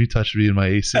fandom. You touched me in my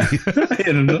AC.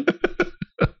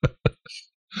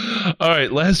 All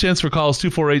right, last chance for calls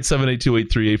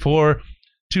 248-782-8384,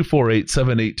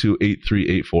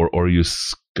 248-782-8384, or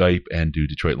use Skype and do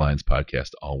Detroit Lions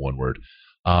podcast, all one word.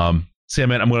 Sam,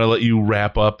 man, I'm going to let you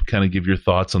wrap up, kind of give your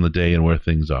thoughts on the day and where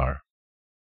things are.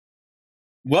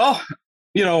 Well,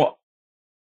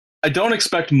 I don't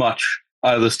expect much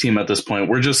out of this team at this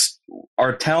point.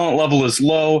 Our talent level is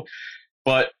low,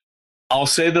 but I'll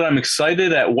say that I'm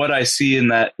excited at what I see in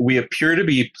that we appear to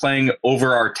be playing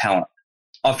over our talent.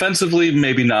 Offensively,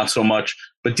 maybe not so much,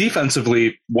 but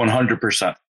defensively,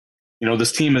 100%.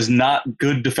 This team is not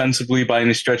good defensively by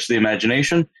any stretch of the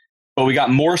imagination, but we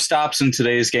got more stops in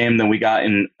today's game than we got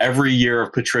in every year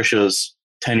of Patricia's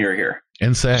tenure here.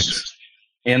 And sacks.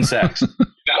 And sacks.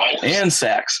 And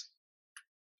sacks.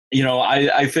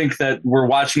 I think that we're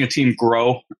watching a team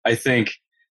grow. I think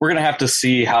we're going to have to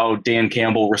see how Dan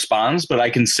Campbell responds, but I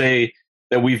can say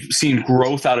that we've seen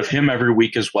growth out of him every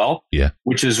week as well,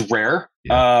 which is rare.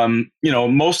 Yeah.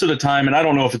 Most of the time, and I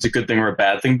don't know if it's a good thing or a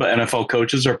bad thing, but NFL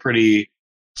coaches are pretty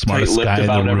smartest tight-lipped guy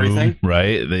about in the room, everything.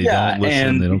 Right? They don't listen,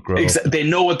 and they don't grow. They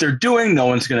know what they're doing. No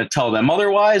one's going to tell them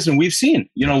otherwise. And we've seen,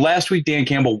 last week Dan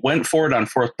Campbell went for it on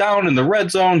fourth down in the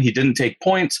red zone. He didn't take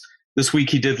points. This week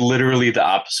he did literally the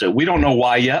opposite. We don't know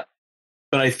why yet,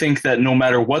 but I think that no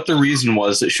matter what the reason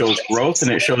was, it shows growth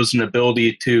and it shows an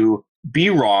ability to be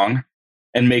wrong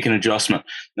and make an adjustment.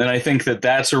 And I think that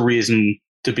that's a reason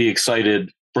to be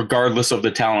excited regardless of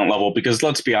the talent level, because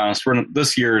let's be honest,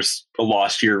 this year's a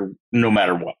lost year no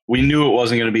matter what. We knew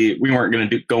we weren't going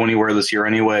to go anywhere this year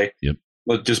anyway. Yep.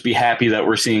 Let's just be happy that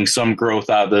we're seeing some growth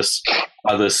out of this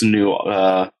new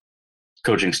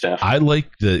coaching staff. I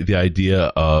like the idea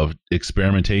of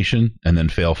experimentation and then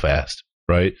fail fast,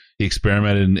 right? He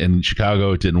experimented in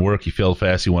Chicago. It didn't work. He failed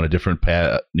fast. He went a different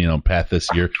path this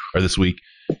year or this week.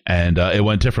 And it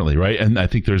went differently, right? And I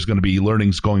think there's going to be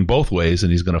learnings going both ways,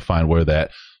 and he's going to find where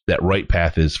that right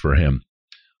path is for him.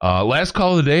 Last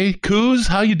call of the day. Kuz,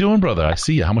 how you doing, brother? I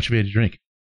see you. How much have you had to drink?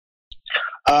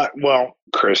 Well,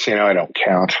 Chris, I don't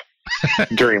count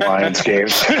during Lions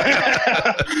games.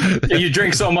 You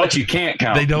drink so much you can't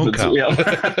count. They don't count. Yeah.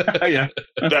 Yeah.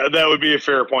 That would be a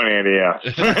fair point, Andy, yeah.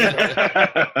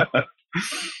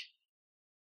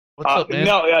 What's up, man?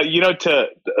 No, to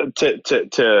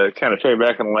kind of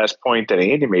piggyback on the last point that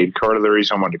Andy made, part of the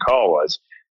reason I wanted to call was,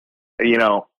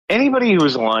 anybody who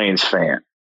is a Lions fan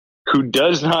who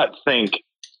does not think,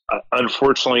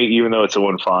 unfortunately, even though it's a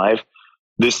 1-5,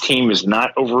 this team is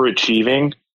not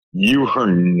overachieving, you are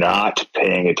not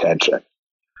paying attention.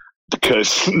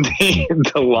 Because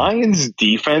the Lions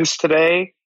defense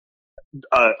today,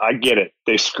 I get it.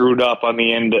 They screwed up on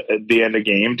the end of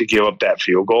game to give up that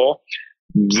field goal.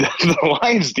 The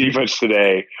Lions defense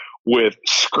today, with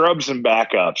scrubs and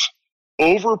backups,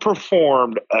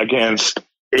 overperformed against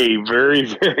a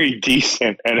very, very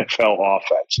decent NFL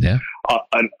offense. Yeah.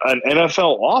 An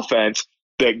NFL offense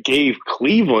that gave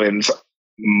Cleveland's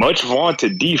much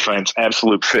vaunted defense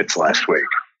absolute fits last week.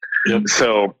 Yep.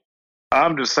 So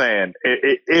I'm just saying,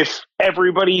 if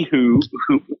everybody who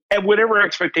whatever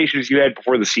expectations you had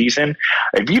before the season,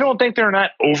 if you don't think they're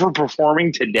not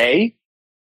overperforming today,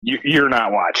 you're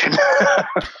not watching.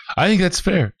 I think that's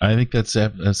fair. I think that's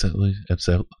absolutely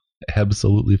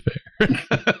fair.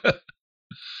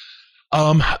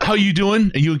 How you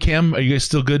doing? Are you and Cam? Are you guys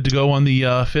still good to go on the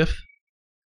 5th?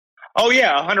 Oh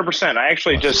yeah, 100%. I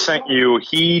actually just sent you.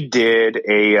 He did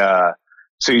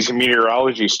so he's a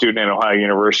meteorology student at Ohio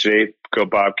University. Go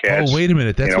Bobcats! Oh wait a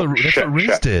minute, that's what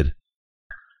Riz did.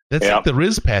 That's like the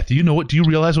Riz path. Do you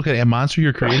realize what kind of monster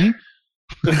you're creating?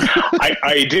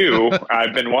 I do.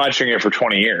 I've been watching it for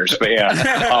 20 years, but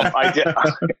yeah,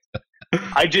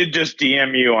 I did just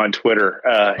DM you on Twitter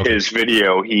his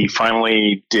video. He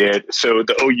finally did. So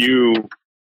the OU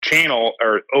channel,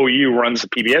 or OU runs the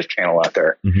PBS channel out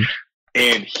there,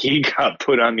 and he got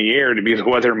put on the air to be the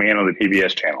weatherman on the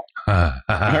PBS channel. All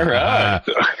right.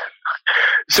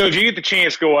 So if you get the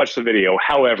chance, go watch the video.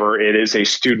 However, it is a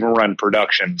student-run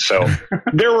production, so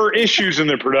there were issues in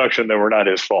the production that were not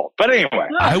his fault. But anyway,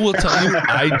 I will tell you,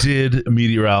 I did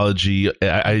meteorology.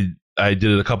 I did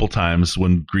it a couple times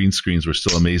when green screens were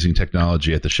still amazing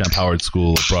technology at the Shemp Howard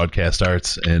School of Broadcast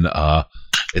Arts, and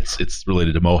it's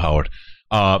related to Mo Howard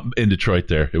in Detroit.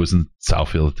 There, it was in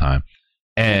Southfield at the time,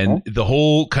 and the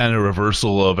whole kind of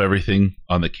reversal of everything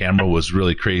on the camera was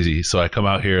really crazy. So I come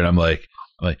out here and I'm like,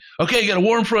 okay, you got a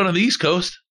warm front on the East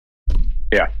Coast.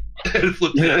 Yeah.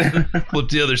 Flipped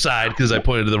the other side because I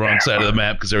pointed to the wrong side of the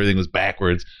map because everything was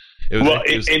backwards. It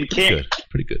was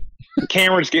pretty good.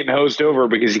 Cameron's getting hosed over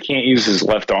because he can't use his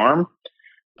left arm.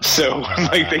 So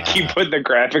they keep putting the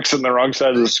graphics on the wrong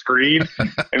side of the screen,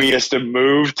 and he has to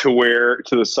move to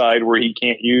the side where he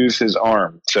can't use his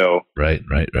arm. So right.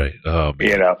 Oh,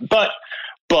 man.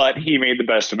 But he made the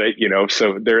best of it,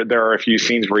 So there are a few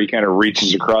scenes where he kind of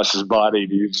reaches across his body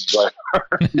to use his left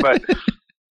arm, but.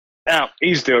 No,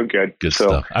 he's doing good. Good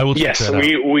stuff. I will. Yes,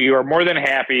 we are more than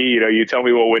happy. You tell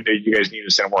me what window you guys need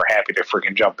us in. We're happy to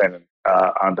freaking jump in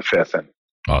on the 5th. And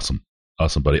awesome,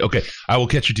 buddy. Okay, I will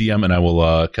catch your DM and I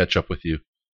will catch up with you.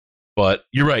 But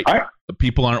you're right.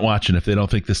 People aren't watching if they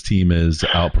don't think this team is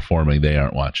outperforming. They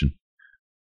aren't watching.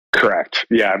 Correct.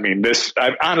 Yeah, I mean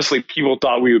honestly, people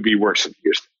thought we would be worse than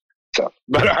Houston. So,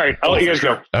 but all right, I'll let you guys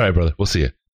go. All right, brother. We'll see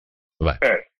you. Bye. All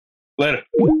right. Later.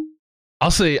 I'll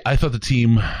say I thought the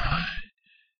team,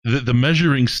 the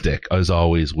measuring stick is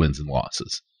always wins and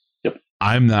losses. Yep.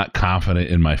 I'm not confident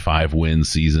in my 5-win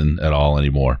season at all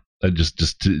anymore.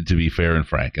 Just to be fair and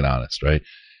frank and honest, right?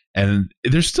 And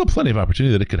there's still plenty of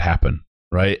opportunity that it could happen,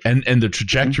 right? And the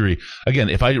trajectory, again,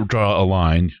 if I draw a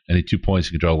line, any 2 points,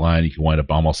 you can draw a line, you can wind up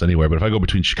almost anywhere. But if I go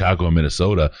between Chicago and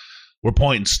Minnesota, we're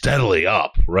pointing steadily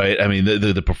up, right? I mean,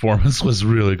 the performance was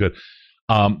really good.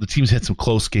 The team's had some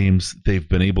close games. They've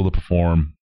been able to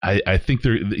perform. I think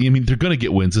they're going to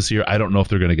get wins this year. I don't know if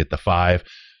they're going to get the 5,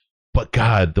 but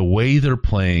God, the way they're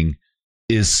playing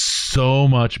is so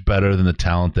much better than the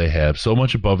talent they have, so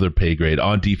much above their pay grade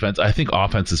on defense. I think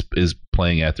offense is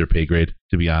playing at their pay grade,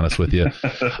 to be honest with you.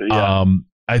 Yeah.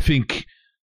 I think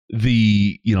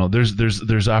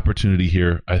there's opportunity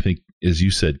here. I think, as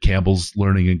you said, Campbell's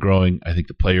learning and growing. I think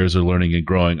the players are learning and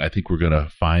growing. I think we're going to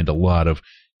find a lot of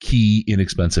key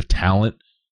inexpensive talent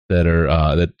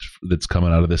that's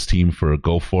coming out of this team for a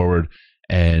go forward,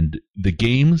 and the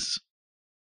games,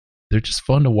 they're just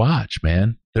fun to watch,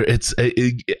 man. If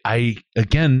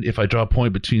I draw a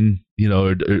point between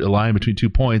or a line between 2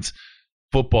 points,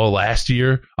 football last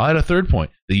year I had a 3rd point.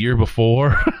 The year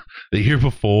before,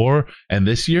 and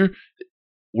this year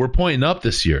we're pointing up.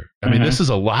 This year, I mean, this is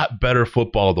a lot better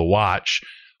football to watch.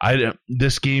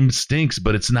 This game stinks,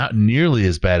 but it's not nearly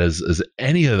as bad as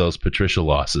any of those Patricia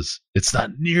losses. It's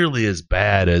not nearly as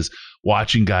bad as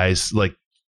watching guys like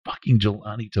fucking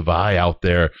Jelani Tavai out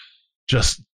there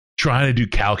just trying to do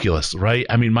calculus, right?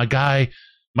 I mean, my guy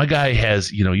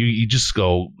has, you just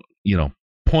go,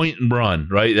 point and run,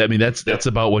 right? I mean, that's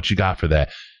about what you got for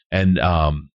that. And,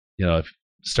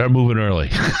 start moving early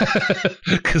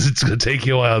because it's going to take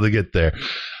you a while to get there.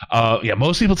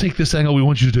 Most people take this angle. We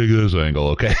want you to take this angle,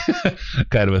 okay?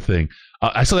 Kind of a thing.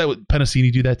 I saw that with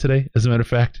Penasini do that today, as a matter of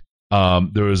fact.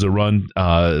 There was a run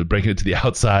breaking it to the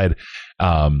outside,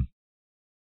 and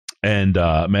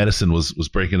Madison was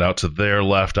breaking it out to their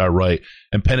left, our right,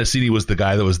 and Penasini was the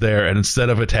guy that was there, and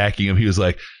instead of attacking him, he was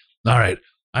like, all right,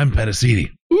 I'm Penasini.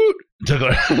 Took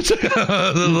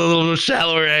a little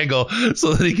shallower angle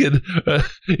so that he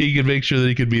could make sure that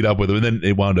he could meet up with him, and then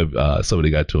it wound up somebody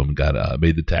got to him and got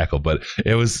made the tackle. But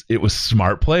it was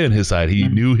smart play on his side. He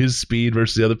knew his speed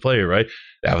versus the other player, right?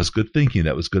 That was good thinking.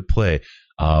 That was good play.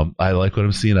 I like what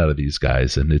I'm seeing out of these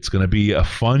guys, and it's going to be a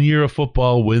fun year of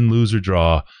football, win, lose, or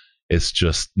draw. It's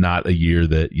just not a year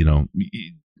that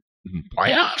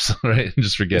playoffs, right?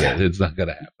 Just forget it. It's not going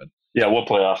to happen. Yeah, what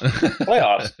playoffs?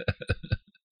 Playoffs.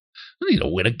 I need to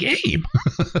win a game.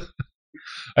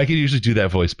 I can usually do that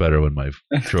voice better when my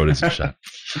throat isn't shot.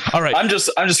 All right. I'm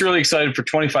just really excited for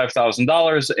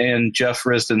 $25,000 and Jeff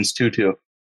Risdon's tutu.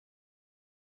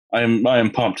 I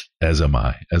am pumped. As am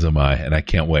I, and I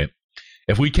can't wait.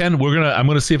 If we can, I'm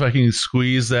gonna see if I can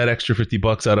squeeze that extra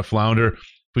 $50 out of Flounder.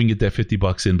 If we can get that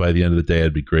 $50 in by the end of the day,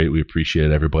 it'd be great. We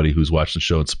appreciate everybody who's watching the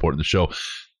show and supporting the show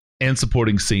and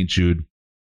supporting St. Jude.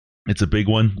 It's a big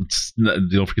one.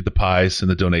 Don't forget the pies and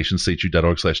the donations,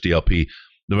 stjude.org/DLP.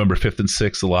 November 5th and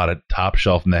 6th, a lot of top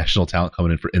shelf national talent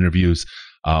coming in for interviews.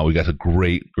 We got a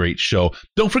great show.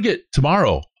 Don't forget,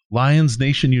 tomorrow, Lions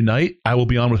Nation Unite, I will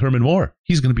be on with Herman Moore.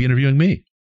 He's going to be interviewing me.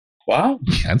 Wow.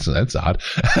 Yeah, that's odd.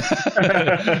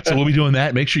 So we'll be doing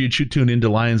that. Make sure you tune into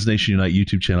Lions Nation Unite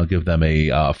YouTube channel. Give them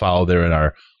a follow there in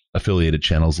our affiliated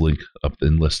channels link up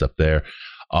and list up there.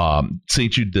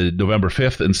 St. Jude, the November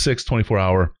 5th and 6th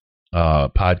 24-hour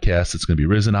podcast. It's going to be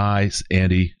Riz and I.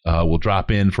 Andy will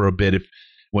drop in for a bit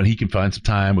when he can find some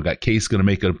time. We got Case going to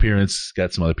make an appearance.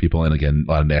 Got some other people, and again,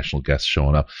 a lot of national guests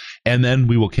showing up. And then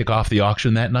we will kick off the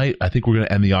auction that night. I think we're going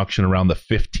to end the auction around the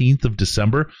 15th of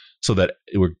December, so that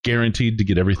we're guaranteed to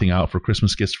get everything out for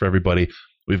Christmas gifts for everybody.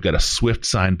 We've got a Swift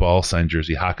signed ball, signed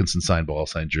jersey, Hawkinson signed ball,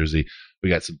 signed jersey. We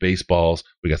got some baseballs.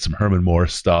 We got some Herman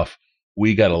Morris stuff.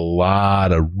 We got a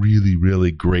lot of really, really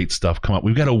great stuff come up.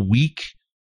 We've got a week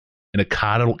in a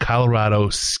Colorado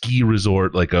ski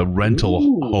resort, like a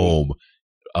rental home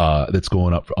that's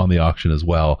going up on the auction as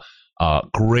well.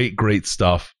 Great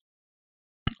stuff.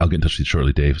 I'll get in touch with you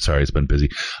shortly, Dave. Sorry, it's been busy.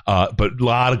 But a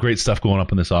lot of great stuff going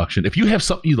up in this auction. If you have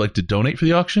something you'd like to donate for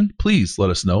the auction, please let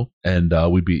us know, and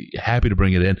we'd be happy to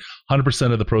bring it in.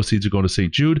 100% of the proceeds are going to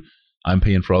St. Jude. I'm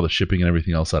paying for all the shipping and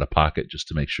everything else out of pocket just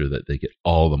to make sure that they get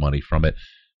all the money from it.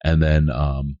 And then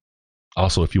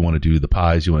also, if you want to do the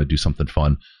pies, you want to do something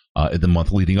fun in the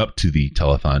month leading up to the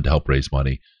telethon to help raise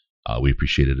money, we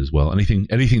appreciate it as well. Anything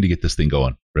to get this thing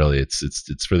going. Really,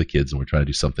 it's for the kids, and we're trying to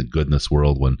do something good in this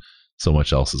world when so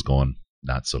much else is going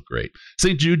not so great.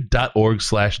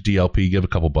 stjude.org/DLP. Give a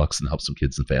couple bucks and help some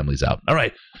kids and families out. All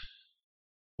right.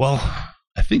 Well,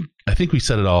 I think we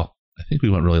said it all. I think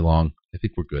we went really long. I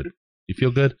think we're good. You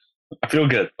feel good? I feel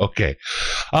good. Okay.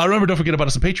 Remember, don't forget about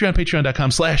us on Patreon,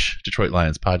 patreon.com/Detroit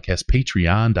Lions Podcast,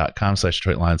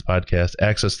 patreon.com/Detroit Lions Podcast,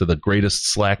 access to the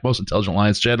greatest Slack, most intelligent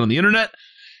Lions chat on the internet,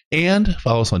 and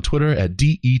follow us on Twitter at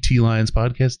DET Lions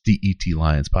Podcast, DET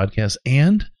Lions Podcast,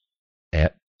 and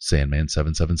at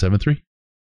Sandman7773.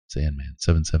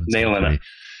 Sandman7773. Nailing it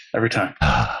every time.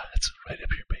 That's right up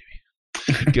here, baby.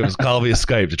 Give us a call via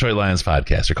Skype, Detroit Lions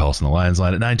Podcast, or call us on the Lions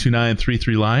line at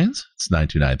 929-33-LIONS. It's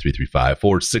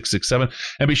 929-335-4667.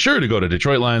 And be sure to go to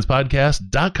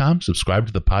DetroitLionsPodcast.com. Subscribe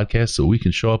to the podcast so we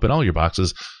can show up in all your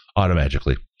boxes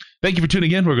automatically. Thank you for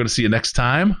tuning in. We're going to see you next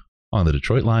time on the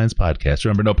Detroit Lions Podcast.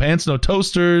 Remember, no pants, no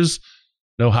toasters,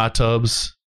 no hot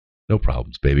tubs, no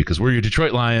problems, baby, because we're your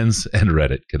Detroit Lions and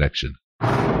Reddit connection.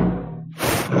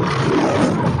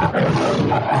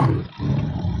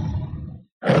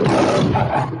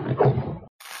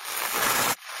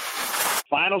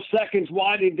 Final seconds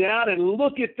winding down, and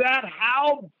look at that.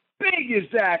 How big is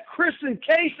that? Chris and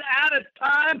Case out of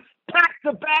time. Pack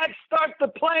the bag, start the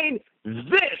plane.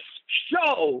 This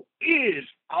show is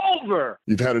over.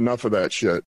 You've had enough of that shit.